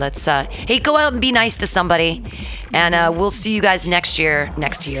 everybody. Let's go out and be nice to somebody, and we'll see you guys next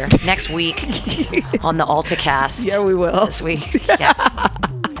week on the Alta-Cast. Yeah, we will this week. Yeah.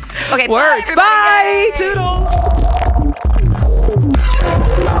 Okay, word. Bye. Toodles.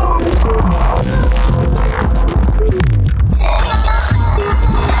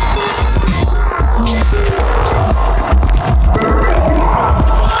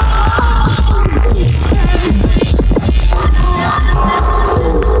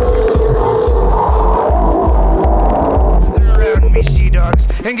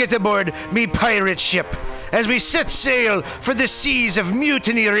 And get aboard me pirate ship as we set sail for the seas of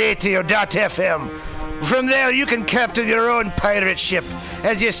MutinyRadio.fm. From there, you can captain your own pirate ship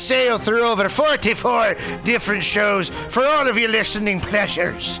as you sail through over 44 different shows for all of your listening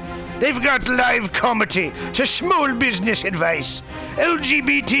pleasures. They've got live comedy to small business advice,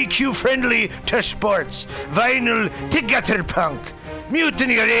 LGBTQ friendly to sports, vinyl to gutter punk.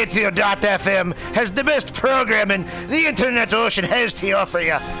 MutinyRadio.fm has the best programming the internet ocean has to offer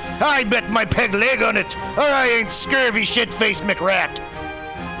you. I bet my peg leg on it, or I ain't scurvy shit-faced McRat.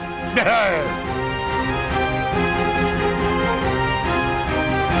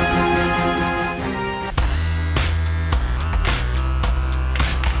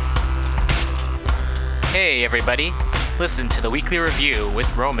 Hey everybody, listen to the Weekly Review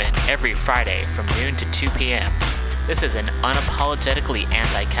with Roman every Friday from noon to 2 p.m. This is an unapologetically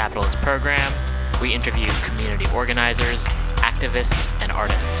anti-capitalist program. We interview community organizers, activists, and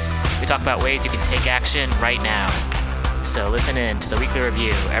artists. We talk about ways you can take action right now. So listen in to the Weekly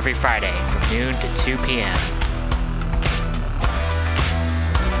Review every Friday from noon to 2 p.m.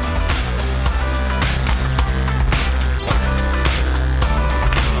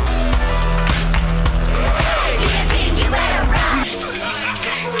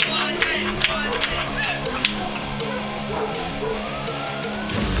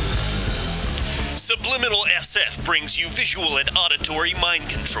 Subliminal SF brings you visual and auditory mind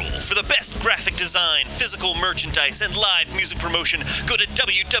control. For the best graphic design, physical merchandise, and live music promotion, go to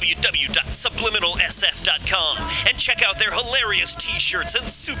www.subliminalsf.com and check out their hilarious t-shirts and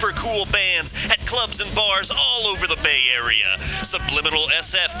super cool bands at clubs and bars all over the Bay Area. Subliminal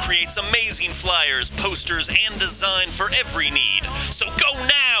SF creates amazing flyers, posters, and design for every need. So go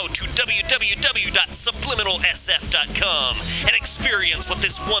now to www.subliminalsf.com and experience what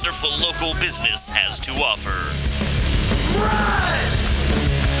this wonderful local business has to offer.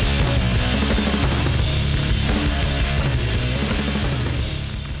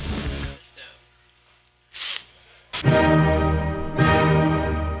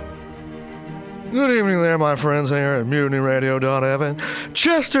 Good evening there, my friends here at MutinyRadio.fm.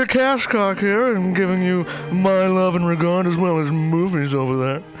 Chester Cashcock here, and giving you my love and regard as well as movies over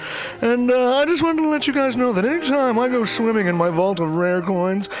there. And I just wanted to let you guys know that anytime I go swimming in my vault of rare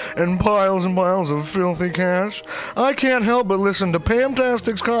coins and piles of filthy cash, I can't help but listen to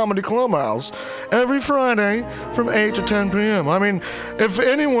Pamtastic's Comedy Clubhouse every Friday from 8 to 10 p.m. I mean, if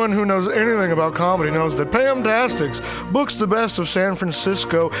anyone who knows anything about comedy knows that Pamtastics books the best of San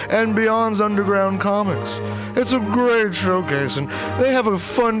Francisco and beyond's underground comics. It's a great showcase, and they have a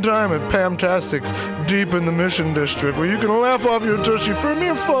fun time at Pamtastics deep in the Mission District, where you can laugh off your tushy for a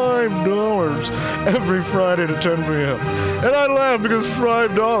mere $5 every Friday to 10 p.m. And I laugh because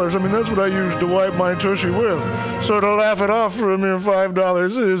 $5, I mean, that's what I use to wipe my tushy with. So to laugh it off for a mere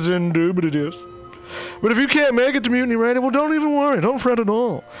 $5 is indubitious. But if you can't make it to Mutiny Radio, well, don't even worry. Don't fret at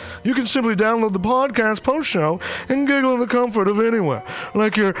all. You can simply download the podcast post-show and giggle in the comfort of anywhere,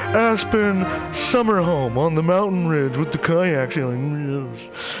 like your Aspen summer home on the mountain ridge with the kayak feeling.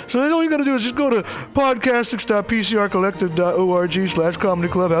 So all you got to do is just go to podcastics.pcrcollective.org/comedy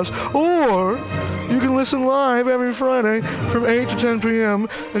clubhouse, or you can listen live every Friday from 8 to 10 p.m.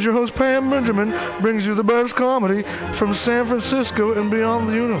 as your host Pam Benjamin brings you the best comedy from San Francisco and beyond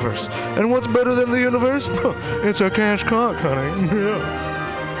the universe. And what's better than the universe? It's a cash cock, honey. Yeah.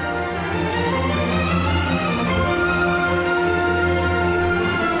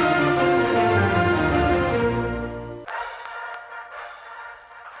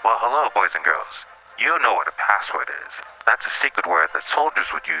 Well, hello, boys and girls. You know what a password is. That's a secret word that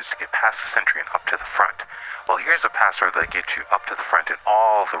soldiers would use to get past the sentry and up to the front. Well, here's a password that gets you up to the front in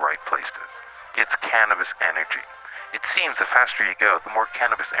all the right places. It's cannabis energy. It seems the faster you go, the more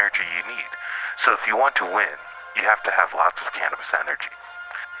cannabis energy you need. So if you want to win, you have to have lots of cannabis energy.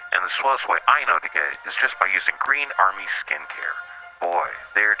 And the swellest way I know to get it is just by using Green Army Skincare. Boy,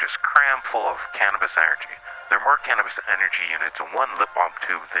 they're just crammed full of cannabis energy. There are more cannabis energy units in one lip balm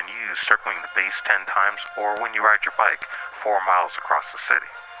tube than you use circling the base 10 times or when you ride your bike 4 miles across the city.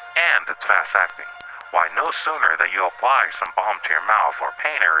 And it's fast acting. Why, no sooner than you apply some balm to your mouth or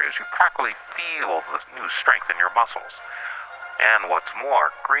pain areas, you practically feel the new strength in your muscles. And what's more,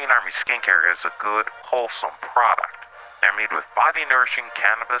 Green Army Skincare is a good, wholesome product. They're made with body-nourishing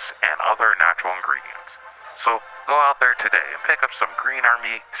cannabis and other natural ingredients. So go out there today and pick up some Green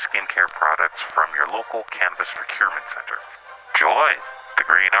Army Skincare products from your local cannabis procurement center. Join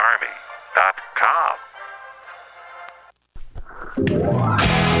thegreenarmy.com.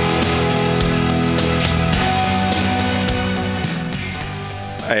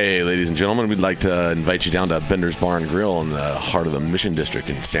 Hey, ladies and gentlemen, we'd like to invite you down to Bender's Bar and Grill in the heart of the Mission District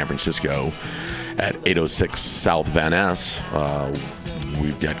in San Francisco at 806 South Van Ness.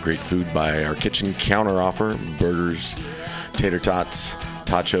 We've got great food by our kitchen counter offer: burgers, tater tots,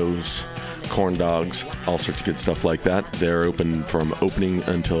 tachos, corn dogs, all sorts of good stuff like that. They're open from opening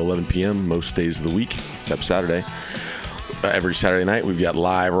until 11 p.m. most days of the week, except Saturday. every Saturday night, we've got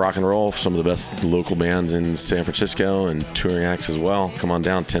live rock and roll, some of the best local bands in San Francisco and touring acts as well. Come on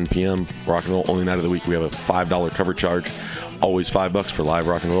down, 10 p.m. Rock and roll, only night of the week. We have a $5 cover charge, always $5 for live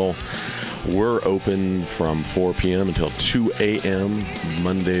rock and roll. We're open from 4 p.m. until 2 a.m.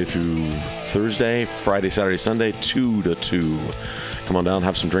 Monday through Thursday, Friday, Saturday, Sunday, 2 to 2. Come on down,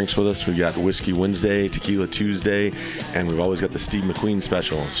 have some drinks with us. We've got Whiskey Wednesday, Tequila Tuesday, and we've always got the Steve McQueen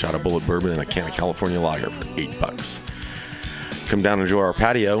special, shot of bullet bourbon and a can of California lager for $8. Come down and enjoy our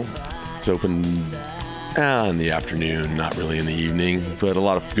patio. It's open in the afternoon, not really in the evening, but a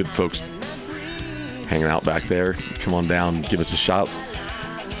lot of good folks hanging out back there. Come on down, give us a shot.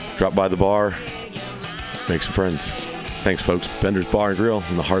 Drop by the bar, make some friends. Thanks, folks. Bender's Bar and Grill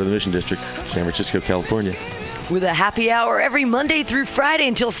in the heart of the Mission District, San Francisco, California. With a happy hour every Monday through Friday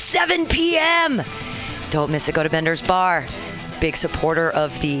until 7 p.m. Don't miss it. Go to Bender's Bar. Big supporter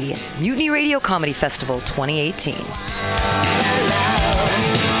of the Mutiny Radio Comedy Festival 2018.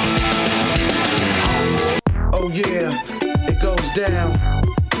 Oh, yeah, it goes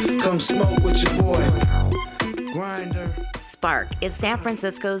down. Come smoke with your boy. Grinder. Spark is San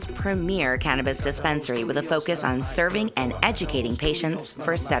Francisco's premier cannabis dispensary with a focus on serving and educating patients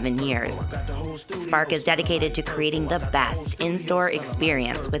for 7 years. Spark is dedicated to creating the best in-store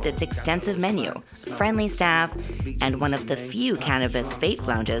experience with its extensive menu, friendly staff, and one of the few cannabis vape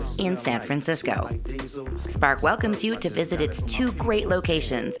lounges in San Francisco. Spark welcomes you to visit its 2 great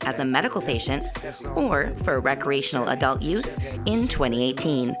locations as a medical patient or for recreational adult use in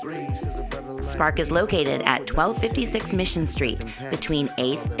 2018. Spark is located at 1256 Mission Street between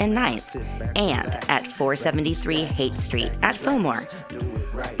 8th and 9th and at 473 Haight Street at Fillmore.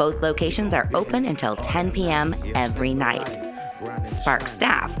 Both locations are open until 10 p.m. every night. Spark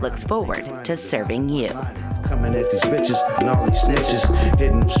staff looks forward to serving you. Coming at these bitches and all these snitches,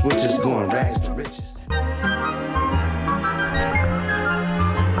 hitting switches, going rags to riches.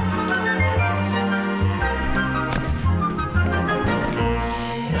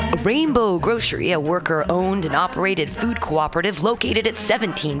 Rainbow Grocery, a worker-owned and operated food cooperative located at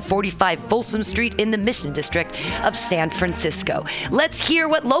 1745 Folsom Street in the Mission District of San Francisco. Let's hear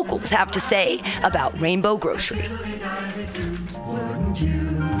what locals have to say about Rainbow Grocery.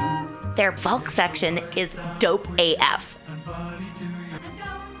 Their bulk section is dope AF.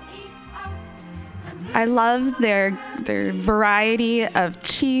 I love their variety of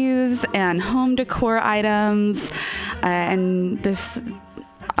cheese and home decor items and this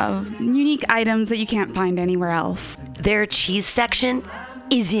of unique items that you can't find anywhere else. Their cheese section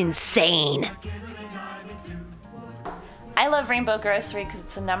is insane. I love Rainbow Grocery because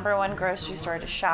it's the #1 grocery store to shop